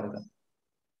recuerdan?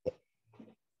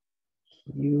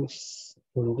 Use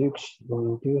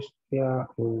industrial,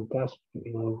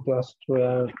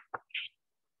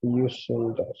 use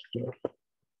industrial.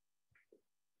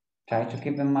 Try to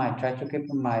keep in mind,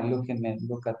 look at me,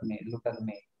 look at me, look at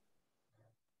me.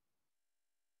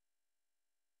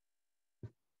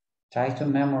 Try to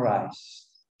memorize,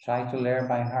 try to learn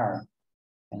by heart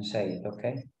and say it,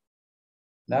 okay?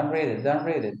 Don't read it, don't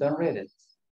read it, don't read it.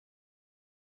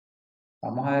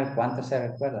 Vamos a ver cuántas se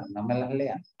recuerdan, no me las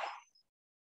lean.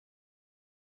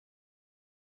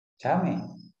 Tell me.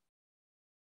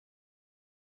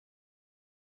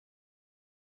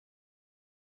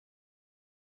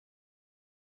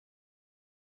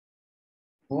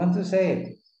 Who wants to say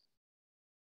it?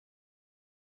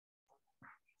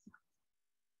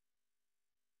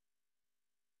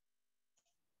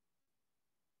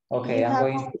 Okay, I'm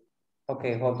going,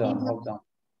 okay, hold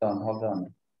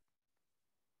on.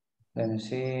 Let me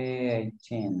see,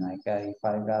 18, if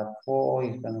I got 4,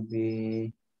 it's gonna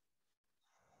be,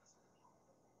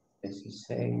 this is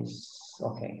 6,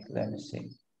 okay, let me see.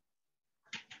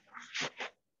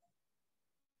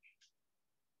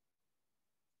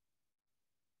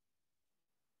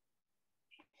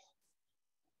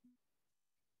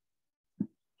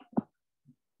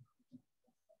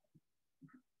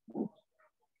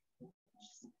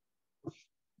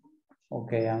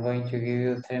 Okay, I'm going to give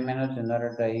you 3 minutes in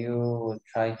order that you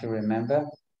try to remember.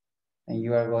 And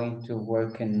you are going to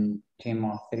work in team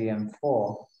of 3 and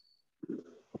 4.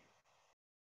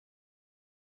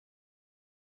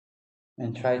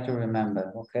 And try to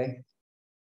remember, okay?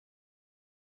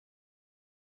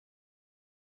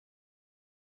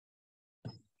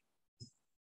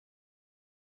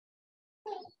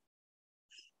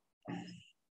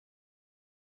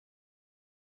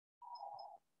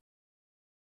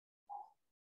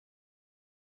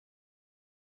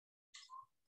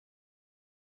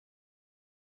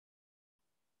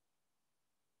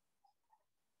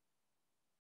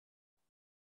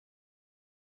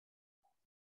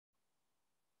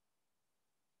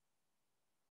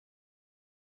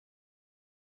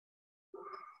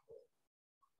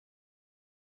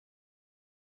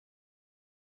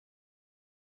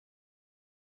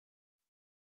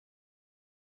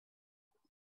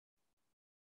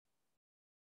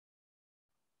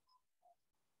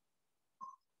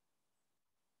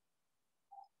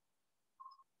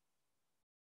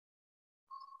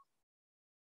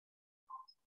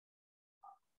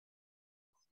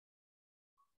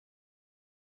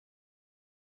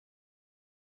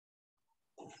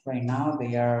 right now.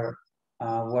 They are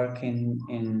working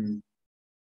in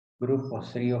group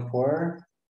of 3 or 4.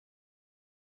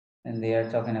 And they are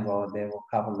talking about the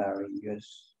vocabulary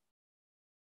used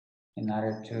in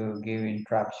order to give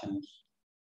instructions.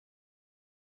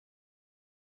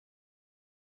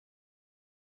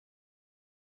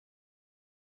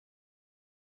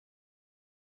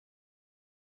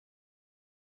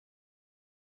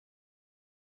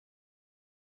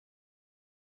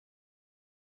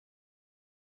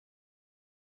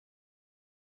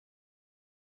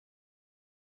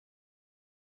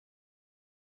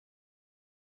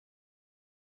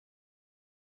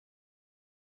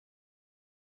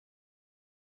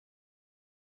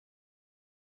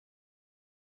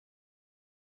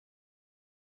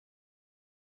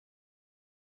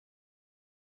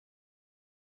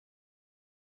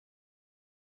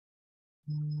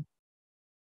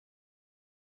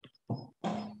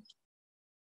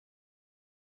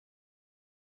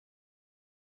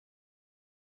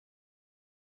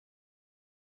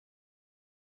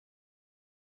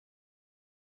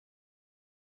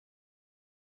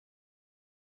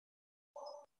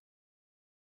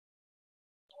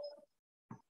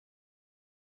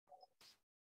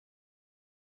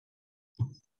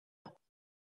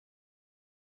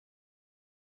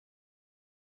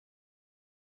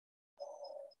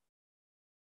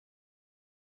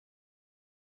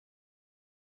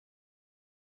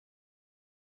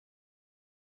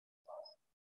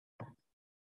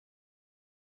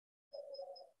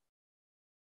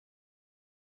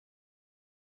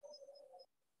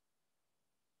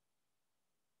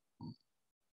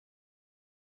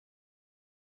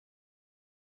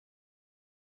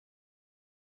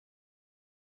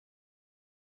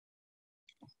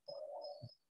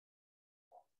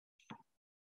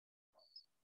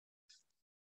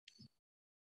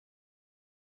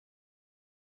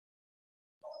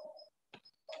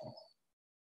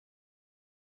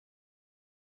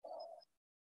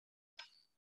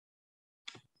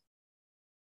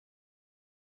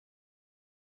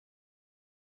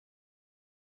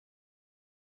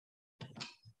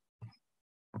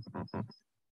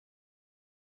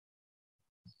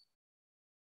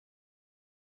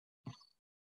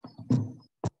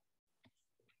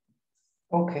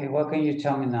 Okay, what can you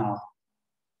tell me now?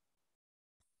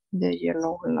 The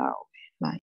yellow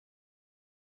line.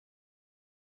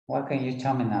 What can you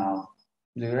tell me now?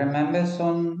 Do you remember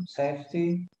some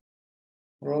safety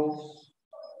rules?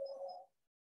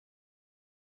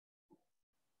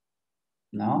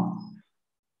 No?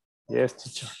 Yes,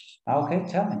 teacher. Okay,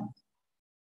 tell me.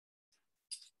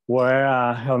 Wear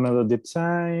a helmet all the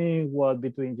time, walk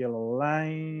between yellow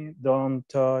line, don't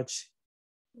touch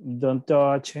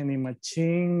any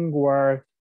machine, wear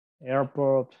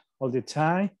airport all the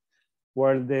time,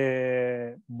 wear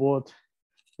the boot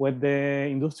with the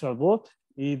industrial boot,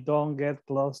 it don't get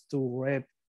close to red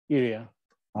area.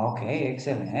 Okay,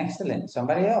 excellent, excellent.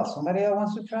 Somebody else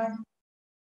wants to try?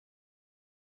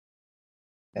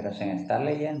 Pero sin estar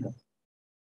leyendo.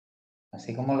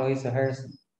 Así como lo hizo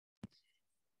Harrison.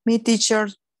 Me teacher,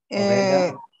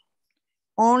 Okay,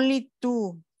 only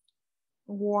 2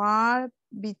 walk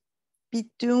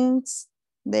between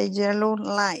the yellow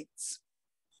lights.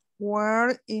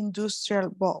 Were industrial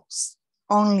box.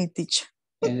 Only teacher.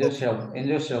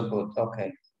 Industrial boot,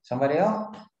 okay. Somebody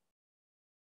else?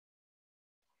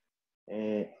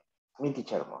 Me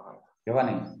teacher.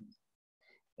 Giovanni.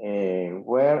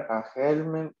 Wear a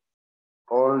helmet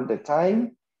all the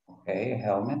time. Okay,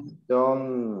 helmet.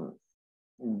 Don't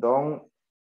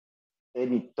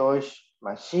any touch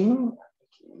machine.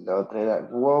 La otra era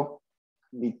walk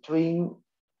between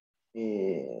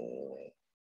a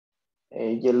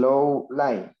yellow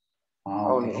line.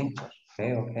 Okay.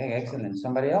 Okay, excellent.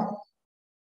 Somebody else?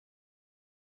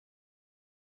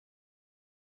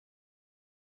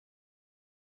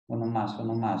 Uno más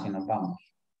y nos vamos.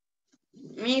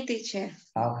 Me teacher.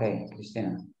 Okay,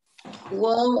 Cristina.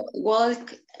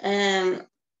 Walk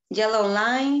yellow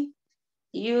line,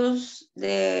 use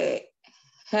the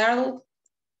helm.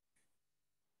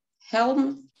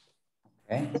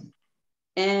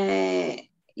 Okay.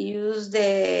 Use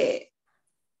the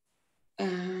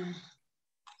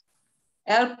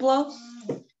air plug.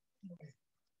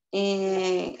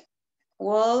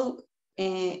 Wall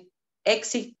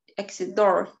exit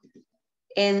door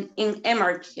and in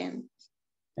emergency.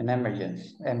 An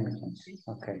emergency.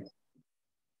 Okay.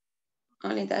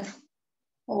 Only that.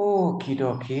 Okie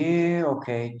dokie.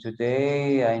 Okay,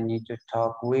 today I need to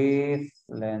talk with,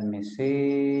 let me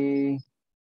see.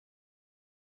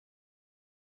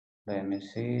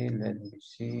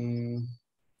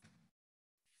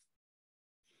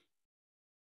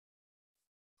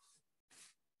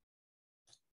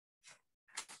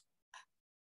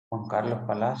 Carlos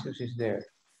Palacios is there.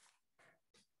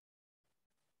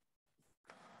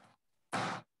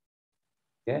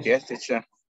 Yes? Yes, teacher.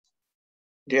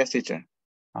 Yes, teacher.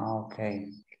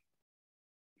 Okay.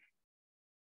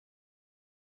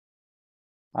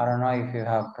 I don't know if you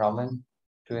have problem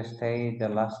to stay the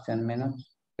last 10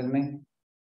 minutes with me.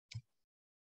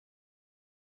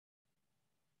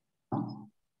 No?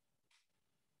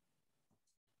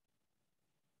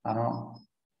 I don't know.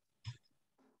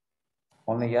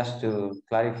 Only just to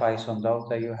clarify some doubts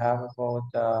that you have about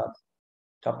the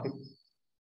topic.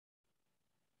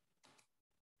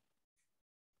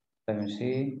 Let me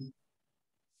see.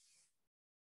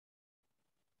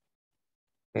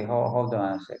 Okay, hold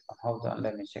on a second. Hold on,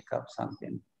 let me check up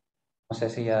something. No sé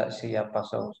si ya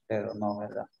pasó usted o no,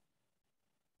 ¿verdad?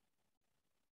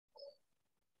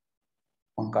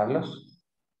 Juan Carlos.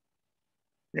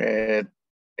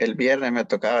 El viernes me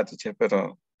tocaba, teacher,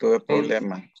 pero tuve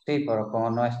problemas. Sí, pero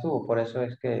como no estuvo, por eso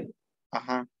es que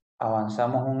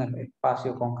avanzamos un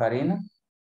espacio con Karina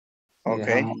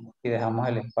y dejamos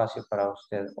el espacio para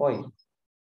usted hoy.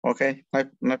 Ok,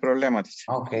 no hay problema, teacher.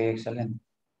 Ok, excelente.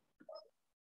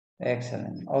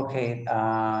 Excellent. Ok,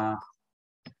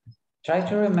 try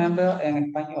to remember en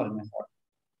español mejor.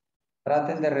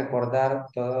 Traten de recordar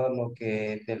todo lo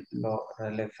que lo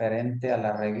referente a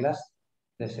las reglas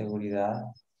de seguridad,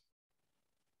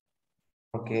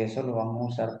 porque eso lo vamos a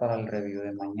usar para el review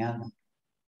de mañana.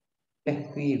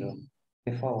 Les pido,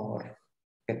 de favor,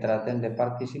 que traten de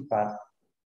participar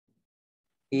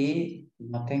y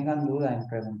no tengan duda en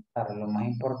preguntar. Lo más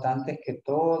importante es que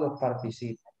todos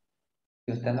participen.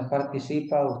 Si usted no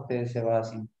participa, usted se va a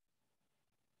sentir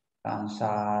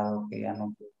cansado, que ya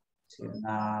no puede decir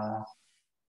nada.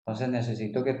 Entonces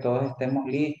necesito que todos estemos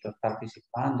listos,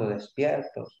 participando,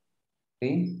 despiertos,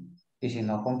 ¿sí? Y si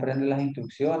no comprende las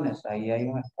instrucciones, ahí hay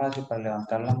un espacio para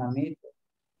levantar la manita.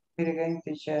 Again,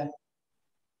 teacher,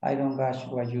 I don't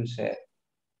got what you said.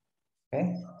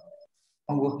 ¿Okay?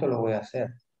 Con gusto lo voy a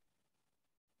hacer.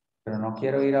 Pero no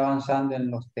quiero ir avanzando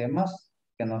en los temas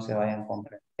que no se vayan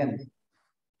comprendiendo.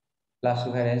 La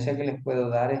sugerencia que les puedo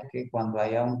dar es que cuando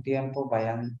haya un tiempo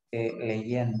vayan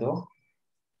leyendo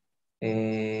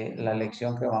la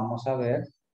lección que vamos a ver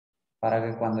para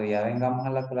que cuando ya vengamos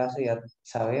a la clase ya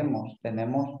sabemos,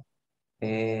 tenemos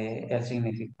el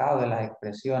significado de las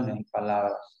expresiones y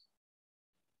palabras.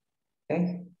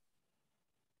 ¿Ok?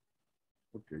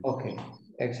 Okay,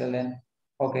 excellent.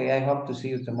 Okay, I hope to see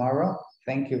you tomorrow.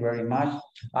 Thank you very much.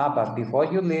 But before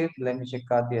you leave, let me check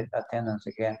out the attendance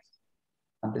again.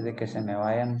 Antes de que se me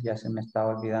vayan, ya se me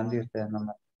estaba olvidando y ustedes no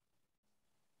me...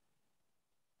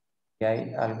 Y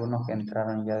hay algunos que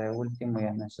entraron ya de último y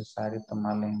es necesario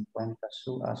tomarle en cuenta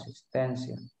su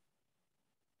asistencia.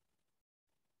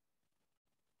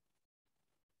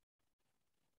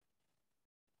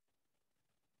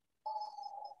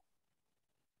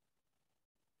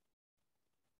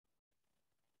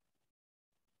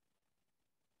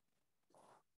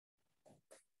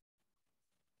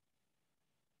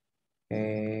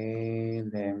 Okay,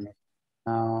 let me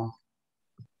now.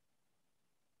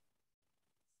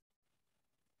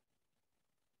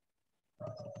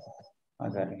 I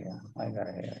got it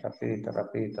here.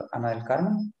 Rapidito. Ana del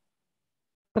Carmen.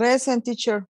 Present,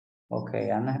 teacher.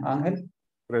 Okay, Ana, Ángel.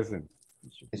 Present.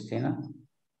 Cristina.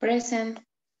 Present.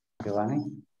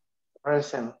 Giovanni.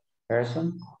 Present.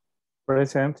 Person.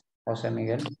 Present. José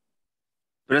Miguel.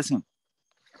 Present.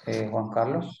 Juan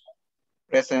Carlos.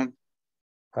 Present.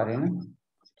 Karina.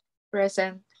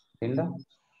 Present. Hilda.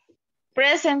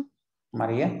 Present.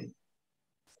 María.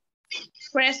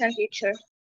 Present, teacher.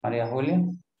 María Julia.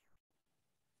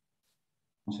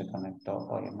 No se conectó.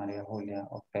 Oye, María Julia.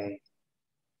 Ok.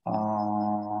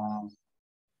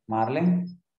 Marlene.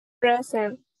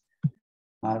 Present.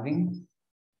 Marvin.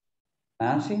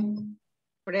 Nancy.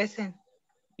 Present.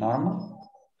 Norma.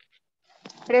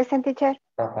 Present, teacher.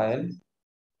 Rafael.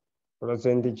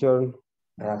 Present, teacher.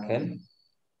 Raquel.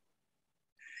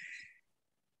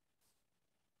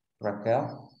 Raquel.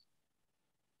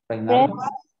 Reinaldo.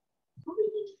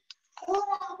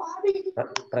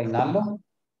 Reinaldo.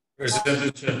 Present,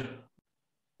 teacher.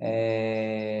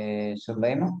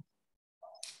 Zuleima.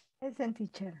 Present,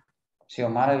 teacher.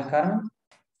 Xiomara del Carmen.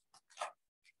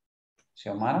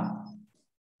 Xiomara.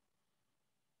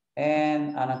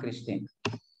 And Ana Cristina.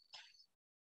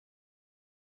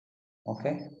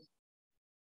 Okay.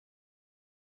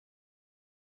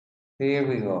 Here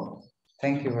we go.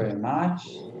 Thank you very much.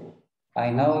 I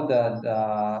know that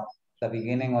the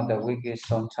beginning of the week is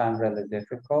sometimes really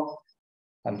difficult.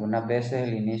 Algunas veces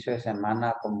el inicio de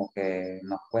semana como que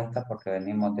nos cuesta porque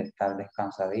venimos de estar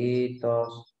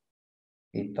descansaditos,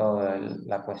 y toda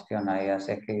la cuestión ahí.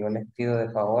 Así que yo les pido de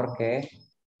favor que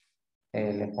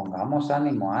le pongamos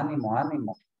ánimo, ánimo,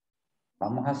 ánimo.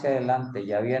 Vamos hacia adelante.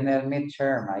 Ya viene el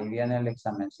midterm, ahí viene el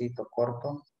examencito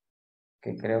corto,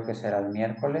 que creo que será el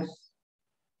miércoles.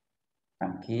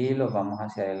 Tranquilos, vamos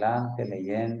hacia adelante,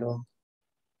 leyendo.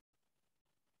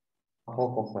 A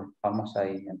poco, pues, vamos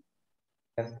ahí.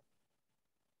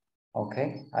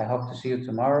 Okay, I hope to see you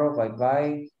tomorrow.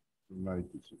 Bye-bye.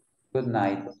 Good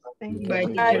night.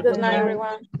 Bye. Good night,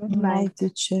 everyone. Good night,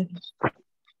 teacher.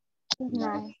 Good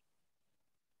night.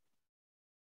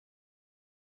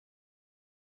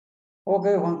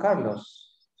 Okay, Juan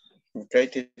Carlos. Okay,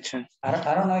 teacher. I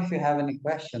don't know if you have any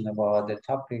question about the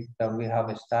topic that we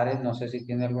have started. No sé si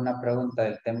tiene alguna pregunta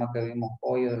del tema que vimos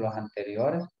hoy o de los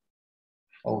anteriores.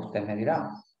 O usted me dirá.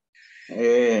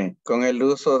 Con el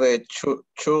uso de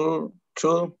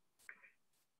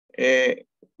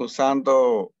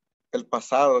usando el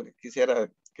pasado, quisiera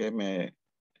que me,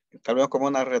 tal vez como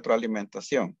una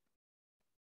retroalimentación.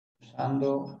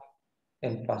 Usando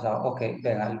el pasado. Ok,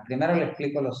 venga, primero le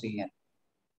explico lo siguiente.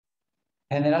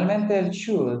 Generalmente el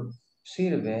should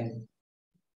sirve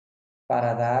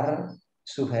para dar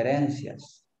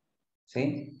sugerencias,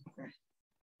 ¿sí?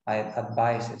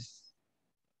 Advices.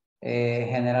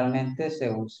 Generalmente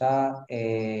se usa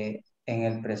en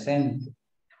el presente.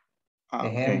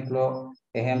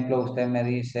 Ejemplo, usted me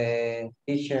dice,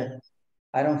 teacher,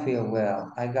 I don't feel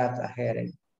well, I got a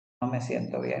headache. No me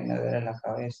siento bien, me duele la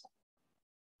cabeza.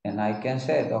 And I can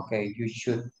say, okay, you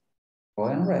should go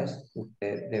and rest.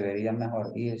 Usted debería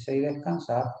mejor irse y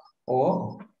descansar.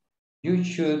 O you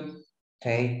should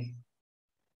take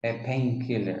a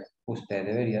painkiller. Usted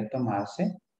debería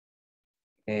tomarse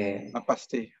una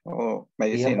pastilla o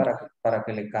medicina para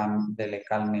que le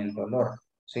calme el dolor,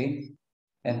 ¿sí?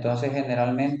 Entonces,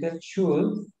 generalmente el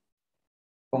should,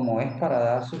 como es para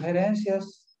dar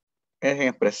sugerencias, es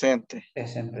en presente.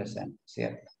 Es en presente,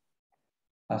 ¿cierto?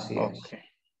 Así es.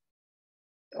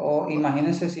 O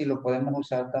imagínense si lo podemos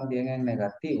usar también en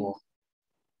negativo.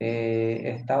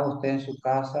 Está usted en su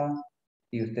casa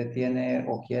y usted tiene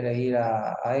o quiere ir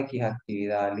a X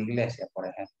actividad, a la iglesia, por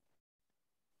ejemplo.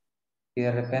 Y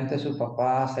de repente su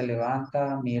papá se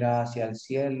levanta, mira hacia el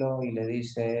cielo y le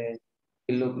dice,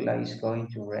 it looks like it's going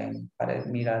to rain.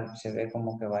 Mira, se ve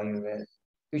como que va a llover.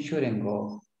 You shouldn't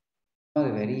go. No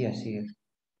deberías ir.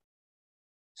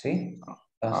 ¿Sí?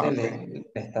 Entonces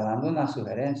le está dando una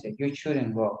sugerencia. You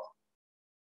shouldn't go.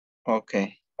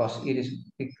 Okay. Because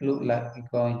it looks like it's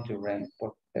going to rain.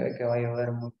 Porque se ve que va a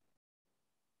llover mucho.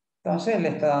 Entonces le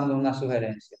está dando una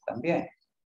sugerencia también.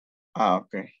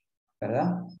 Ok.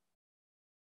 ¿Verdad?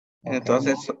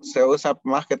 Entonces se usa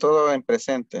más que todo en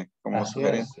presente como Así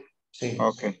sugerencia. Sí.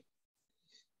 Ok.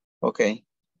 Ok.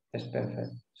 Es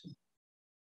perfecto.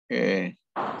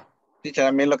 Teacher,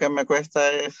 a mí lo que me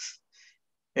cuesta es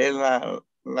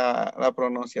la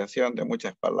pronunciación de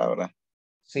muchas palabras.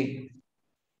 Sí.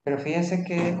 Pero fíjense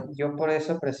que yo por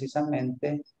eso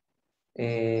precisamente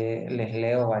les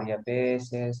leo varias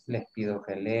veces, les pido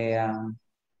que lean.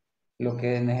 Lo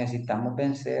que necesitamos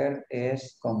vencer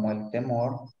es como el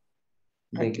temor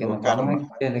de que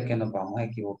nos vamos a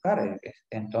equivocar.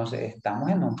 Entonces, estamos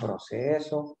en un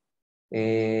proceso.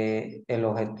 El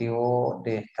objetivo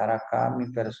de estar acá, mi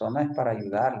persona, es para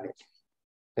ayudarles.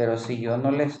 Pero si yo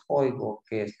no les oigo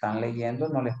que están leyendo,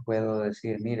 no les puedo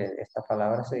decir, mire, esta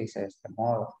palabra se dice de este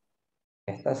modo,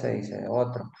 esta se dice de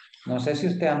otro. No sé si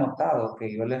usted ha notado que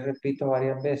yo les repito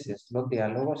varias veces los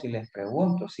diálogos y les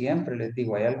pregunto, siempre les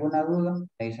digo, ¿hay alguna duda?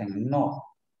 Me dicen, no.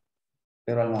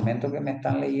 Pero al momento que me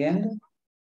están leyendo,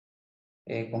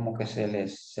 como que se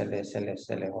les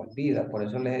olvida. Por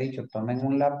eso les he dicho, tomen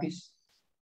un lápiz,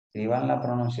 escriban la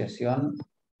pronunciación.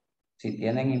 Si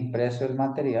tienen impreso el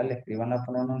material, escriban la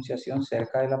pronunciación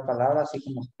cerca de la palabra, así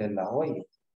como usted la oye.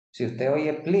 Si usted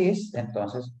oye please,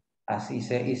 entonces así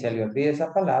y se le olvida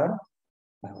esa palabra,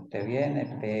 pues usted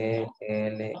viene, P,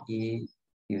 L, I,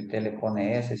 y usted le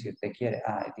pone S si usted quiere.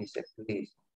 Dice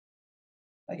please.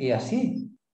 Y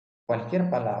así, cualquier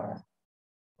palabra.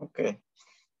 Ok.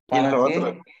 Y lo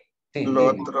otro, sí,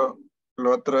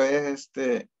 lo otro es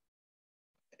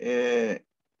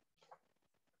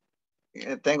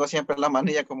tengo siempre la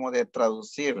manía como de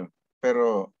traducir,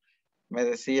 pero me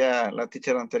decía la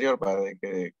teacher anterior,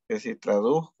 de que si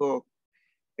traduzco,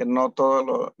 que no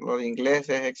todo lo de inglés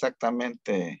es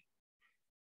exactamente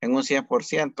en un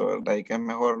 100%, ¿verdad? Y que es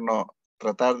mejor no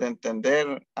tratar de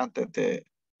entender antes de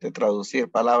traducir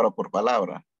palabra por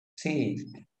palabra. Sí,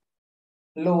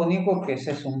 lo único que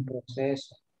ese es un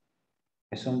proceso.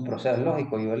 Es un proceso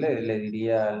lógico. Yo le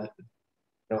diría,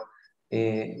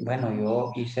 bueno,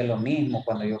 yo hice lo mismo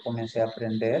cuando yo comencé a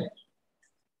aprender.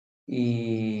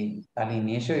 Y al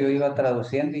inicio yo iba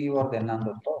traduciendo y iba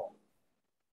ordenando todo.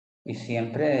 Y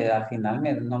siempre al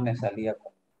final no me salía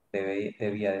como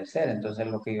debía de ser. Entonces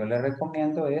lo que yo le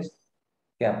recomiendo es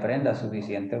que aprenda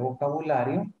suficiente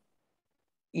vocabulario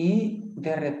y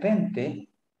de repente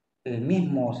el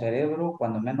mismo cerebro,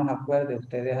 cuando menos acuerde,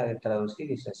 usted deja de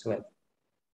traducir y se suelta.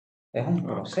 Es un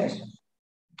proceso.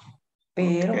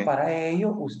 Pero para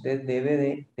ello usted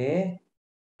debe de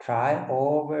try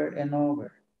over and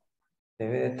over.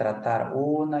 Debe de tratar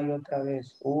una y otra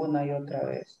vez, una y otra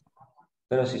vez.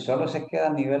 Pero si solo se queda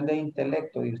a nivel de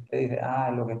intelecto y usted dice,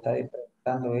 lo que está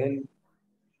interpretando él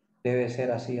debe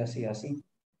ser así, así, así.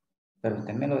 Pero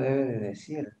usted me lo debe de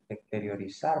decir, de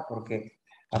exteriorizar, porque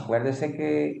acuérdese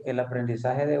que el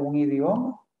aprendizaje de un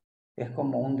idioma es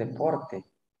como un deporte.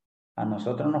 A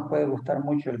nosotros nos puede gustar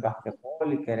mucho el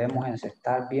basquetbol y queremos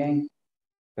encestar bien,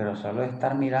 pero solo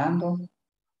estar mirando,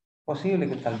 posible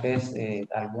que tal vez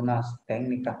algunas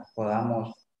técnicas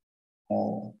podamos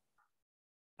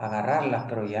agarrarlas,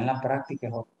 pero ya en la práctica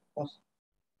es otra cosa.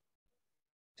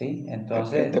 ¿Sí?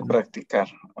 Entonces, de practicar.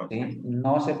 ¿sí?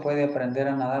 No se puede aprender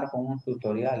a nadar con un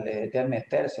tutorial, es de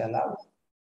meterse al agua.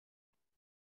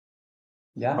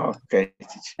 ¿Ya? Ok.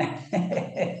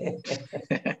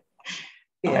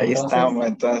 Ahí estamos,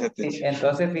 entonces.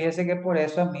 Entonces, fíjese que por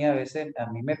eso a mí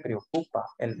me preocupa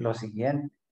lo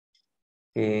siguiente,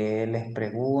 que les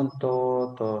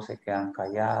pregunto, todos se quedan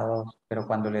callados, pero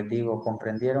cuando les digo,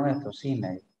 ¿comprendieron esto? Sí,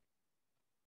 me dicen.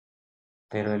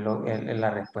 Pero la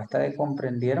respuesta de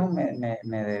comprendieron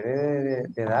me debe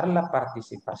de dar la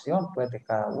participación pues, de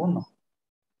cada uno.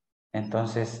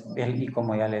 Entonces, y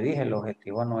como ya le dije, el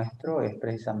objetivo nuestro es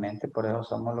precisamente, por eso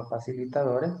somos los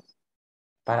facilitadores,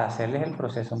 para hacerles el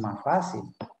proceso más fácil.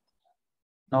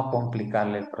 No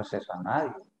complicarle el proceso a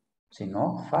nadie,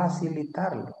 sino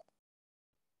facilitarlo.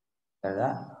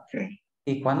 ¿Verdad? Okay.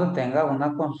 Y cuando tenga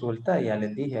una consulta, ya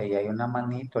les dije, ahí hay una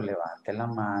manito, levante la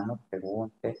mano,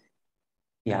 pregunte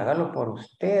y hágalo por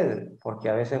usted, porque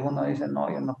a veces uno dice, no,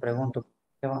 yo no pregunto,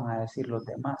 ¿qué van a decir los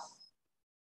demás?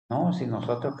 No, si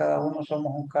nosotros cada uno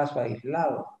somos un caso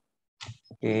aislado,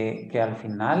 que al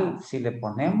final, si le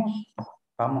ponemos,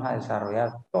 vamos a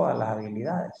desarrollar todas las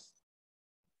habilidades.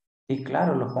 Y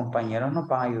claro, los compañeros nos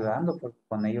van ayudando porque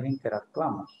con ellos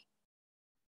interactuamos,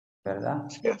 ¿verdad?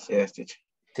 Sí, así es, teacher.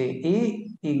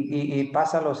 Sí, y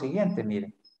pasa lo siguiente,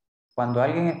 mire, cuando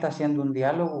alguien está haciendo un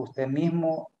diálogo, usted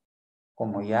mismo,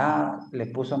 como ya le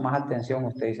puso más atención,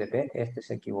 usted dice, ve, este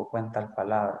se equivocó en tal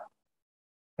palabra,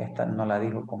 esta no la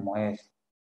dijo como es.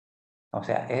 O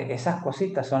sea, esas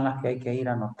cositas son las que hay que ir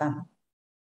anotando.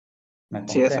 ¿Me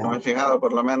Sí, eso me he comprende? fijado,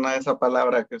 por lo menos esa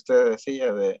palabra que usted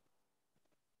decía de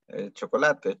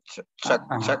chocolate,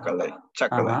 chocolate.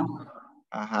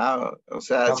 Ajá, o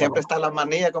sea, siempre está la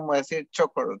manía como decir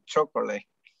chocolate.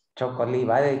 Chocolate,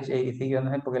 va de y yo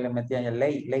no sé por qué le metían el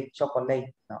ley,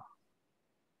 chocolate, no.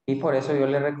 Y por eso yo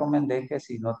le recomendé que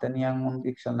si no tenían un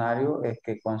diccionario, es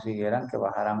que consiguieran que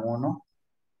bajaran uno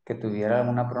que tuviera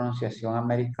alguna pronunciación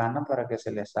americana para que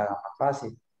se les haga más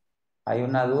fácil. Hay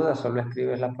una duda, solo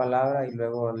escribes la palabra y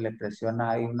luego le presiona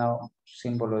ahí un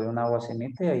símbolo de una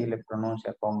bocinita y ahí le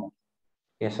pronuncia como.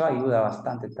 Eso ayuda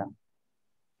bastante también.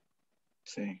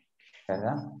 Sí.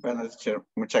 ¿Verdad? Bueno, teacher,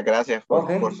 muchas gracias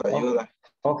por su ayuda.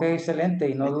 Ok, excelente.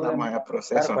 Y no duden en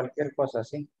buscar cualquier cosa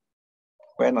así.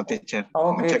 Bueno, teacher,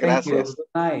 Okay, muchas thank you. gracias. Good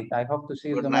night. I hope to see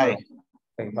you Good tomorrow. night.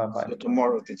 Okay, bye-bye. See you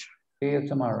tomorrow, teacher. See you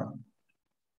tomorrow.